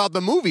talking about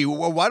the movie.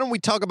 Well, why don't we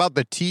talk about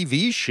the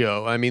TV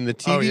show? I mean, the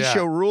TV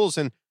show rules,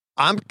 and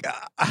I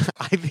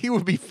think it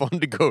would be fun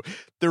to go.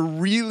 They're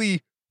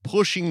really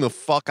pushing the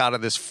fuck out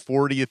of this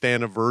 40th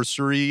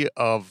anniversary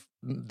of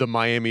the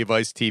Miami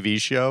Vice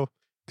TV show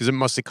because it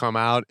must have come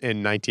out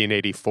in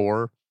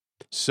 1984.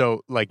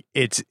 So, like,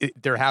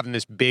 they're having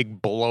this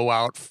big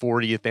blowout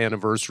 40th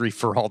anniversary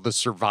for all the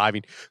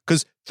surviving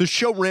because the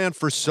show ran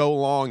for so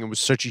long and was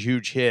such a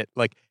huge hit.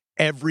 Like,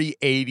 every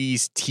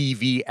 80s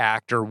TV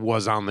actor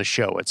was on the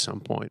show at some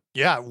point.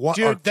 Yeah, a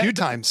few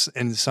times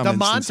in some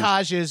instances.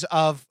 The montages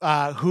of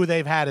who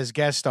they've had as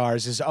guest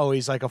stars is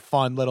always like a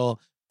fun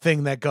little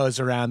thing that goes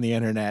around the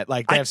internet.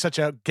 Like, they have such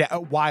a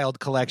wild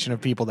collection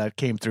of people that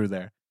came through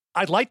there.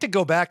 I'd like to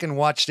go back and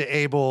watch the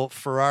Abel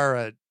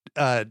Ferrara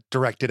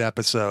directed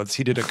episodes.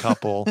 He did a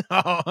couple.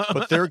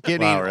 But they're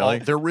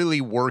getting they're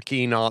really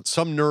working on,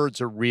 some nerds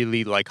are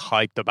really like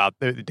hyped about,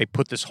 they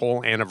put this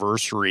whole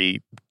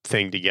anniversary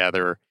thing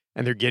together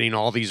and they're getting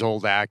all these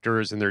old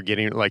actors and they're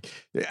getting like,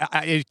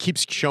 it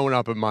keeps showing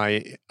up in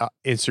my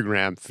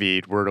Instagram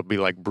feed where it'll be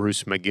like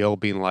Bruce McGill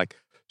being like,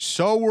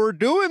 so we're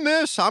doing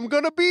this, I'm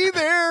gonna be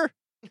there.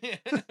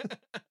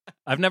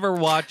 I've never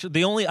watched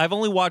I've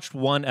only watched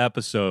one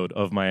episode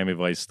of Miami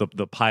Vice,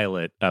 the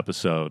pilot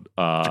episode.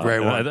 It's a great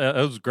one. It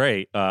was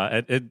great.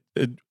 It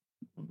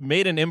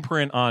made an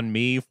imprint on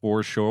me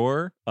for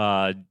sure.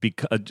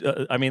 Because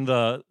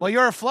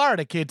you're a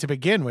Florida kid to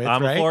begin with.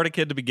 I'm right? a Florida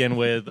kid to begin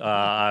with.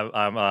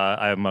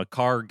 I'm a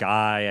car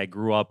guy. I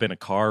grew up in a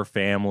car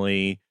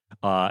family,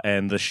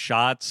 and the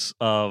shots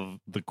of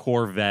the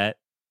Corvette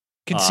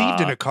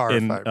Conceived in a car,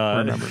 if I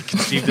remember.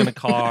 Conceived in a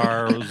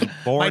car. Was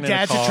born My in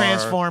dad's a car. a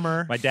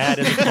transformer. My dad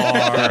is a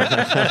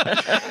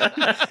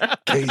car.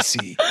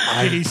 Casey,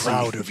 I'm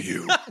proud of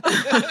you.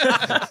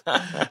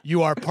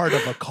 You are part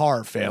of a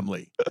car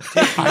family.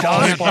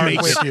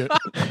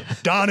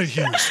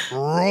 Donahue's,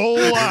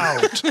 roll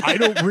out. I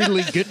don't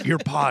really get your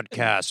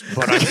podcast,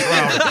 but I'm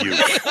proud of you.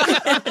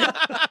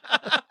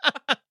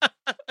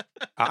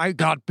 I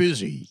got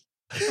busy.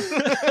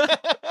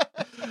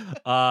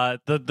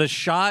 The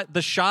shot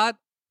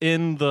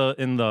in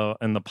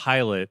the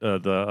pilot,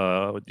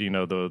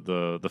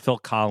 the Phil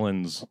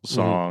Collins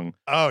song.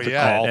 Oh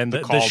yeah, And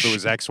the call to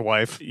his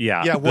ex-wife.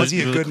 Yeah, was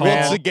he a good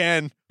man? Once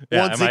again,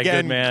 am I a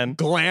good man?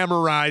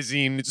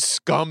 glamorizing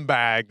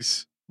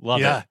scumbags.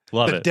 Love it.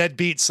 The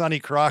deadbeat Sonny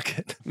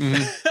Crockett.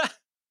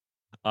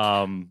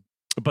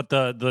 But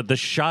the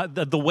shot,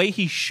 the way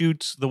he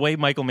shoots, the way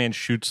Michael Mann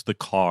shoots the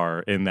car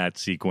in that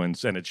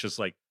sequence, and it's just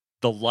like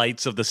the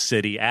lights of the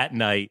city at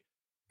night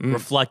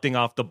reflecting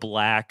off the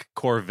black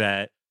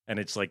Corvette, and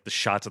it's like the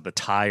shots of the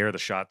tire, the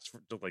shots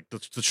like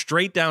the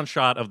straight down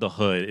shot of the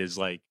hood is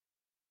like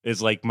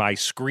my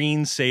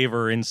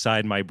screensaver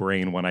inside my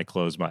brain when I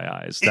close my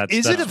eyes. That's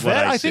it a what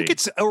Vet? I see. think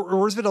it's,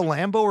 or is it a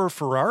Lambo or a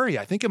Ferrari?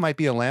 I think it might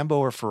be a Lambo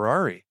or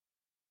Ferrari.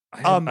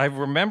 I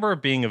remember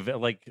it being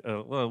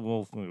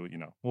we'll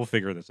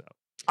figure this out.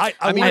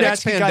 I mean,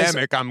 next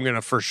pandemic, I'm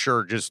gonna for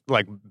sure just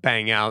like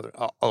bang out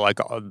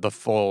the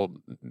full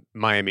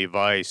Miami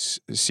Vice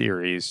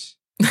series.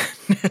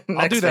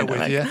 I'll do that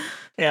with you.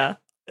 Yeah.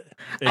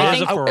 It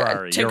is a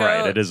Ferrari. You're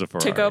right. It is a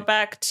Ferrari. To go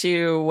back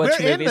to which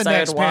We're in movies the I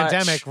next would watch.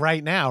 pandemic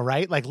right now,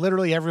 right? Like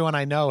literally everyone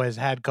I know has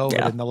had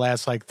COVID in the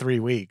last like 3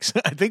 weeks.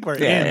 I think we're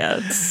in. Yeah,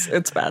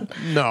 it's bad.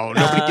 No,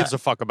 nobody gives a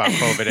fuck about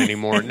COVID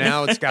anymore.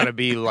 Now it's got to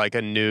be like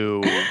a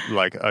new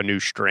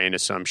strain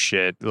of some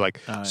shit.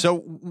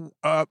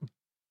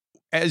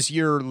 As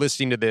you're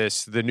listening to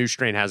this, the new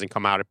strain hasn't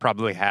come out. It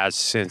probably has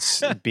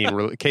since being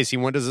released. Casey,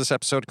 when does this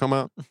episode come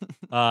out?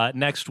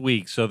 Next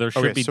week. So there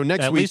should be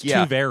at least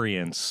two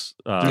variants.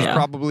 There's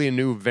probably a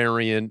new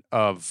variant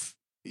of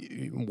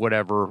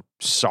whatever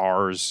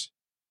SARS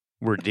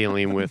we're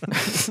dealing with.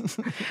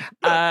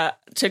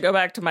 To go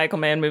back to Michael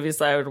Mann movies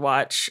that I would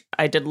watch,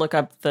 I did look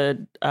up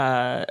the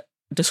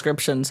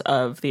descriptions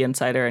of The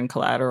Insider and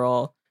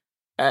Collateral.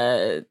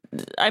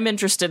 I'm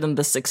interested in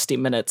the 60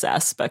 Minutes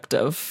aspect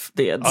of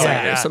The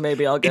Insider, so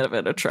maybe I'll give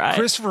it a try.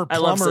 Christopher I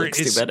love Plummer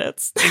 60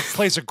 Minutes. It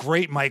plays a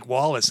great Mike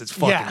Wallace. It's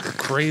fucking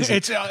crazy.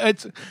 It's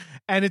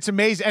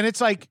amazing, and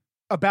it's like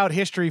about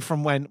history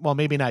from when, well,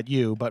 maybe not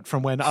you, but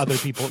from when other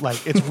people,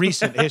 like it's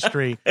recent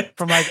history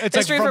from like it's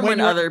history like from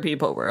when other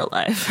people were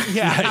alive.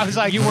 Yeah, I was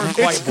like, you weren't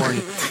quite born.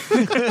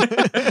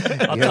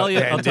 I'll tell you.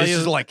 This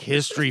is like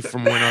history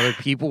from when other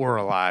people were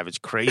alive. It's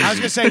crazy. I was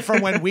gonna say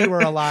from when we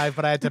were alive,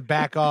 but I had to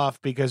back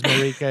off because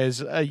Marika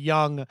is a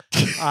young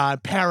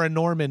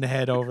paranorman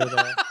head over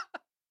there.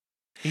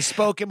 He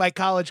spoke at my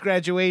college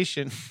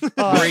graduation.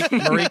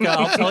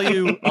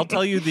 Marika, I'll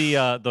tell you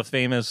the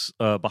famous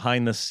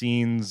behind the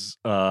scenes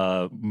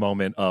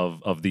moment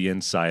of The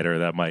Insider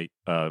that might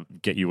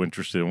get you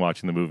interested in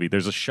watching the movie.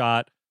 There's a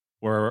shot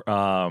where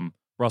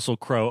Russell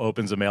Crowe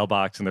opens a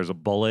mailbox and there's a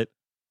bullet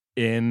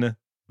in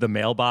the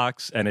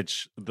mailbox, and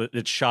it's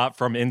shot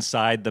from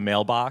inside the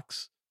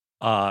mailbox.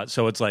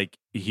 So it's like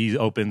he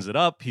opens it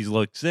up, he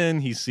looks in,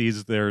 he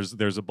sees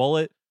there's a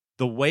bullet.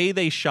 The way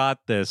they shot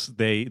this,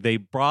 they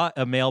brought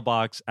a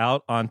mailbox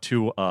out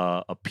onto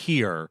a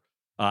pier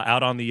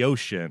out on the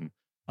ocean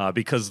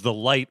because the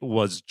light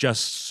was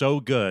just so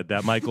good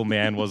that Michael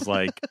Mann was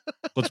like,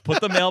 let's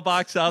put the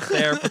mailbox out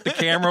there, put the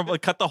camera,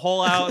 cut the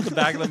hole out at the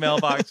back of the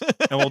mailbox,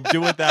 and we'll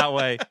do it that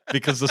way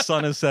because the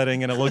sun is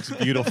setting and it looks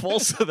beautiful.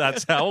 So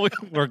that's how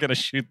we're going to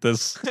shoot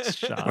this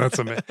shot. That's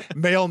amazing.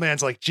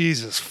 Mailman's like,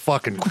 Jesus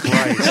fucking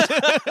Christ.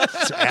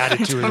 His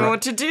attitude. I don't know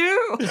what to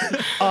do.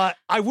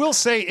 I will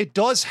say it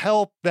does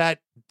help that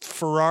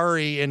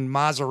Ferrari and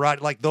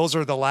Maserati, like those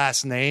are the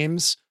last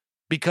names.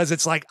 Because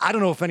it's like, I don't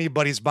know if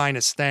anybody's buying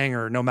a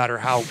Stanger, no matter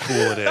how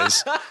cool it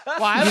is.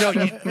 Well,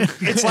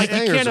 it's like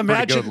you can't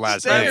imagine.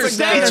 Stanger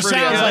sounds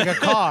like a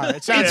car.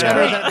 It sounds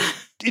better than.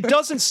 It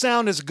doesn't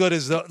sound as good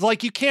as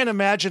like you can't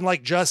imagine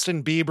like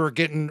Justin Bieber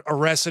getting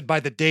arrested by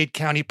the Dade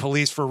County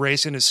Police for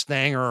racing his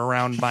Stanger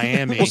around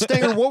Miami. Well,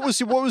 Stanger, what was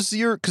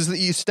your?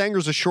 Because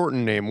Stanger's a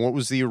shortened name. What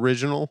was the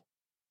original?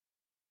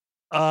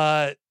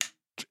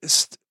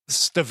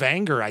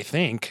 Stavanger, I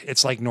think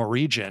it's like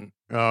Norwegian.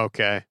 Oh,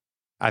 okay.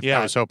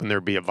 I was hoping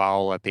there'd be a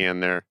vowel at the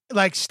end there.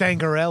 Like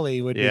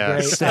Stangarelli would be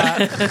great.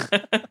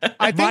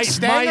 I think My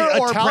Stanger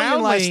or Italian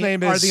Brownlee last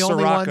name are is the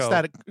only Sirocco. ones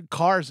that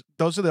cars.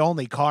 Those are the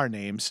only car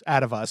names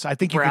out of us. I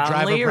think you could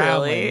drive a Brownlee,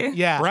 Brownlee. really?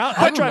 Yeah,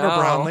 I'd drive a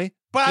Brownlee.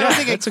 But I don't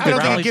think it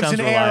Brownlee gives an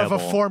sounds air of a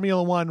reliable.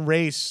 Formula One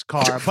race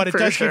car, but it For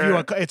does give you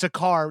sure. it's a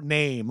car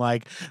name.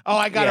 Like, oh,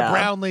 I got a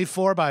Brownlee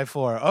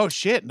 4x4. Oh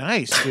shit,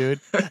 nice, dude.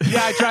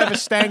 Yeah, I drive a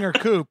Stanger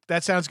coupe.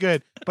 That sounds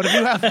good. But if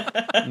you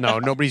have No,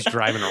 nobody's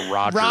driving a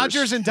Rogers.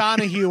 Rogers and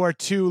Donahue are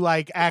two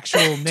like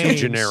actual names,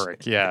 Too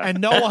generic. Yeah,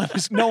 and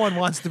no one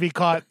wants to be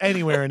caught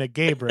anywhere in a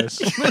Gabrus.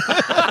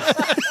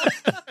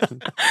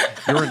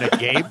 You're in a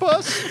gay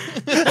bus?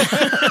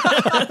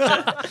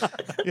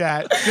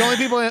 Yeah, the only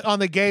people on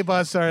the gay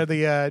bus are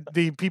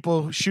the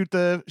people who shoot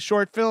the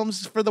short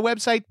films for the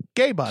website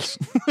Gay Bus.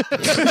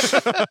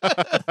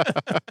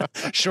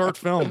 Short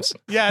films.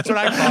 Yeah, that's what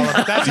I call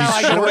them. That's how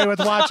I get away with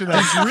watching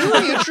them.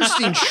 Really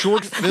interesting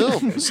short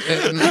films.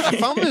 And I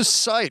found this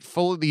site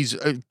full of these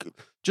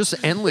just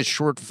endless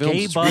short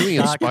films. It's really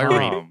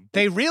inspiring.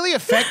 They really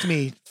affect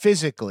me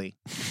physically.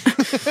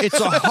 It's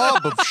a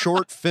hub of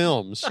short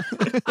films.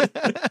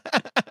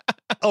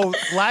 Oh,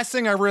 last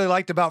thing I really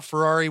liked about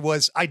Ferrari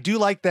was I do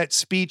like that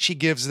speech he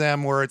gives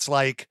them where it's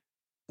like,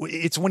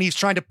 it's when he's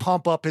trying to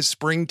pump up his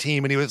spring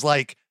team and he was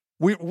like,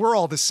 we're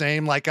all the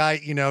same. Like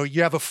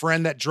you have a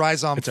friend that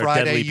drives on It's our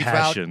Friday. deadly You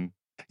passion.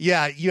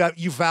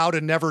 you vow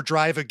to never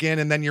drive again,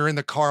 and then you're in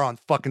the car on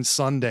fucking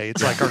Sunday.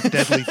 It's like our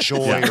deadly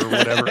joy or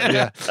whatever.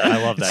 Yeah,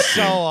 I love that.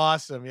 So scene.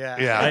 awesome. Yeah.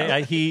 yeah.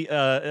 He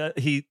at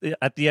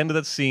the end of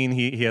that scene,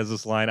 he has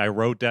this line I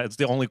wrote down. It's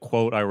the only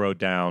quote I wrote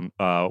down.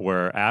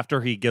 Where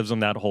after he gives him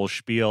that whole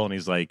spiel, and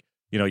he's like,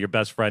 your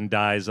best friend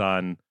dies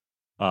on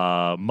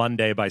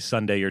Monday. By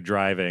Sunday, you're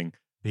driving.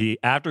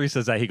 After he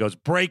says that, he goes,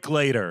 "Break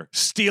later,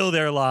 steal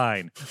their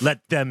line,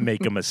 let them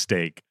make a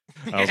mistake."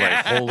 I was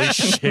like, "Holy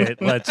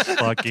shit, let's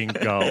fucking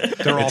go!"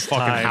 They're all It's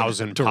fucking time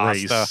housing to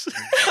pasta. race.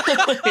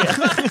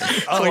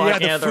 Oh yeah,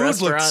 walking the out of the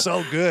food looked restaurant.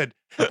 so good.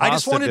 The I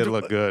just pasta wanted did to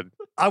look good.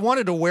 I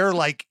wanted to wear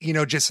like,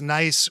 just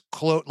nice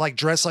clothes, like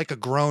dress like a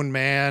grown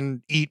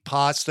man, eat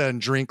pasta and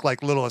drink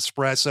like little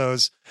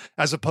espressos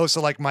as opposed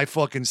to like my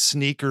fucking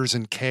sneakers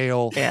and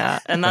kale. Yeah,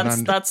 and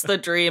that's the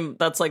dream.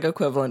 That's like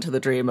equivalent to the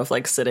dream of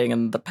like sitting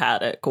in the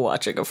paddock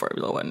watching a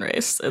Formula One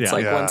race. It's Yeah.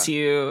 like Yeah. once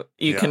you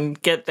can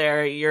get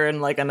there, you're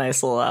in like a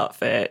nice little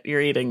outfit.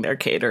 You're eating their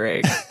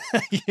catering.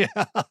 Yeah.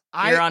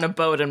 You're on a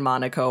boat in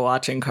Monaco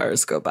watching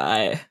cars go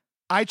by.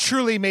 I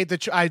truly made the.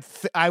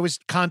 I was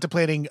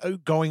contemplating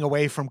going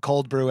away from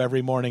cold brew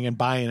every morning and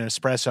buying an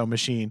espresso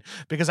machine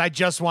because I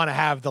just want to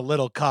have the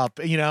little cup,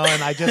 and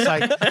I just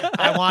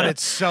I want it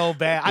so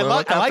bad. I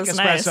Little cup like is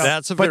espresso. nice.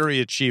 That's a very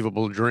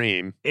achievable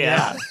dream.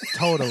 Yeah,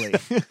 totally.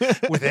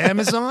 With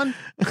Amazon?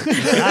 You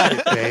got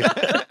it, babe.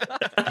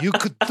 You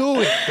could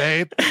do it,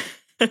 babe.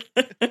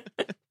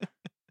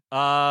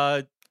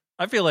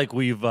 I feel like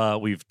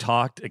we've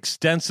talked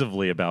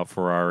extensively about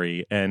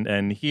Ferrari,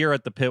 and here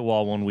at the pit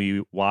wall, when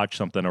we watch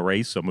something, a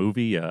race, a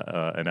movie,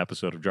 an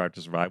episode of Drive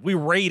to Survive, we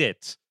rate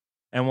it.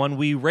 And when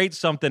we rate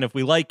something, if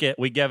we like it,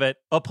 we give it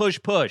a push.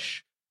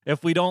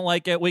 If we don't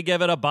like it, we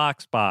give it a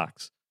box.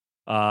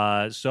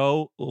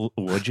 So,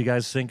 what'd you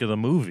guys think of the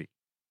movie?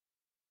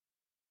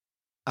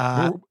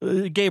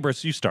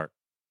 Gabrus, you start.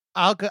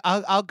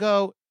 I'll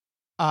go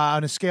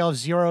on a scale of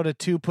 0 to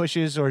 2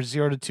 pushes or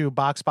 0 to 2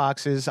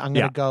 boxes. I'm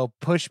gonna go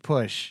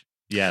push.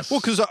 Yes. Well,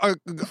 because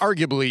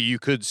arguably you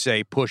could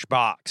say push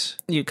box.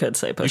 You could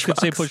say push. You could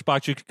say push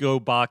box. You could go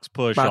box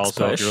push. Box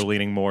also, push. if you're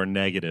leaning more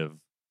negative.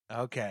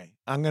 Okay,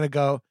 I'm gonna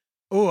go.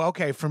 Oh,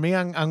 okay. For me,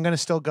 I'm gonna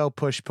still go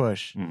push.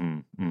 Mm-hmm.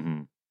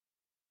 Mm-hmm.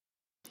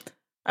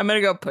 I'm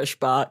gonna go push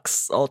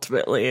box.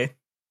 Ultimately,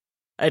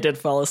 I did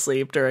fall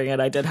asleep during it.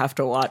 I did have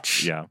to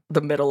watch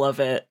the middle of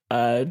it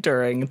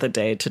during the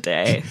day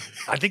today.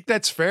 I think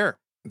that's fair.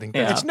 I think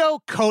Yeah. It's no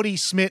Cody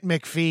Smith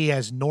McPhee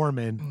as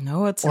Norman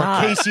No, it's or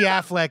not. Casey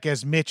Affleck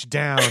as Mitch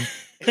Down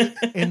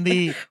in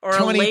the Or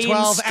Elaine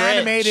 2012 Stritch.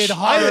 animated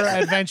horror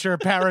adventure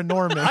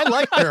Paranorman. I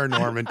like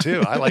Paranorman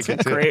too. I like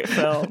it too. Great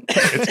film.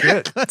 It's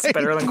good. It's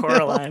better than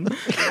Coraline.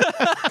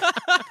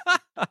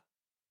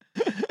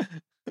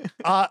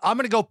 I'm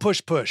going to go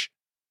push.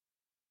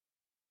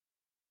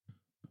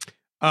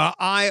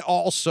 I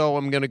also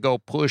am going to go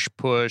push.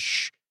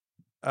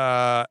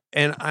 And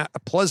I'm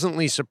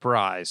pleasantly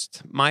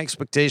surprised. My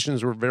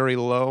expectations were very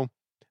low.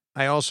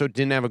 I also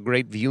didn't have a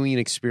great viewing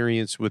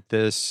experience with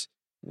this,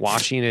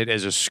 watching it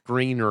as a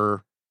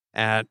screener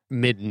at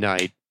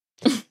midnight.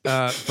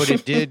 But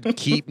it did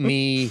keep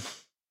me.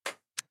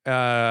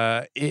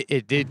 It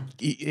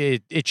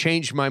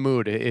changed my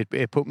mood.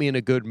 It put me in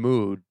a good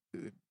mood.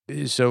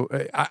 So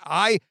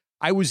I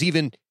was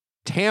even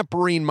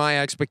tampering my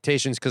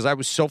expectations because I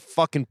was so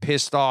fucking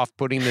pissed off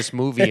putting this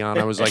movie on.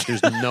 I was like,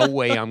 there's no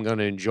way I'm going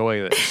to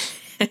enjoy this.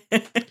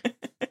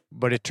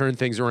 But it turned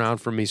things around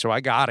for me, so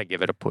I got to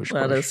give it a push.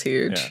 That is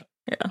huge.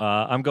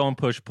 Yeah. I'm going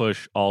push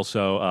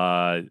also.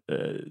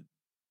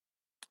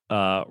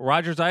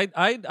 Rogers,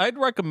 I'd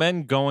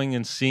recommend going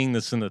and seeing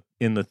this in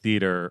the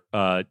theater.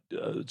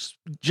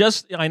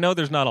 Just I know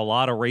there's not a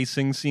lot of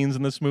racing scenes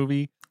in this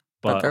movie,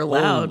 but they're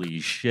loud. Holy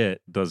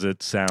shit, does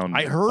it sound?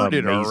 I heard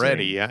it amazing.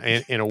 already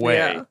in a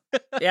way.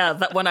 Yeah,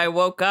 that when I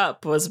woke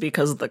up was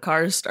because the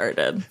car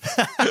started.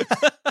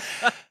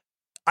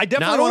 I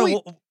definitely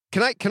want to.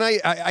 Can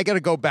I got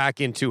to go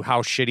back into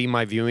how shitty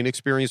my viewing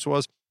experience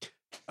was.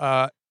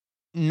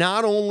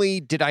 Not only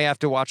did I have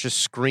to watch a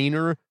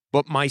screener,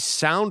 but my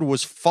sound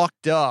was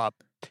fucked up,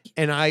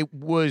 and I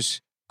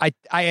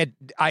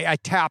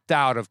tapped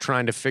out of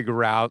trying to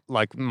figure out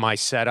like my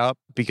setup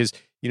because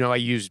I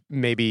used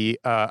maybe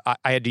I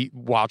had to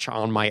watch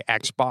on my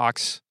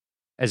Xbox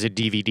as a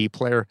DVD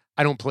player.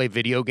 I don't play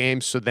video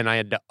games, so then I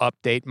had to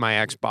update my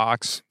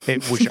Xbox,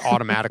 which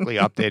automatically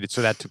updated.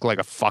 So that took like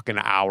a fucking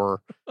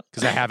hour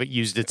because I haven't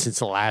used it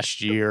since last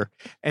year.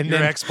 And Your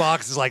then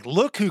Xbox is like,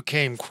 look who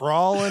came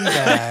crawling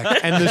back.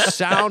 and the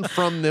sound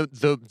from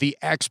the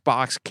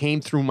Xbox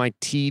came through my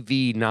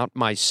TV, not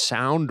my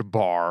sound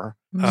bar,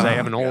 because I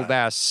have an old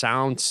ass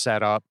sound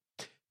setup.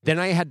 Then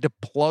I had to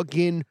plug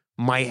in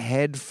my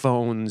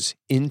headphones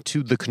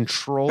into the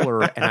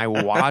controller, and I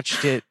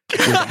watched it with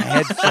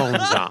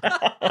headphones on.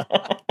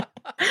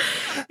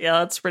 Yeah,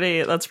 that's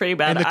pretty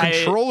bad. And the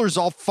controller's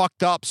all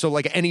fucked up, so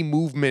like any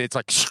movement, it's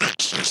like.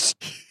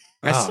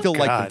 I still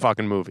like the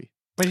fucking movie.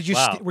 But did you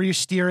were you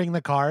steering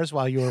the cars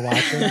while you were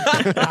watching?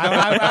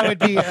 I would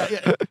be.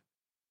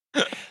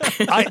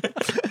 I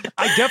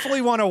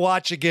definitely want to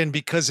watch again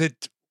because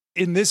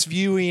in this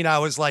viewing I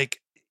was like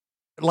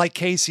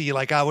Casey,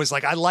 I was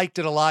like I liked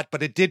it a lot,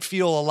 but it did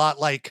feel a lot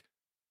like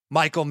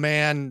Michael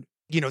Mann,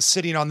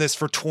 sitting on this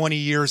for 20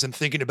 years and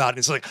thinking about it.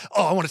 It's like,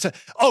 oh, I want to say,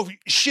 oh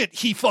shit,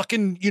 he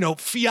fucking,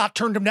 Fiat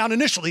turned him down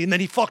initially, and then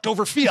he fucked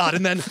over Fiat,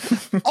 and then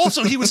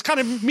also he was kind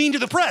of mean to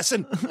the press,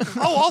 and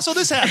also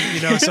this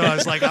happened, So I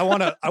was like,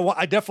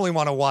 I definitely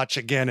want to watch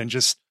again and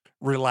just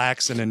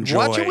relax and enjoy.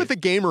 Watch it with a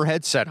gamer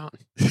headset on.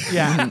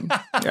 Yeah.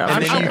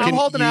 I'm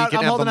holding out till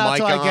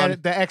I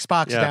get the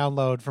Xbox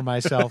download for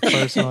myself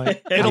personally.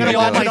 It'll be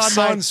all my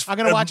son's. I'm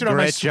gonna watch it on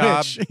my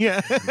Switch.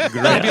 Yeah.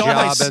 Great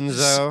job,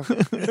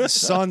 Enzo.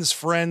 Son's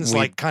friends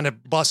kind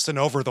of busting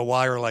over the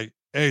wire, like,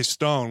 "Hey,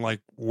 Stone, are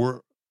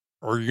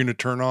you going to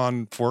turn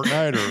on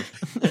Fortnite or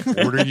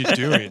what are you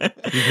doing?"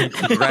 You can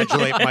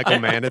congratulate Michael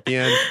Mann at the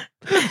end.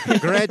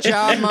 Great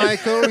job,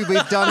 Michael.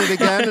 We've done it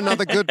again.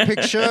 Another good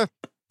picture.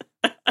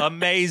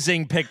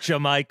 Amazing picture,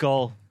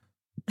 Michael.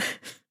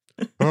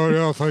 Oh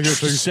yeah, thank you.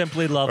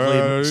 Simply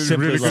lovely.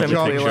 Simply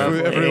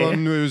lovely.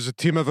 Everyone who's a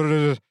team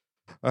effort.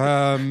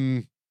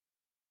 I'd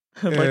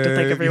like to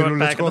thank everyone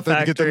back at the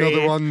factory. Get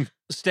another one.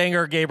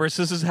 Stanger Gabers,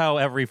 this is how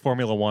every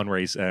Formula One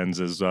race ends,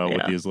 is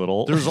with these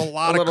little... There's a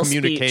lot of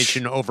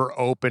communication over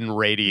open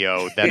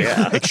radio that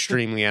is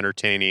extremely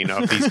entertaining,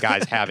 of these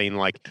guys having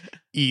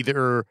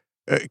either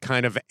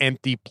kind of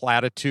empty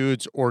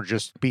platitudes or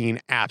just being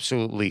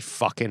absolutely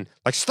fucking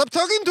stop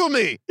talking to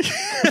me.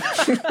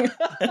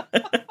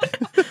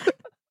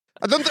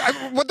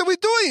 What are we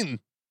doing?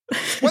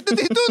 What did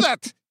he do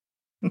that?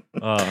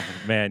 Oh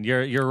man,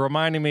 you're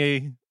reminding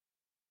me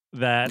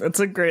that it's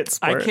a great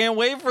sport. I can't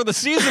wait for the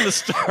season to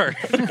start.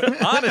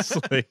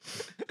 Honestly,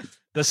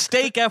 the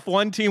Stake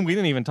F1 team, we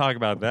didn't even talk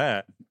about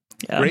that.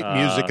 Yeah. Great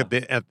music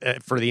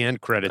for the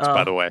end credits,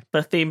 by the way.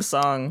 The theme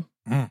song.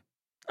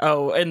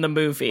 Oh, in the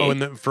movie.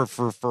 Oh, for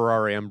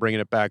Ferrari, I'm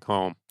bringing it back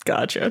home.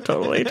 Gotcha.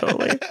 Totally.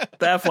 The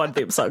F1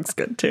 theme song's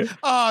good too.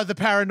 Oh, the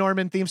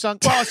Paranorman theme song.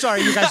 Well,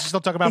 sorry, you guys are still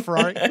talking about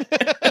Ferrari.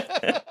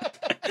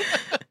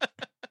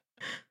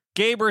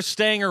 Gaber,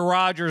 Stanger,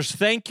 Rogers,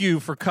 thank you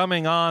for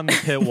coming on the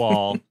pit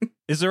wall.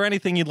 Is there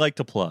anything you'd like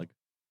to plug?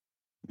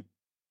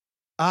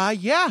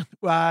 The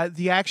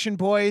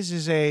ActionBoyz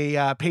is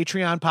a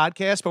Patreon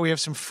podcast, but we have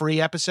some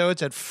free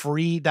episodes at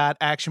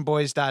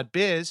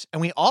free.actionboyz.biz.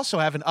 And we also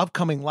have an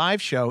upcoming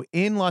live show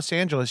in Los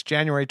Angeles,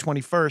 January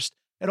 21st.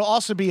 It'll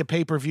also be a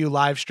pay-per-view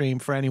live stream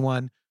for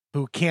anyone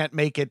who can't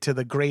make it to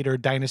the greater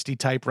Dynasty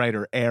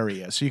Typewriter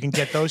area. So you can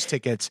get those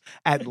tickets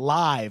at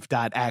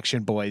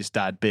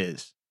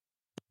live.actionboyz.biz.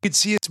 You could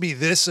see it's me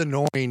this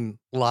annoying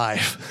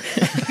live.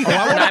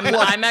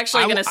 I'm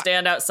actually going to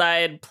stand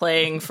outside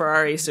playing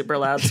Ferrari super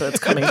loud so it's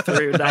coming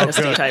through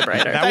Dynasty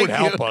Typewriter. That would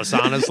help us,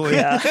 honestly.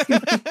 Yeah.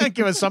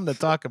 Give us something to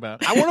talk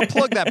about. I want to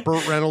plug that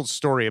Burt Reynolds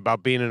story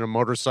about being in a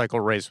motorcycle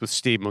race with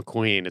Steve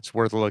McQueen. It's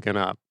worth looking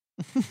up.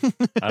 I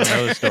don't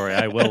know the story.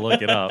 I will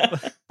look it up.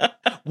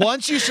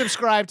 Once you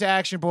subscribe to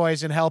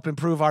ActionBoyz and help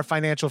improve our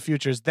financial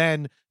futures,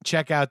 then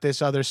check out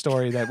this other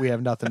story that we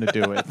have nothing to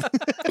do with.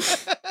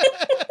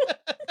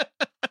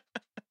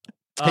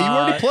 Hey, you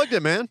already plugged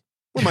it, man.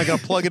 What, am I going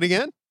to plug it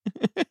again?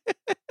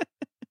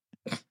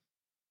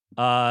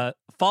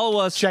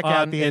 Follow us Check on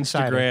out the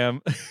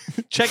Instagram.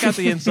 Check out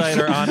the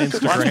Insider on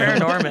Instagram. Watch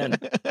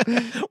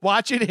Paranorman.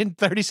 Watch it in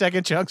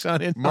 30-second chunks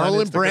on it.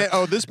 Marlon Brando.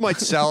 Oh, this might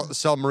sell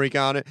Marika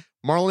on it.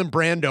 Marlon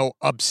Brando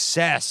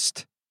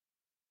obsessed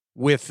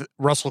with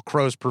Russell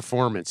Crowe's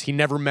performance. He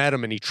never met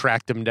him, and he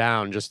tracked him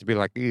down just to be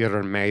like, "You're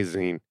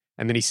amazing."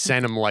 And then he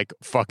sent him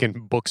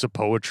fucking books of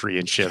poetry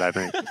and shit, I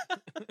think.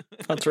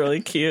 That's really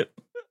cute.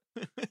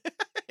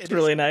 It's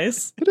really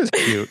nice. It is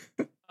cute.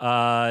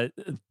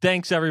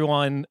 Thanks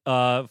everyone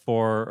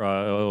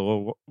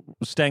for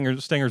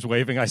Stanger's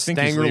waving. I think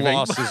Stanger he's leaving.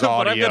 lost his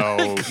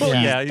audio.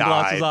 He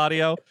lost his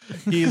audio.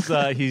 He's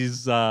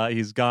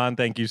gone.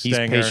 Thank you,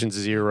 Stanger. He's patient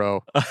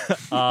zero.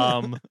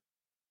 Follow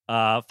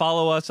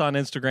us on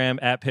Instagram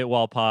at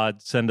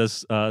PitwallPod. Send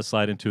us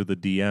slide into the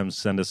DMs.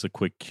 Send us a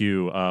quick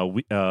cue.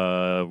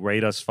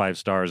 Rate us 5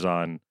 stars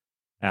on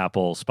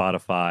Apple,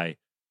 Spotify.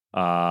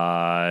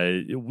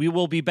 We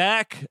will be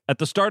back at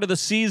the start of the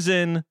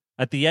season,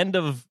 at the end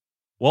of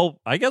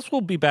Well, I guess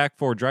we'll be back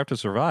for Drive to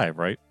Survive,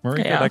 right?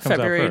 Marika, Yeah, that comes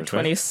February out first,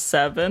 right?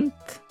 27th,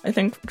 I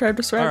think Drive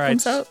to Survive All right.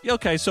 comes out.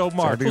 Okay, so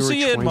March. We'll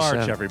see you in March,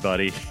 27th.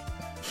 everybody.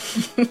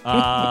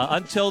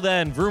 Until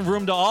then, vroom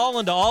vroom to all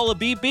and to all a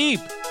beep beep.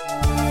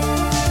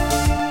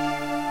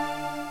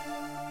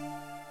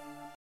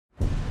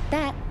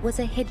 That was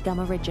a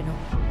HeadGum original.